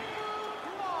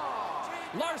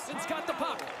 Larson's got the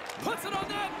puck. Puts it on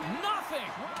net. Nothing.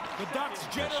 The Ducks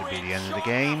generate That should be the end of the shot.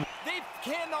 game. They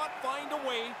cannot find a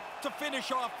way to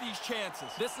finish off these chances.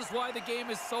 This is why the game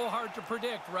is so hard to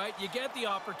predict, right? You get the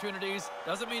opportunities.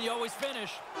 Doesn't mean you always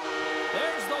finish.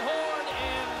 There's the horn,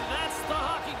 and that's the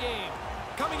hockey game.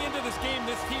 Coming into this game,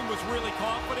 this team was really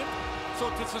confident. So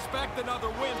to suspect another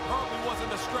win probably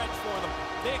wasn't a stretch for them.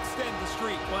 They extend the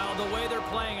streak. Well, the way they're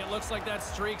playing, it looks like that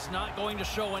streak's not going to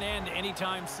show an end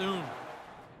anytime soon.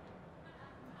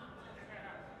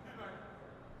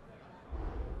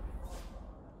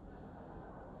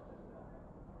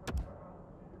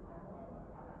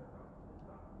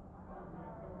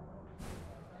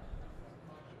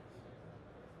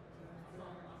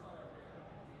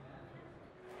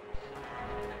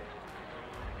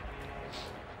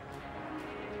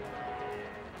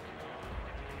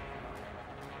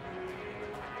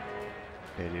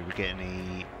 Okay, did we get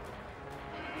any...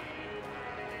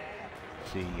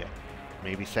 Let's see,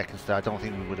 maybe second star. I don't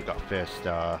think we would have got first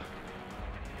star.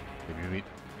 Maybe we...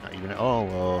 Not even at all,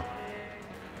 or...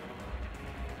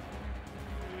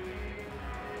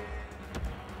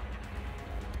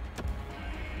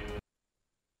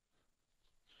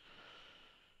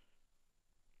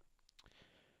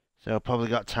 So probably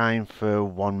got time for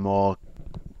one more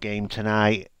game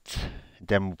tonight.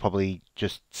 Then we'll probably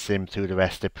just sim through the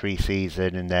rest of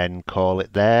pre-season and then call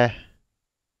it there.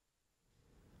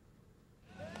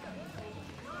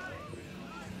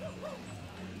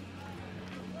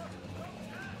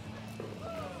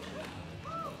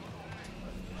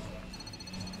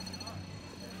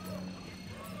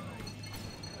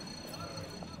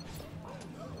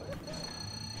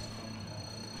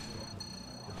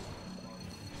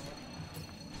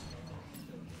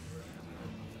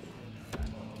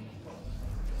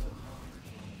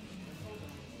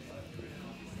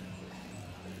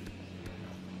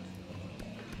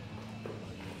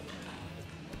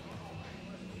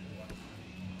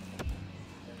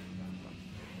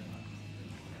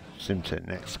 Sim to the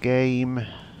next game.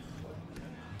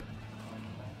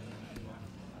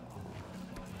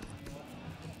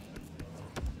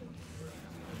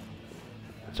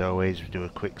 As always, we do a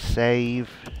quick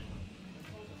save.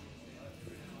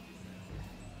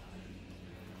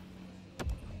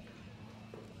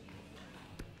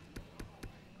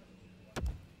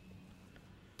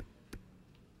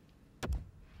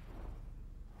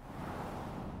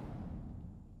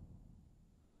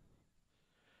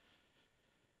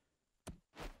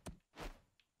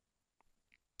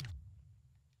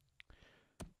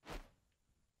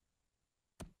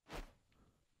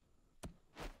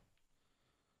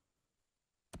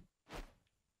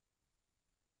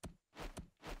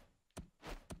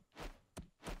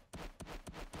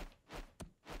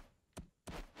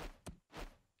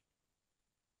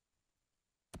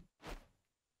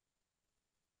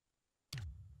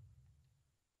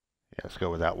 Yeah, let's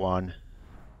go with that one.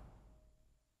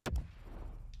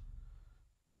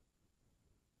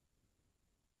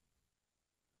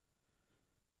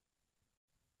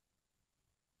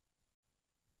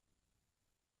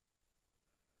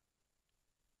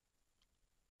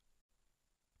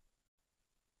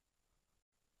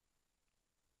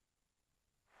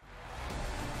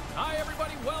 Hi,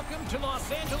 everybody. Welcome to Los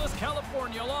Angeles,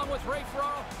 California. Along with Ray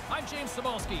Ferraro, I'm James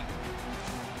Cebulski.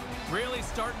 Really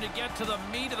starting to get to the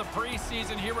meat of the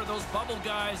preseason here where those bubble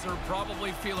guys are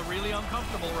probably feeling really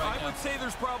uncomfortable right now. I would say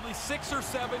there's probably 6 or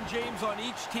 7, James, on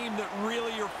each team that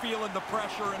really are feeling the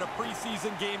pressure in a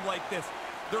preseason game like this.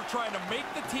 They're trying to make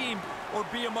the team or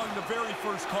be among the very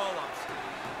first call-ups.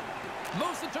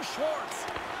 Moves it to Schwartz.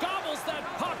 Gobbles that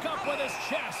puck up with his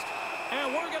chest.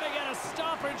 And we're going to get a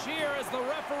stoppage here as the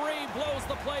referee blows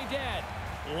the play dead.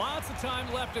 Lots of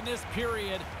time left in this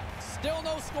period. Still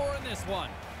no score in this one.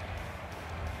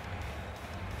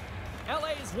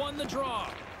 LA's won the draw.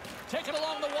 Taken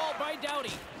along the wall by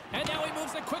Doughty. And now he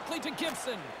moves it quickly to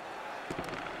Gibson.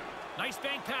 Nice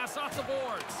bank pass off the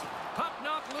boards. Puck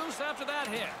knocked loose after that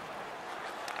hit.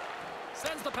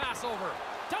 Sends the pass over.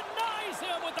 Denies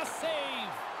him with the save.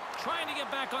 Trying to get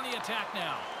back on the attack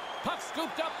now. Puck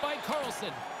scooped up by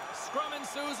Carlson. Scrum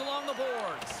ensues along the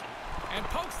boards. And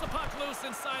pokes the puck loose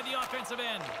inside the offensive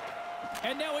end.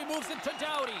 And now he moves it to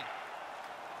Doughty.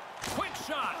 Quick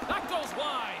shot. That goes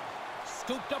wide.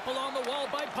 Scooped up along the wall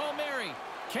by Palmieri.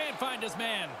 Can't find his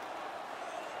man.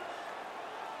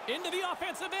 Into the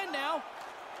offensive end now.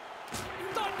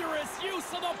 Thunderous use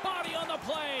of the body on the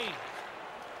play.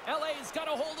 LA's got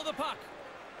a hold of the puck.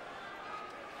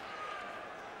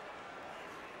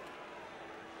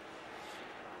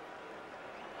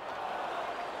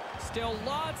 Still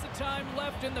lots of time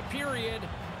left in the period.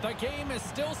 The game is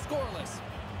still scoreless.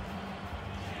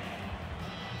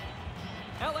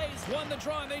 LA's won the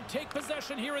draw and they take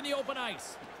possession here in the open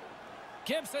ice.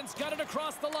 Gibson's got it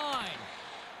across the line.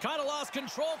 Kind of lost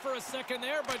control for a second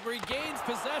there, but regains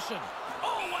possession.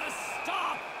 Oh, what a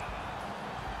stop!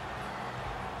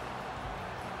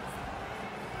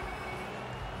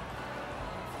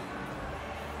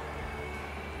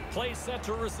 Play set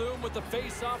to resume with the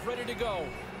face-off ready to go.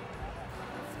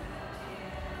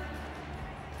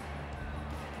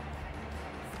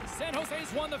 San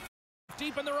Jose's won the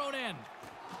deep in their own end.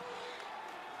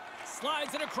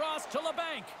 Slides it across to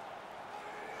LeBanc.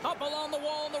 Up along the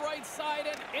wall on the right side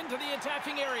and into the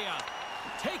attacking area.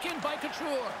 Taken by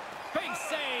Couture. Big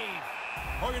save.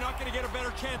 Oh, you're not going to get a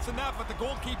better chance than that, but the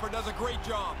goalkeeper does a great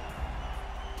job.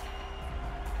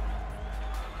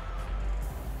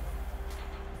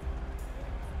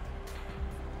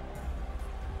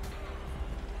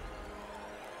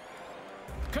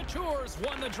 Couture's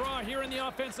won the draw here in the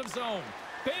offensive zone.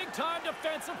 Big-time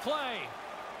defensive play.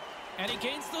 And he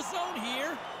gains the zone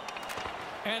here.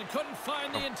 And couldn't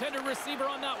find the intended receiver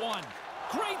on that one.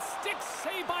 Great stick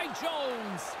save by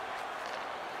Jones.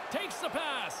 Takes the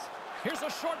pass. Here's a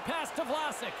short pass to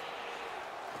Vlasic.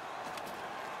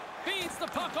 Feeds the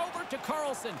puck over to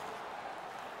Carlson.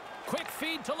 Quick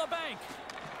feed to LeBanc.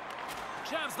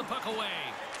 Jabs the puck away.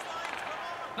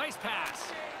 Nice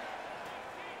pass.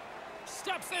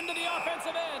 Steps into the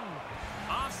offensive end.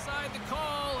 Offside the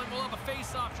call, and we'll have a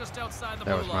face-off just outside the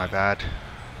blue line. That was my bad.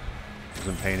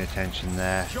 Wasn't paying attention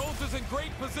there. Jones is in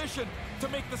great position to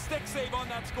make the stick save on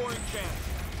that scoring chance.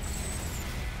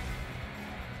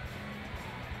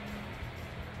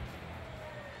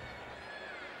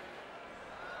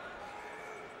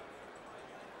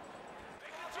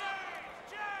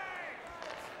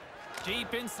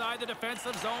 Deep inside the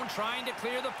defensive zone, trying to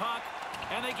clear the puck,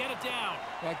 and they get it down.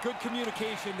 Yeah, good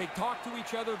communication. They talk to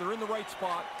each other. They're in the right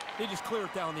spot. They just clear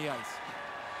it down the ice.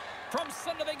 From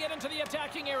center, they get into the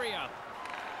attacking area.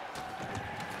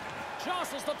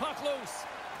 Jostles the puck loose.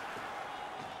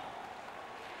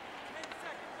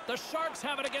 The Sharks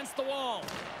have it against the wall.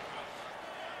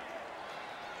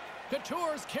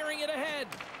 Couture's carrying it ahead.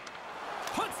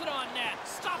 Puts it on net.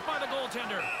 Stopped by the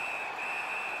goaltender.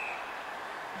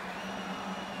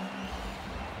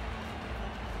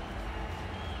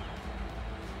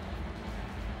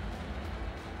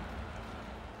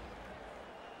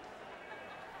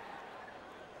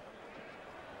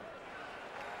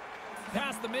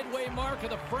 Past the midway mark of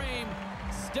the frame.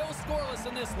 Still scoreless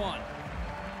in this one.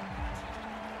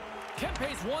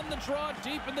 Kempe's won the draw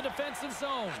deep in the defensive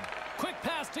zone. Quick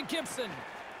pass to Gibson.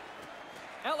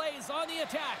 LA's on the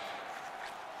attack.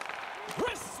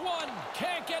 Wrists one.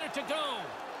 Can't get it to go.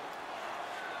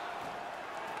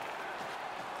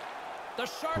 The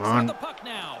Sharks have the puck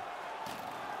now.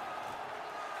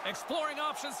 Exploring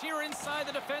options here inside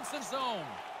the defensive zone.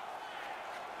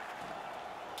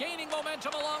 Gaining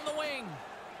momentum along the wing.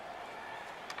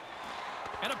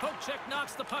 And a poke check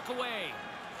knocks the puck away.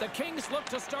 The Kings look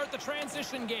to start the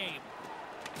transition game.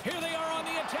 Here they are on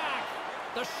the attack.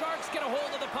 The Sharks get a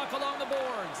hold of the puck along the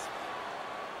boards.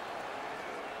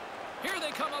 Here they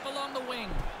come up along the wing.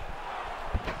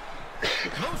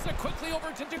 Moves it quickly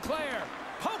over to Duclair.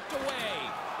 Poked away.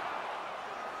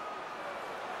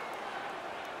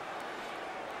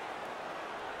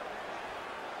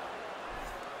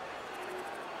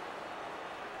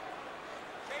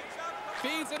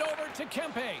 Feeds it over to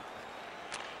Kempe.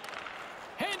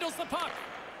 Handles the puck.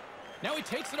 Now he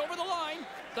takes it over the line.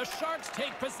 The Sharks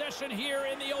take possession here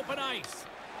in the open ice.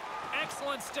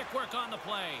 Excellent stick work on the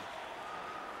play.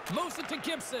 Moves it to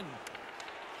Gibson.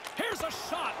 Here's a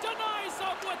shot. Denies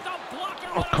him with the blocker.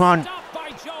 Oh, come on. Stopped by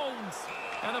Jones.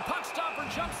 And the puck stopper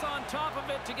jumps on top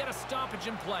of it to get a stoppage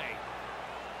in play.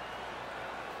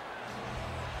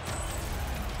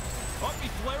 Up, he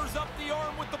flares up the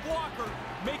arm with the blocker.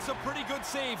 Makes a pretty good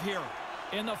save here.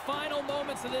 In the final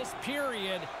moments of this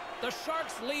period, the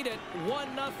Sharks lead it 1-0.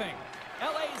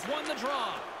 LA's won the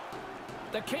draw.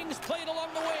 The Kings played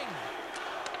along the wing.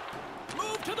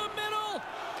 Move to the middle.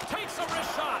 Takes a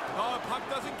wrist shot. Oh, puck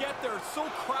doesn't get there. It's so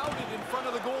crowded in front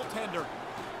of the goaltender.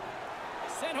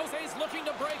 San Jose's looking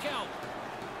to break out.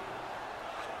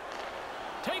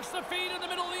 Takes the feed in the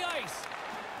middle of the ice.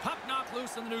 Puck knocked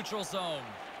loose in the neutral zone.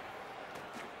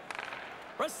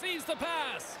 Receives the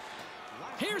pass.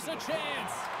 Here's a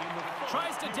chance.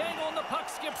 Tries to dangle and the puck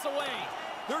skips away.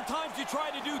 There are times you try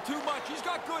to do too much. He's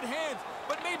got good hands,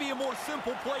 but maybe a more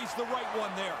simple play's the right one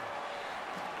there.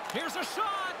 Here's a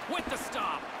shot with the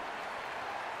stop.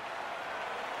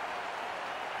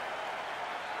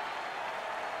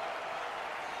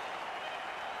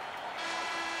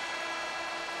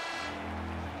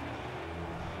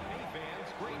 Hey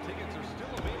fans, great tickets are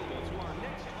still available to our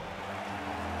next.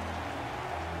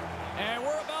 And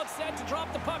we're about set to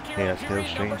drop the puck here Okay, on let's go period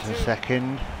straight number into 2. the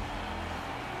second.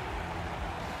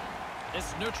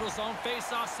 This neutral zone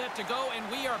face-off set to go, and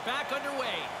we are back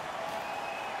underway.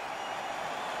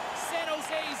 San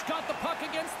Jose's got the puck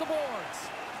against the boards.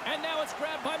 And now it's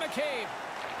grabbed by McCabe.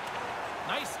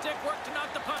 Nice stick work to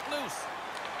knock the puck loose.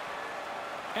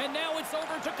 And now it's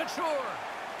over to Couture.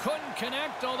 Couldn't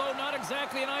connect, although not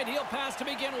exactly an ideal pass to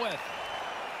begin with.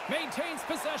 Maintains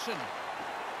possession.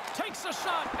 Takes a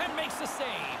shot and makes a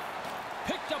save.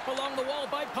 Picked up along the wall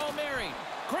by Palmieri.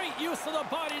 Great use of the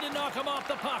body to knock him off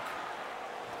the puck.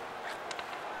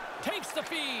 Takes the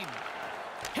feed.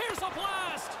 Here's a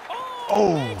blast.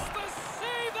 Oh! Makes the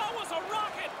save. That was a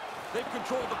rocket. They've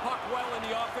controlled the puck well in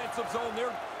the offensive zone.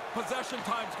 Their possession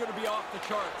time's going to be off the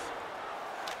charts.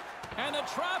 And the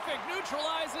traffic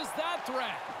neutralizes that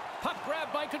threat. Puck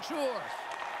grab by Couture.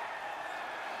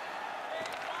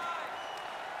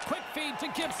 Quick feed to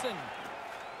Gibson.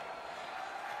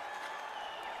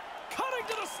 Cutting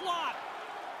to the slot.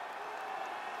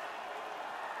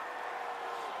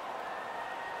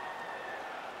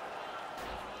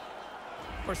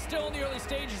 We're still in the early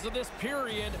stages of this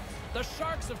period. The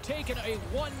Sharks have taken a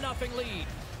 1-0 lead.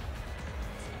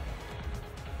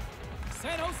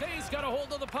 San Jose's got a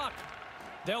hold of the puck.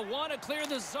 They'll want to clear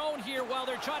the zone here while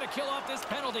they're trying to kill off this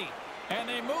penalty. And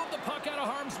they move the puck out of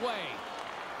harm's way.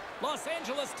 Los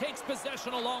Angeles takes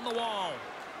possession along the wall.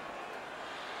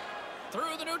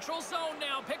 Through the neutral zone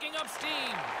now, picking up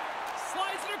steam.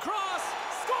 Slides it across.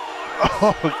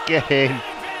 Scores! Oh, get in.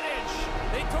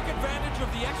 They took advantage of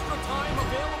the extra time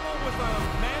available with a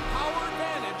manpower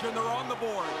advantage, and they're on the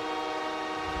board.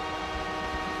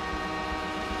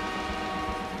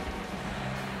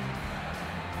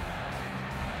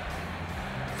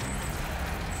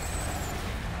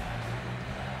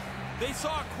 They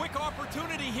saw a quick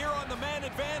opportunity here on the man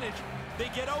advantage. They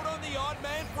get out on the odd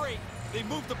man break. They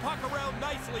move the puck around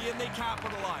nicely, and they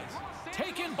capitalize.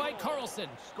 Taken by Carlson.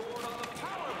 Scored on the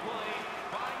power play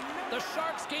by The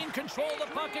Sharks gain control of the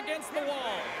puck against the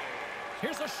wall.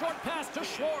 Here's a short pass to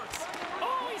Schwartz.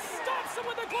 Oh, he stops him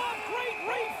with a glove. Great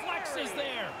reflexes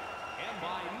there. And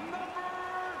by number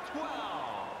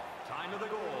 12. Time of the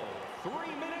goal, 3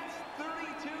 minutes,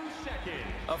 32 seconds.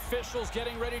 Officials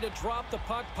getting ready to drop the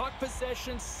puck. Puck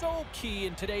possession so key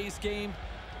in today's game.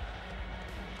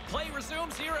 Play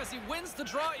resumes here as he wins the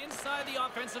draw inside the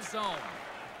offensive zone.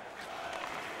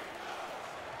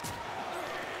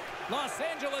 Los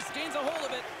Angeles gains a hold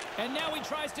of it, and now he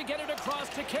tries to get it across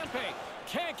to Kempe.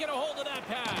 Can't get a hold of that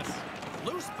pass.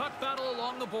 Loose puck battle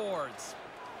along the boards.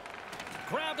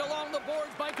 Grabbed along the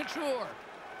boards by Couture.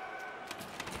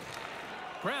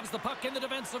 Grabs the puck in the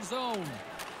defensive zone.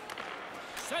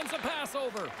 Sends a pass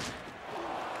over.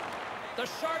 The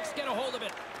Sharks get a hold of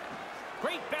it.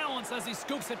 Great balance as he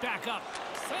scoops it back up.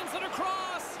 Sends it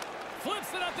across.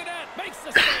 Flips it up to net. Makes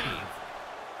the save.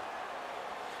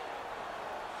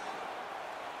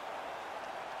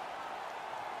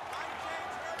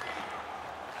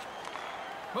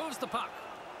 Moves the puck.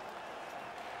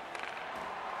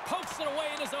 Pokes it away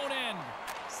in his own end.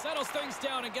 Settles things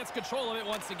down and gets control of it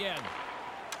once again.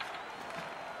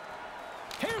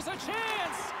 Here's a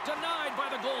chance. Denied by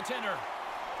the goaltender.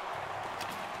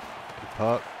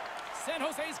 Puck. San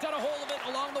Jose's got a hold of it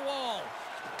along the wall.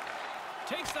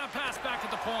 Takes that pass back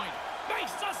at the point.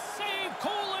 Makes a save.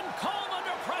 Cool and calm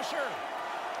under pressure.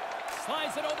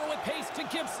 Slides it over with pace to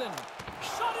Gibson.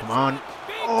 Shot it. Come on.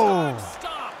 Big Oh. time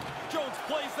stop. Jones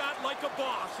plays that like a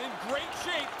boss, in great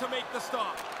shape to make the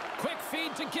stop. Quick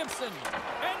feed to Gibson.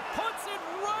 And puts it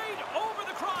right over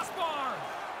the crossbar.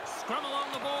 Scrum along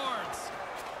the boards.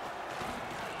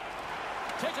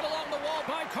 Taken along the wall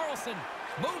by Carlson.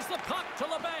 Moves the puck to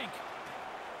LeBanc.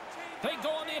 They go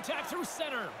on the attack through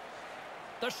center.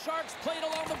 The Sharks played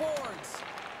along the boards.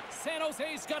 San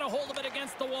Jose's got a hold of it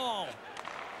against the wall.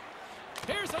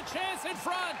 Here's a chance in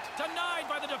front. Denied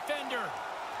by the defender.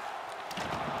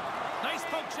 Nice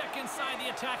poke check inside the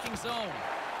attacking zone.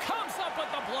 Comes up with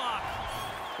the block.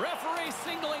 Referee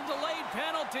signaling delayed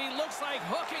penalty. Looks like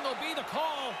hooking will be the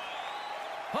call.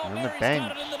 Palmieri's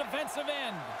got it in the defensive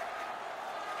end.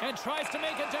 And tries to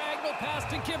make a diagonal pass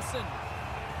to Gibson.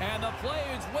 And the play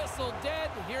is whistled dead.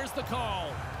 Here's the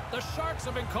call. The Sharks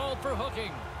have been called for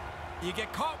hooking. You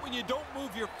get caught when you don't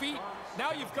move your feet.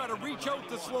 Now you've got to reach out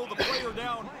to slow the player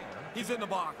down. He's in the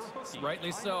box.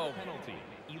 Rightly so. Penalty,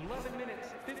 11 minutes,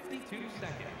 52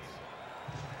 seconds.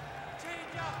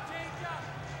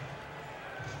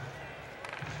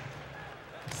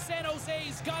 San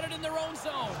Jose's got it in their own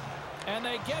zone. And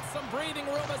they get some breathing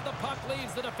room as the puck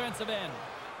leaves the defensive end.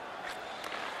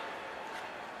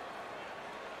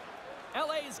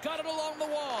 LA's got it along the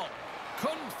wall.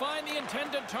 Couldn't find the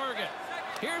intended target.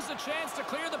 Here's a chance to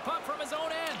clear the puck from his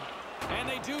own end. And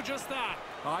they do just that.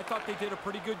 I thought they did a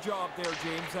pretty good job there,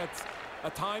 James. That's a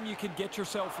time you can get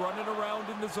yourself running around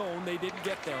in the zone. They didn't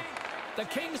get there. The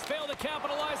Kings fail to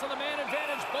capitalize on the man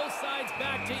advantage. Both sides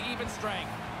back to even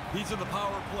strength. These are the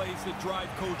power plays that drive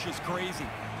coaches crazy.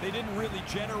 They didn't really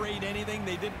generate anything.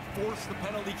 They didn't force the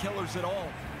penalty killers at all.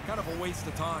 Kind of a waste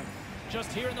of time.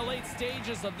 Just here in the late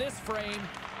stages of this frame,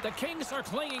 the Kings are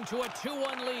clinging to a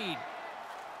 2-1 lead.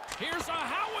 Here's a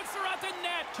howitzer at the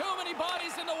net. Too many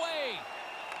bodies in the way.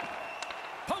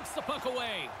 Pokes the puck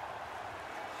away.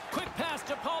 Quick pass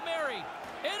to Palmieri.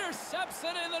 Intercepts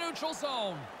it in the neutral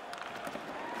zone.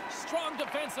 Strong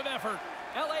defensive effort.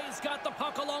 LA's got the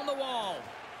puck along the wall.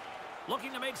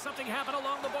 Looking to make something happen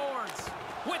along the boards.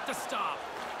 With the stop.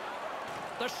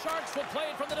 The Sharks will play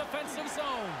it from the defensive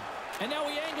zone. And now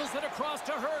he angles it across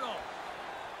to Hurdle.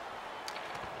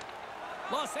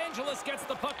 Los Angeles gets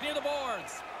the puck near the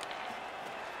boards.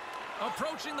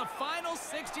 Approaching the final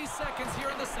 60 seconds here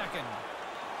in the second.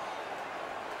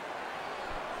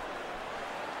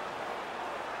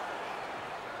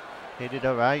 He did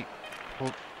all right.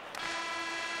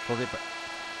 Pulled it back.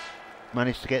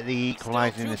 Managed to get the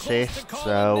equalising assist,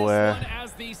 so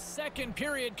as the second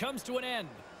period comes to an end.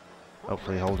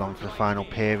 Hopefully hold on for the final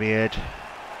period.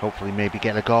 Hopefully maybe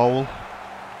get a goal.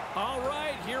 All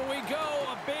right, here we go.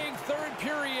 A big third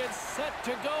period set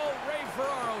to go. Ray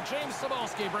Ferraro, James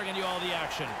Cebulski bringing you all the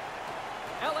action.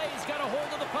 LA's got a hold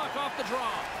of the puck off the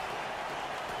draw.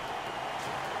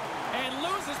 And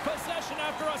loses possession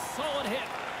after a solid hit.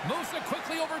 Moves it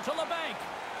quickly over to LeBanc.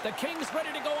 The Kings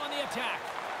ready to go on the attack.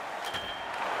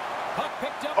 Puck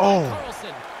picked up by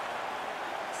Carlson.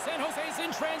 San Jose's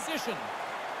in transition.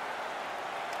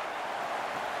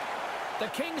 The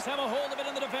Kings have a hold of it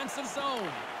in the defensive zone.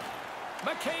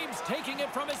 McCabe's taking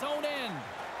it from his own end.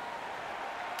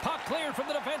 Puck cleared from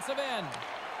the defensive end.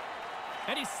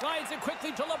 And he slides it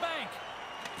quickly to LeBanc.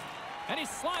 And he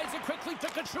slides it quickly to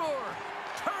Couture.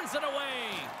 Turns it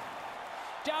away.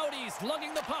 Doughty's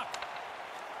lugging the puck.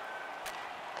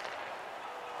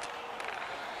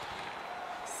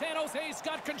 San Jose's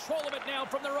got control of it now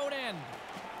from their own end.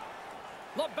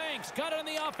 LeBanc's got it on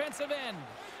the offensive end.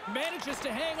 Manages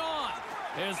to hang on.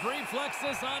 His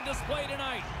reflexes on display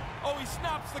tonight. Oh, he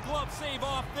snaps the glove save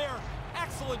off there.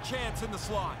 Excellent chance in the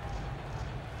slot.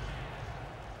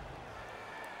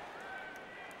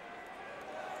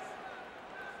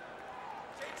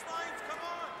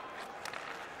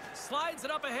 Slides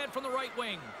it up ahead from the right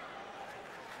wing.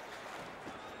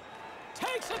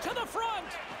 Takes it to the front.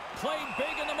 Played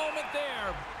big in the moment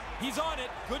there. He's on it.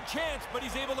 Good chance, but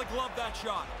he's able to glove that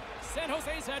shot. San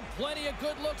Jose's had plenty of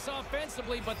good looks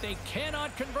offensively, but they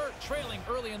cannot convert, trailing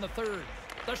early in the third.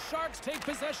 The Sharks take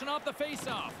possession off the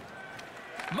faceoff.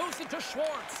 Moves it to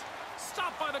Schwartz.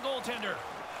 Stopped by the goaltender.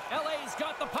 LA's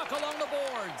got the puck along the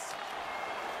boards.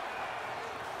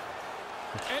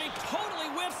 And he totally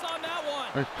whiffs on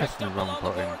that one. Picked up along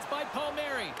the boards by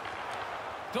Palmieri.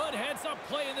 Good heads-up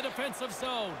play in the defensive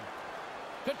zone.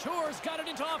 Couture's got it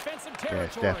into offensive territory. Yeah,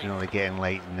 it's definitely getting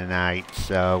late in the night,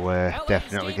 so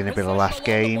definitely going to be the last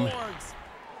game.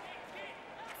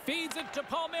 Feeds it to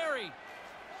Palmieri.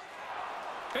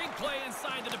 Big play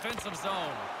inside the defensive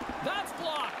zone. That's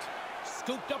blocked.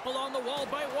 Scooped up along the wall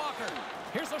by Walker.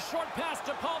 Here's a short pass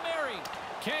to Palmieri.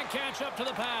 Can't catch up to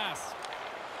the pass.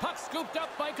 Puck scooped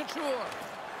up by Couture.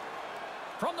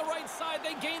 From the right side,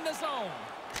 they gain the zone.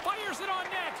 Fires it on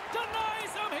net.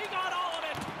 Denies him. He got all of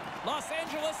it. Los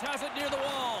Angeles has it near the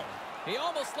wall. He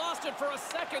almost lost it for a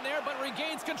second there, but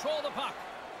regains control of the puck.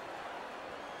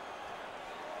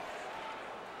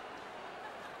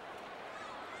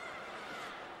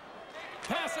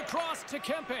 Pass across to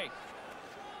Kempe.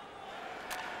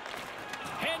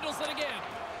 Handles it again.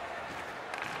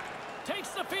 Takes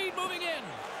the feed moving in.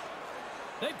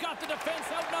 They've got the defense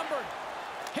outnumbered.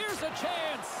 Here's a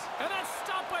chance. And that's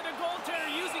stopped by the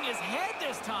goaltender using his head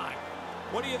this time.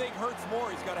 What do you think hurts more?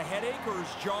 He's got a headache or his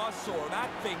jaw sore? That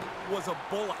thing was a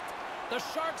bullet. The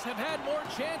Sharks have had more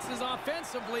chances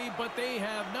offensively, but they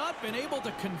have not been able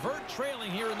to convert,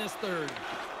 trailing here in this third.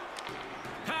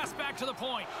 Pass back to the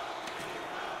point.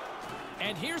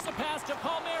 And here's the pass to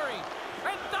Palmieri.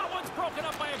 And that one's broken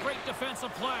up by a great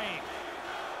defensive play.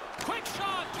 Quick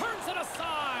shot, turns it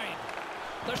aside.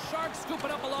 The Sharks scoop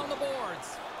it up along the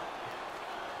boards.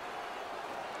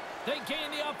 They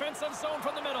gain the offensive zone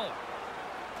from the middle.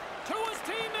 To his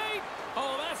teammate.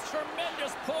 Oh, that's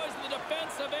tremendous poise in the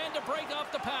defensive end to break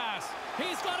off the pass.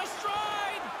 He's got a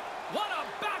stride. What a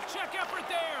back check effort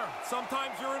there.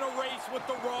 Sometimes you're in a race with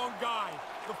the wrong guy.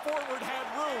 The forward had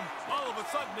room. All of a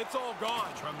sudden, it's all gone.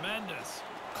 Tremendous.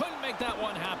 Couldn't make that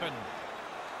one happen.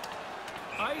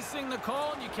 Icing the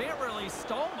call, and you can't really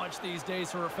stall much these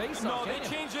days for a faceoff. No, they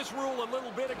changed this rule a little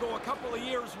bit ago, a couple of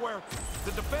years, where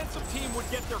the defensive team would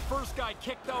get their first guy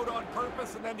kicked out on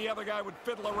purpose, and then the other guy would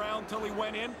fiddle around till he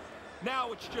went in.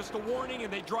 Now it's just a warning,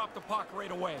 and they drop the puck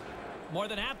right away. More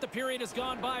than half the period has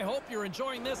gone by. Hope you're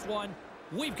enjoying this one.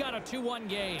 We've got a 2-1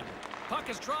 game. Puck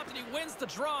is dropped, and he wins the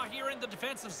draw here in the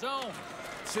defensive zone.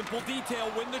 Simple detail,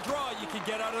 win the draw, you can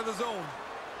get out of the zone.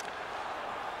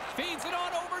 Feeds it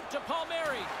on over to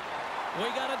Palmieri. We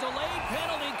got a delayed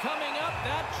penalty coming up.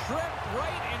 That tripped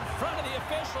right in front of the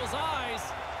official's eyes.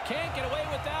 Can't get away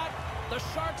with that. The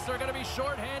Sharks are going to be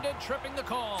shorthanded, tripping the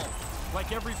call.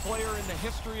 Like every player in the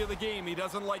history of the game, he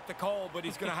doesn't like the call, but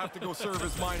he's going to have to go serve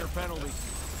his minor penalty.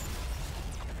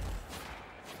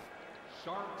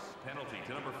 Sharks Penalty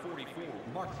to number 44,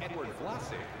 Mark-Edouard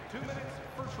Vlasic. 2 minutes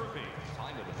for tripping.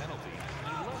 Time of the penalty,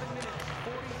 11 minutes,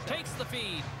 40 seconds. Takes the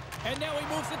feed, and now he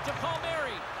moves it to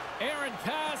Palmieri. Aaron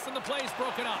pass, and the play's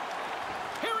broken up.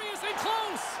 Here he is in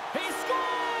close. He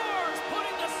scores,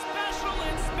 putting the special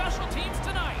in special teams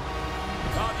tonight.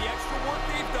 The extra work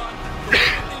they've done, the way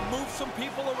that they've moved some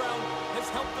people around, has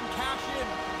helped them cash in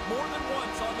more than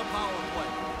once on the power play.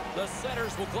 The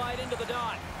setters will glide into the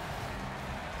dot.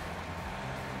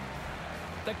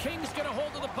 The Kings get a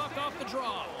hold of the puck off the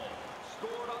draw.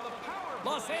 Scored on the power play.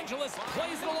 Los Angeles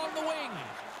plays it along the wing,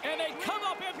 and they come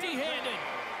up empty-handed.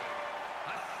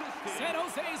 San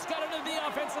Jose's got it into the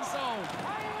offensive zone.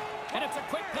 And it's a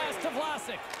quick pass to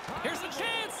Vlasic. Here's a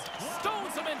chance.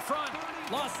 Stones him in front.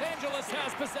 Los Angeles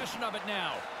has possession of it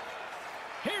now.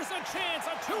 Here's a chance,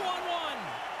 a 2-on-1.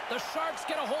 The Sharks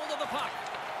get a hold of the puck.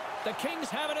 The Kings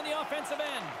have it in the offensive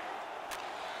end.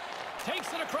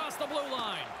 Takes it across the blue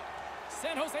line.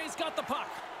 San Jose's got the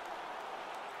puck.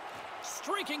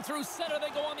 Streaking through center,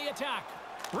 they go on the attack.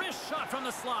 Wrist shot from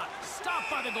the slot.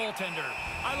 Stopped by the goaltender.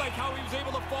 I like how he was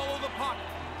able to follow the puck.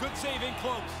 Good save in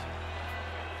close.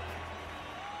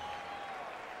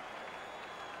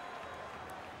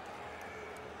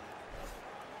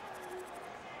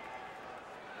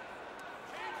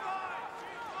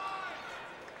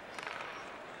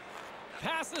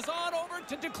 Passes on over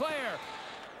to Duclair.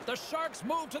 The Sharks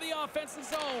move to the offensive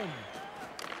zone.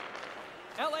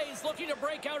 LA's looking to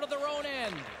break out of their own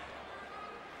end.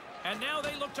 And now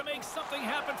they look to make something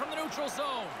happen from the neutral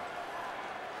zone.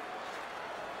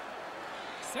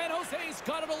 San Jose's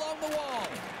got it along the wall.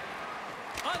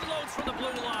 Unloads from the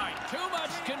blue line. Too much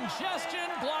congestion,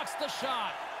 blocks the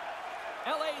shot.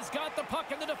 LA's got the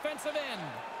puck in the defensive end.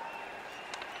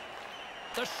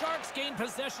 The Sharks gain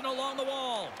possession along the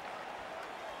wall.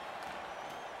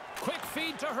 Quick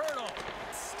feed to Hurdle.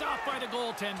 Stopped by the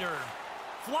goaltender.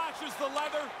 Flashes the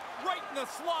leather right in the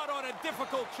slot on a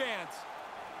difficult chance.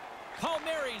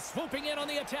 Palmieri swooping in on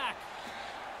the attack.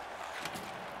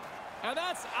 And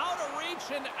that's out of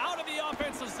reach and out of the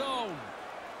offensive zone.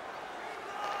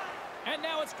 And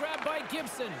now it's grabbed by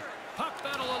Gibson. Puck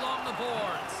battle along the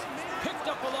boards. Picked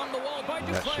up along the wall by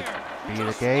Duclair. Be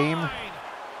the game.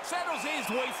 San Jose's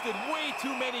wasted way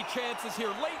too many chances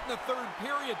here. Late in the third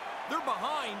period, they're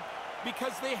behind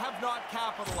because they have not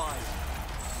capitalized.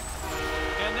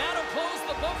 And that'll close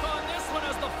the book on this one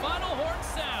as the final horn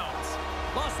sounds.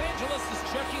 Los Angeles is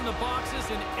checking the boxes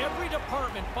in every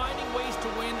department, finding ways to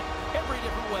win every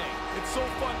different way. It's so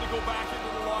fun to go back into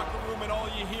the locker room and all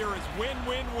you hear is win,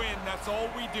 win, win. That's all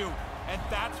we do. And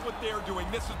that's what they're doing.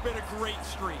 This has been a great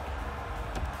streak.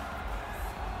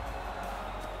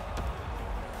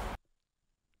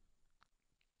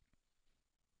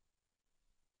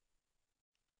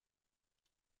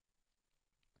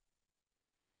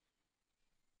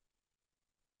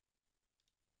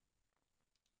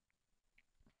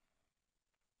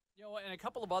 You know, and a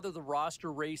couple of other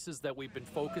roster races that we've been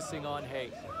focusing on.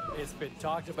 Hey, it's been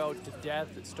talked about to death.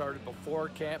 It started before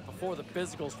camp, before the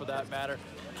physicals for that matter.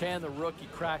 Can the rookie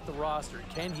crack the roster?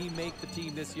 Can he make the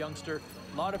team, this youngster?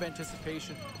 A lot of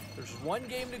anticipation. There's one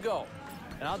game to go.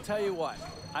 And I'll tell you what,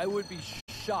 I would be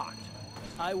shocked.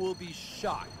 I will be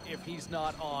shocked if he's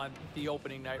not on the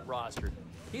opening night roster.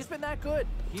 He's been that good.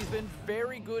 He's been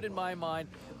very good in my mind.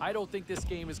 I don't think this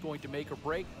game is going to make or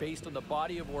break based on the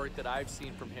body of work that I've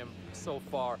seen from him so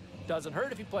far. Doesn't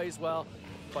hurt if he plays well,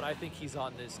 but I think he's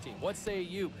on this team. What say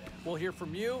you? We'll hear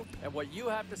from you and what you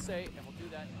have to say, and we'll do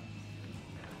that now.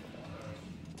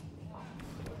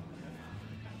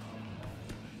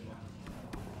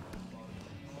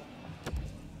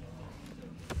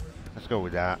 Let's go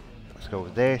with that. Let's go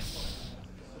with this.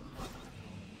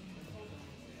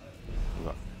 We've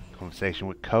got a conversation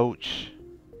with Coach.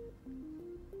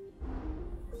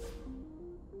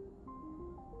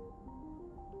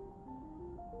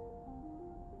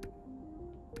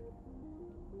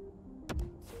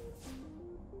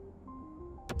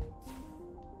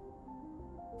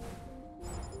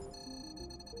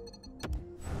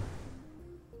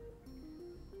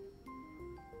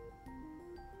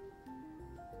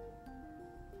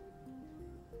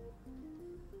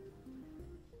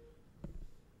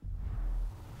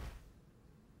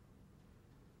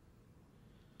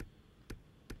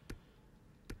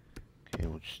 Okay,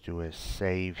 we'll just do a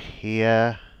save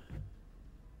here.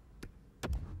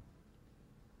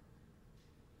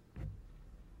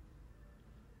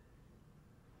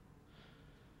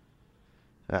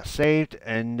 That's saved,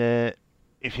 and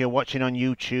if you're watching on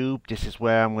YouTube, this is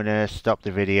where I'm going to stop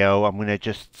the video. I'm going to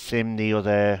just sim the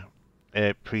other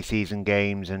preseason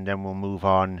games, and then we'll move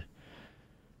on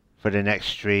for the next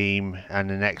stream, and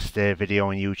the next video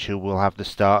on YouTube will have the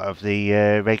start of the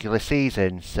regular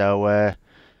season. So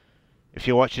if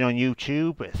you're watching on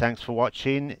YouTube, thanks for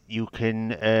watching. You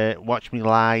can watch me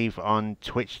live on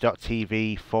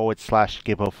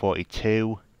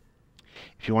twitch.tv/Gibbo42.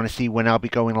 If you want to see when I'll be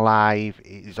going live,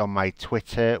 it is on my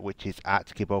Twitter, which is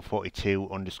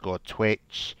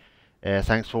 @Gibbo42_Twitch.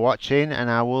 Thanks for watching, and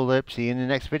I will see you in the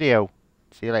next video.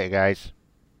 See you later, guys.